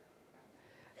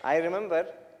 I remember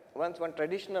once one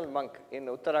traditional monk in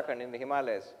Uttarakhand in the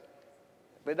Himalayas,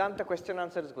 Vedanta question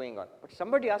answer is going on. But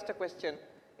somebody asked a question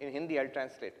in Hindi, I'll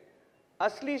translate.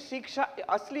 Asli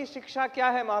shiksha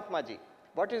kya hai Mahatma ji?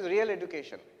 What is real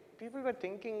education? People were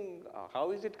thinking,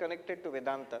 how is it connected to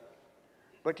Vedanta?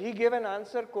 But he gave an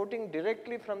answer quoting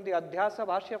directly from the Adhyasa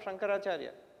Bhashya of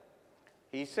Shankaracharya.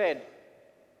 He said,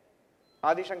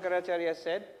 Adi Shankaracharya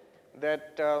said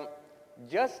that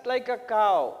just like a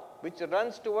cow which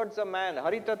runs towards a man,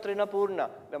 Harita Trinapurna,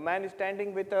 the man is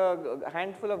standing with a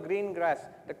handful of green grass,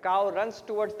 the cow runs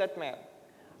towards that man.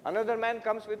 Another man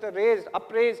comes with a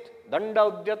upraised,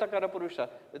 Danda Udyata Karapurusha,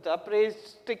 with an upraised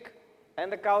stick,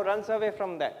 and the cow runs away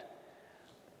from that.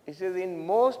 He says, in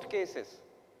most cases,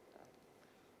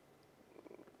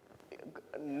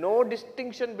 no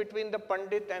distinction between the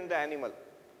Pandit and the animal.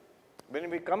 When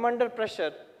we come under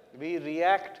pressure, we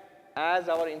react as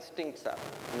our instincts are,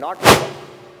 not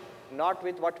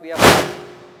with what we have learned.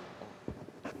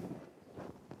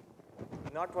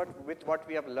 With what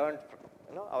we have learned.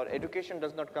 Our education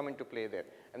does not come into play there.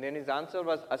 And then his answer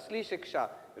was, Asli Shiksha,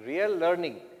 real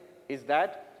learning, is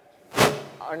that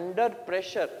under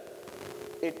pressure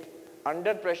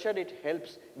it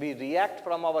helps. We react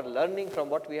from our learning, from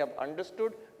what we have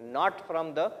understood, not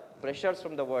from the pressures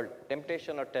from the world,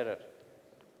 temptation or terror.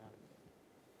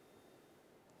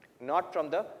 Not from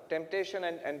the temptation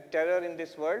and terror in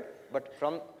this world, but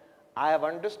from, I have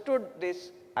understood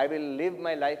this, I will live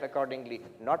my life accordingly,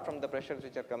 not from the pressures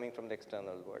which are coming from the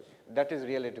external world. That is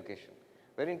real education.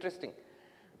 Very interesting.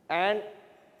 And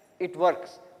it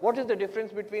works. What is the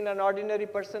difference between an ordinary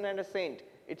person and a saint?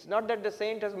 It's not that the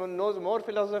saint knows more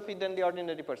philosophy than the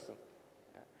ordinary person.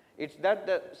 It's that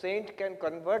the saint can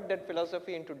convert that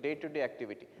philosophy into day-to-day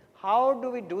activity. How do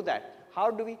we do that?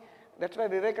 That's why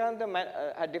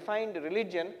Vivekananda had defined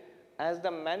religion as the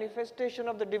manifestation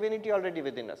of the divinity already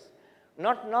within us.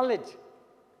 Not knowledge.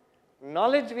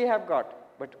 Knowledge we have got,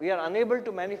 but we are unable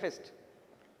to manifest.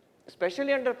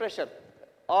 Especially under pressure,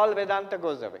 all Vedanta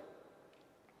goes away.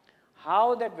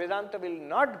 How that Vedanta will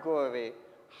not go away,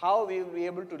 how we will be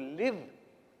able to live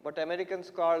what Americans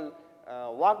call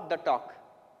walk the talk.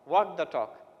 Walk the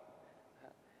talk.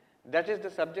 That is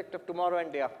the subject of tomorrow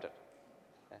and day after.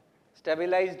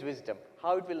 Stabilized wisdom,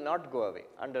 how it will not go away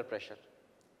under pressure.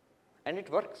 And it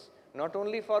works, not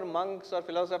only for monks or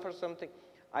philosophers something.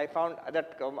 I found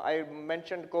that, I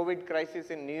mentioned COVID crisis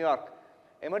in New York.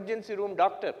 Emergency room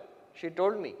doctor, she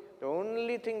told me, the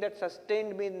only thing that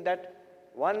sustained me in that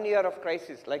 1 year of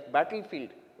crisis, like battlefield,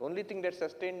 the only thing that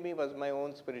sustained me was my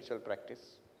own spiritual practice.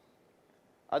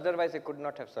 Otherwise, I could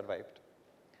not have survived.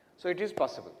 So it is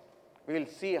possible. We will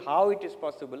see how it is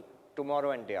possible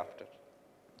tomorrow and day after.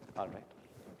 All right.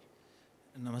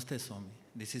 Namaste, Swami.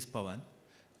 This is Pawan.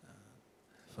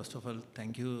 First of all,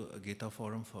 thank you, Gita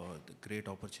Forum, for the great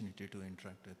opportunity to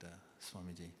interact with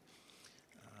Swamiji.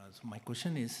 So my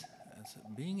question is, as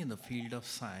being in the field of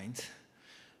science,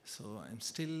 so I'm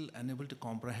still unable to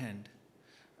comprehend,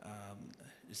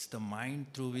 it's the mind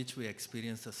through which we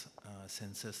experience the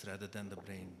senses rather than the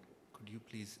brain. Could you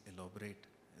please elaborate?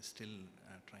 I'm still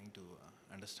trying to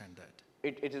understand that.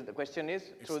 The question is,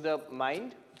 through the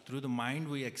mind? Through the mind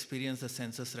we experience the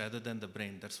senses rather than the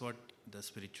brain. That's what the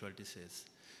spirituality says.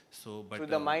 So, but through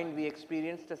the mind we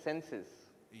experience the senses.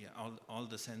 Yeah, all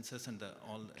the senses and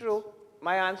all. True.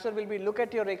 My answer will be, look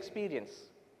at your experience.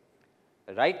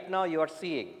 Right now you are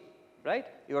seeing, right?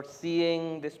 You are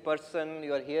seeing this person,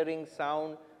 you are hearing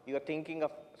sound, you are thinking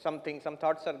of something, some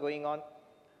thoughts are going on.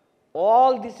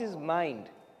 All this is mind.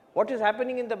 What is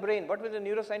happening in the brain? What will the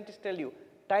neuroscientists tell you?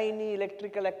 Tiny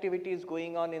electrical activity is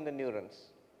going on in the neurons.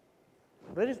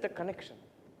 Where is the connection?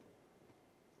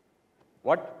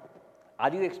 What?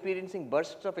 Are you experiencing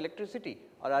bursts of electricity?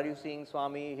 Or are you seeing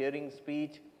Swami, hearing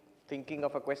speech, thinking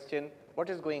of a question? What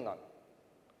is going on?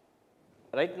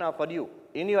 Right now for you,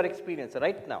 in your experience,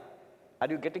 right now, are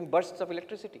you getting bursts of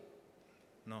electricity?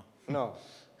 No. No.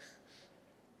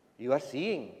 You are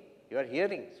seeing, you are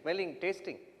hearing, smelling,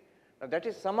 tasting. Now that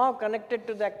is somehow connected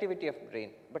to the activity of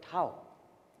brain. But how?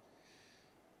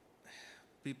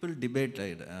 People debate,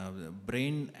 right? The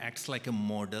brain acts like a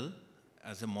model,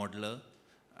 as a modeler,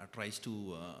 tries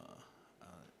to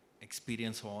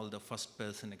experience all the first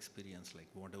person experience, like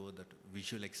whatever that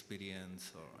visual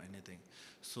experience or anything.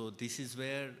 So this is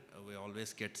where we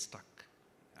always get stuck.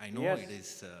 I know Yes. it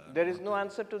is. There is no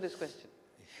answer to this question.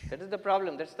 That is the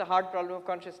problem. That's the hard problem of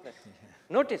consciousness.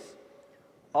 Notice,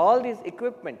 all this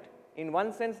equipment, in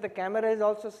one sense the camera is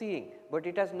also seeing, but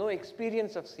it has no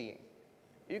experience of seeing.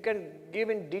 You can give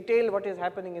in detail what is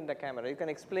happening in the camera. You can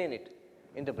explain it.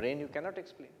 In the brain, you cannot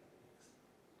explain.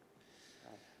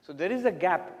 So there is a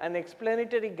gap, an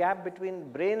explanatory gap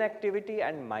between brain activity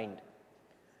and mind.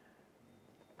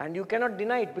 And you cannot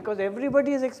deny it because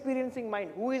everybody is experiencing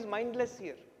mind. Who is mindless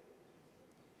here?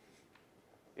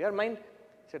 Your mind,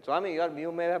 said Swami,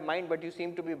 you may have mind, but you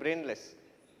seem to be brainless.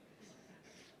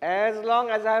 As long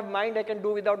as I have mind, I can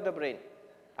do without the brain.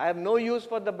 I have no use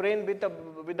for the brain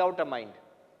without a mind.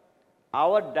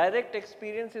 Our direct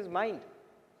experience is mind.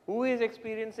 Who is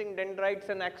experiencing dendrites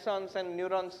and axons and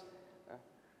neurons?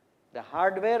 The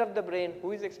hardware of the brain,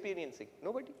 who is experiencing?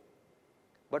 Nobody.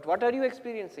 But what are you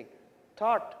experiencing?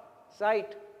 Thought,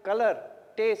 sight, color,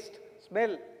 taste,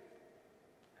 smell.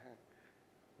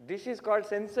 This is called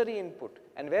sensory input.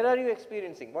 And where are you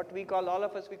experiencing? What we call, all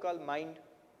of us, we call mind.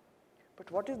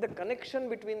 But what is the connection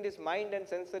between this mind and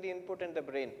sensory input and the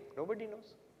brain? Nobody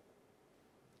knows.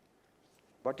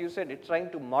 What you said, it's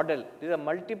trying to model. There are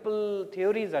multiple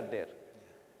theories are there.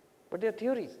 But they are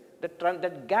theories.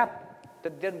 That gap,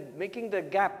 that they're making the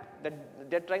gap, that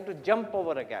they're trying to jump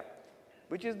over a gap,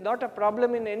 which is not a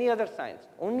problem in any other science,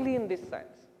 only in this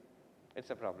science. It's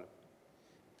a problem.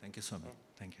 Thank you, Swami.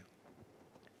 Thank you.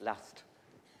 Last.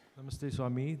 Namaste,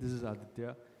 Swami. This is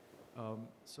Aditya.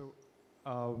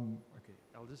 Okay,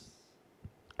 I'll just...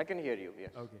 I can hear you,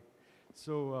 yes. Okay.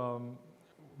 So,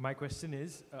 my question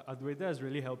is, Advaita has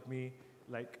really helped me.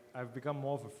 Like, I've become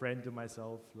more of a friend to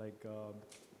myself. Like,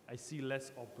 I see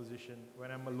less opposition.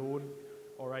 When I'm alone,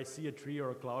 or I see a tree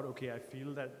or a cloud, okay, I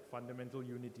feel that fundamental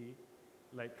unity.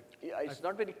 Like, yeah, it's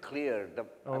not very clear.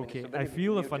 I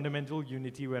feel a fundamental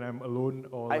unity when I'm alone,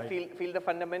 or feel the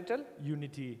fundamental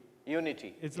unity.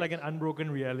 Unity. It's like an unbroken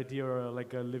reality, or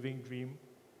like a living dream,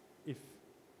 if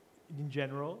in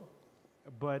general.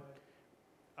 But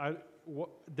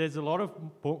there's a lot of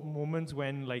moments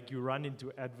when like you run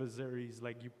into adversaries,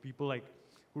 like people like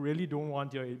who really don't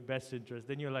want your best interest.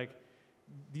 Then you're like,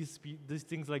 these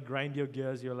things like grind your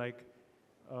gears. You're like,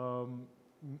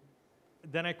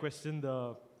 then I question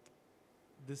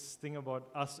this thing about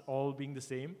us all being the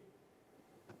same.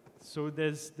 So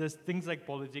there's things like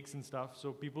politics and stuff.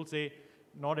 So people say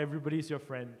not everybody is your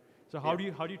friend. So how do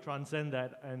you transcend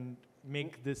that and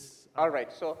make this? All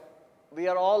right. So we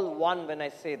are all one when I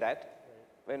say that.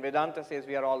 When Vedanta says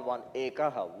we are all one,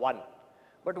 ekaha, one.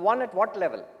 But one at what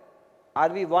level? Are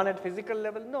we one at physical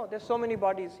level? No, there's so many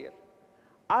bodies here.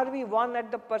 Are we one at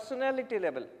the personality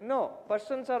level? No,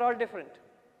 persons are all different.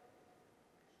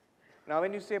 Now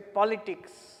when you say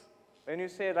politics, when you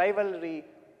say rivalry,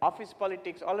 office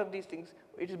politics, all of these things,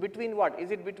 it is between what?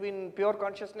 Is it between pure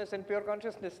consciousness and pure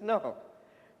consciousness? No.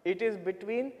 It is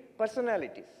between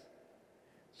personalities.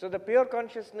 So the pure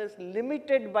consciousness,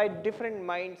 limited by different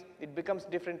minds, it becomes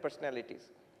different personalities.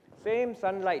 Same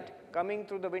sunlight coming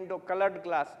through the window, colored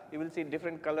glass, you will see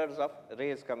different colors of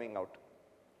rays coming out.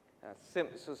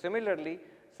 So similarly,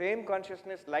 same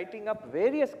consciousness lighting up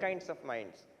various kinds of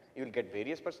minds, you will get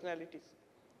various personalities.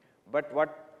 But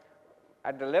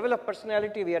at the level of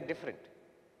personality, we are different.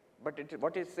 But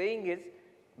what it's saying is,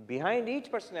 behind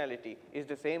each personality is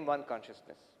the same one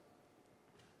consciousness.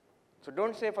 So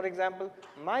don't say, for example,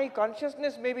 my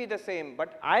consciousness may be the same,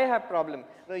 but I have problem.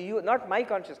 No, not my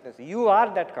consciousness, you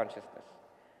are that consciousness.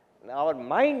 Now, our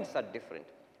minds are different,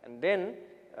 and then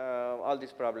all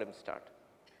these problems start.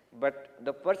 But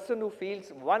the person who feels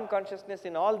one consciousness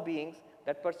in all beings,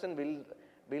 that person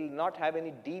will not have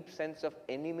any deep sense of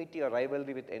enmity or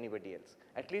rivalry with anybody else.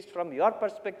 At least from your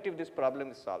perspective, this problem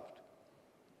is solved.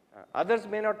 Others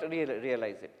may not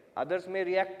realize it. Others may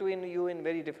react to you in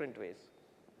very different ways.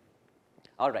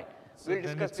 All right, so we'll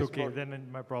discuss this more. Then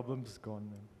my problem's gone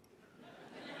then.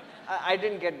 I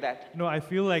didn't get that. No, I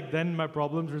feel like then my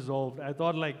problem's resolved. I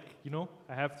thought like,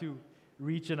 I have to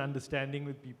reach an understanding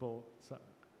with people. So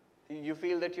you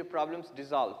feel that your problem's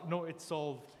dissolved? No, it's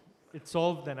solved. It's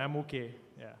solved, then I'm okay.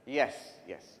 Yeah. Yes,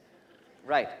 yes.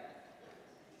 Right.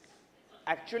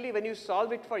 Actually, when you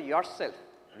solve it for yourself,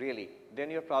 really,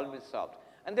 then your problem is solved.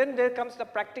 And then there comes the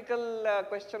practical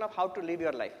question of how to live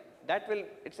your life.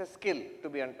 It's a skill to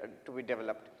be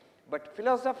developed. But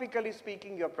philosophically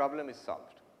speaking, your problem is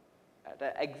solved. At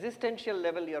an existential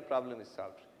level, your problem is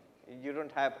solved. You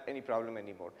don't have any problem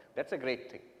anymore. That's a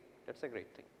great thing. That's a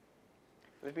great thing.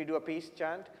 Let me do a peace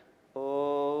chant.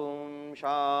 Om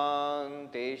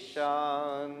Shanti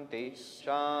Shanti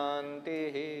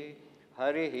Shanti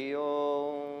Harihi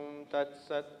Om Tat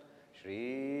Sat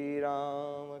Shri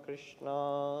Ramakrishna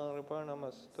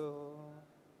Arpanamastu.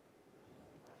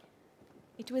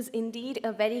 It was indeed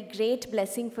a very great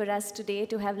blessing for us today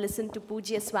to have listened to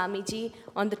Pujya Swamiji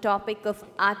on the topic of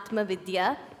Atma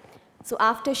Vidya. So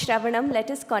after Shravanam, let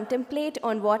us contemplate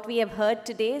on what we have heard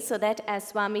today so that,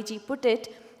 as Swamiji put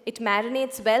it, it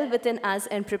marinates well within us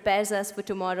and prepares us for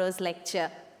tomorrow's lecture.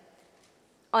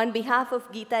 On behalf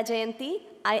of Gita Jayanti,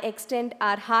 I extend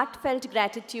our heartfelt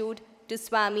gratitude to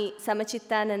Swami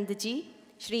Samachittananda ji,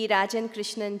 Sri Rajan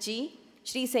Krishnan ji,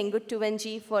 Sri Senguttuvan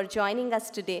ji for joining us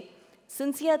today.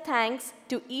 Sincere thanks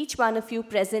to each one of you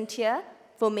present here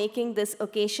for making this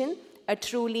occasion a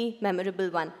truly memorable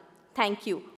one. Thank you.